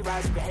see me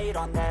rise if you hate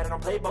on that. I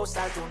don't play both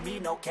sides, doing me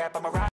no cap. I'm a ride.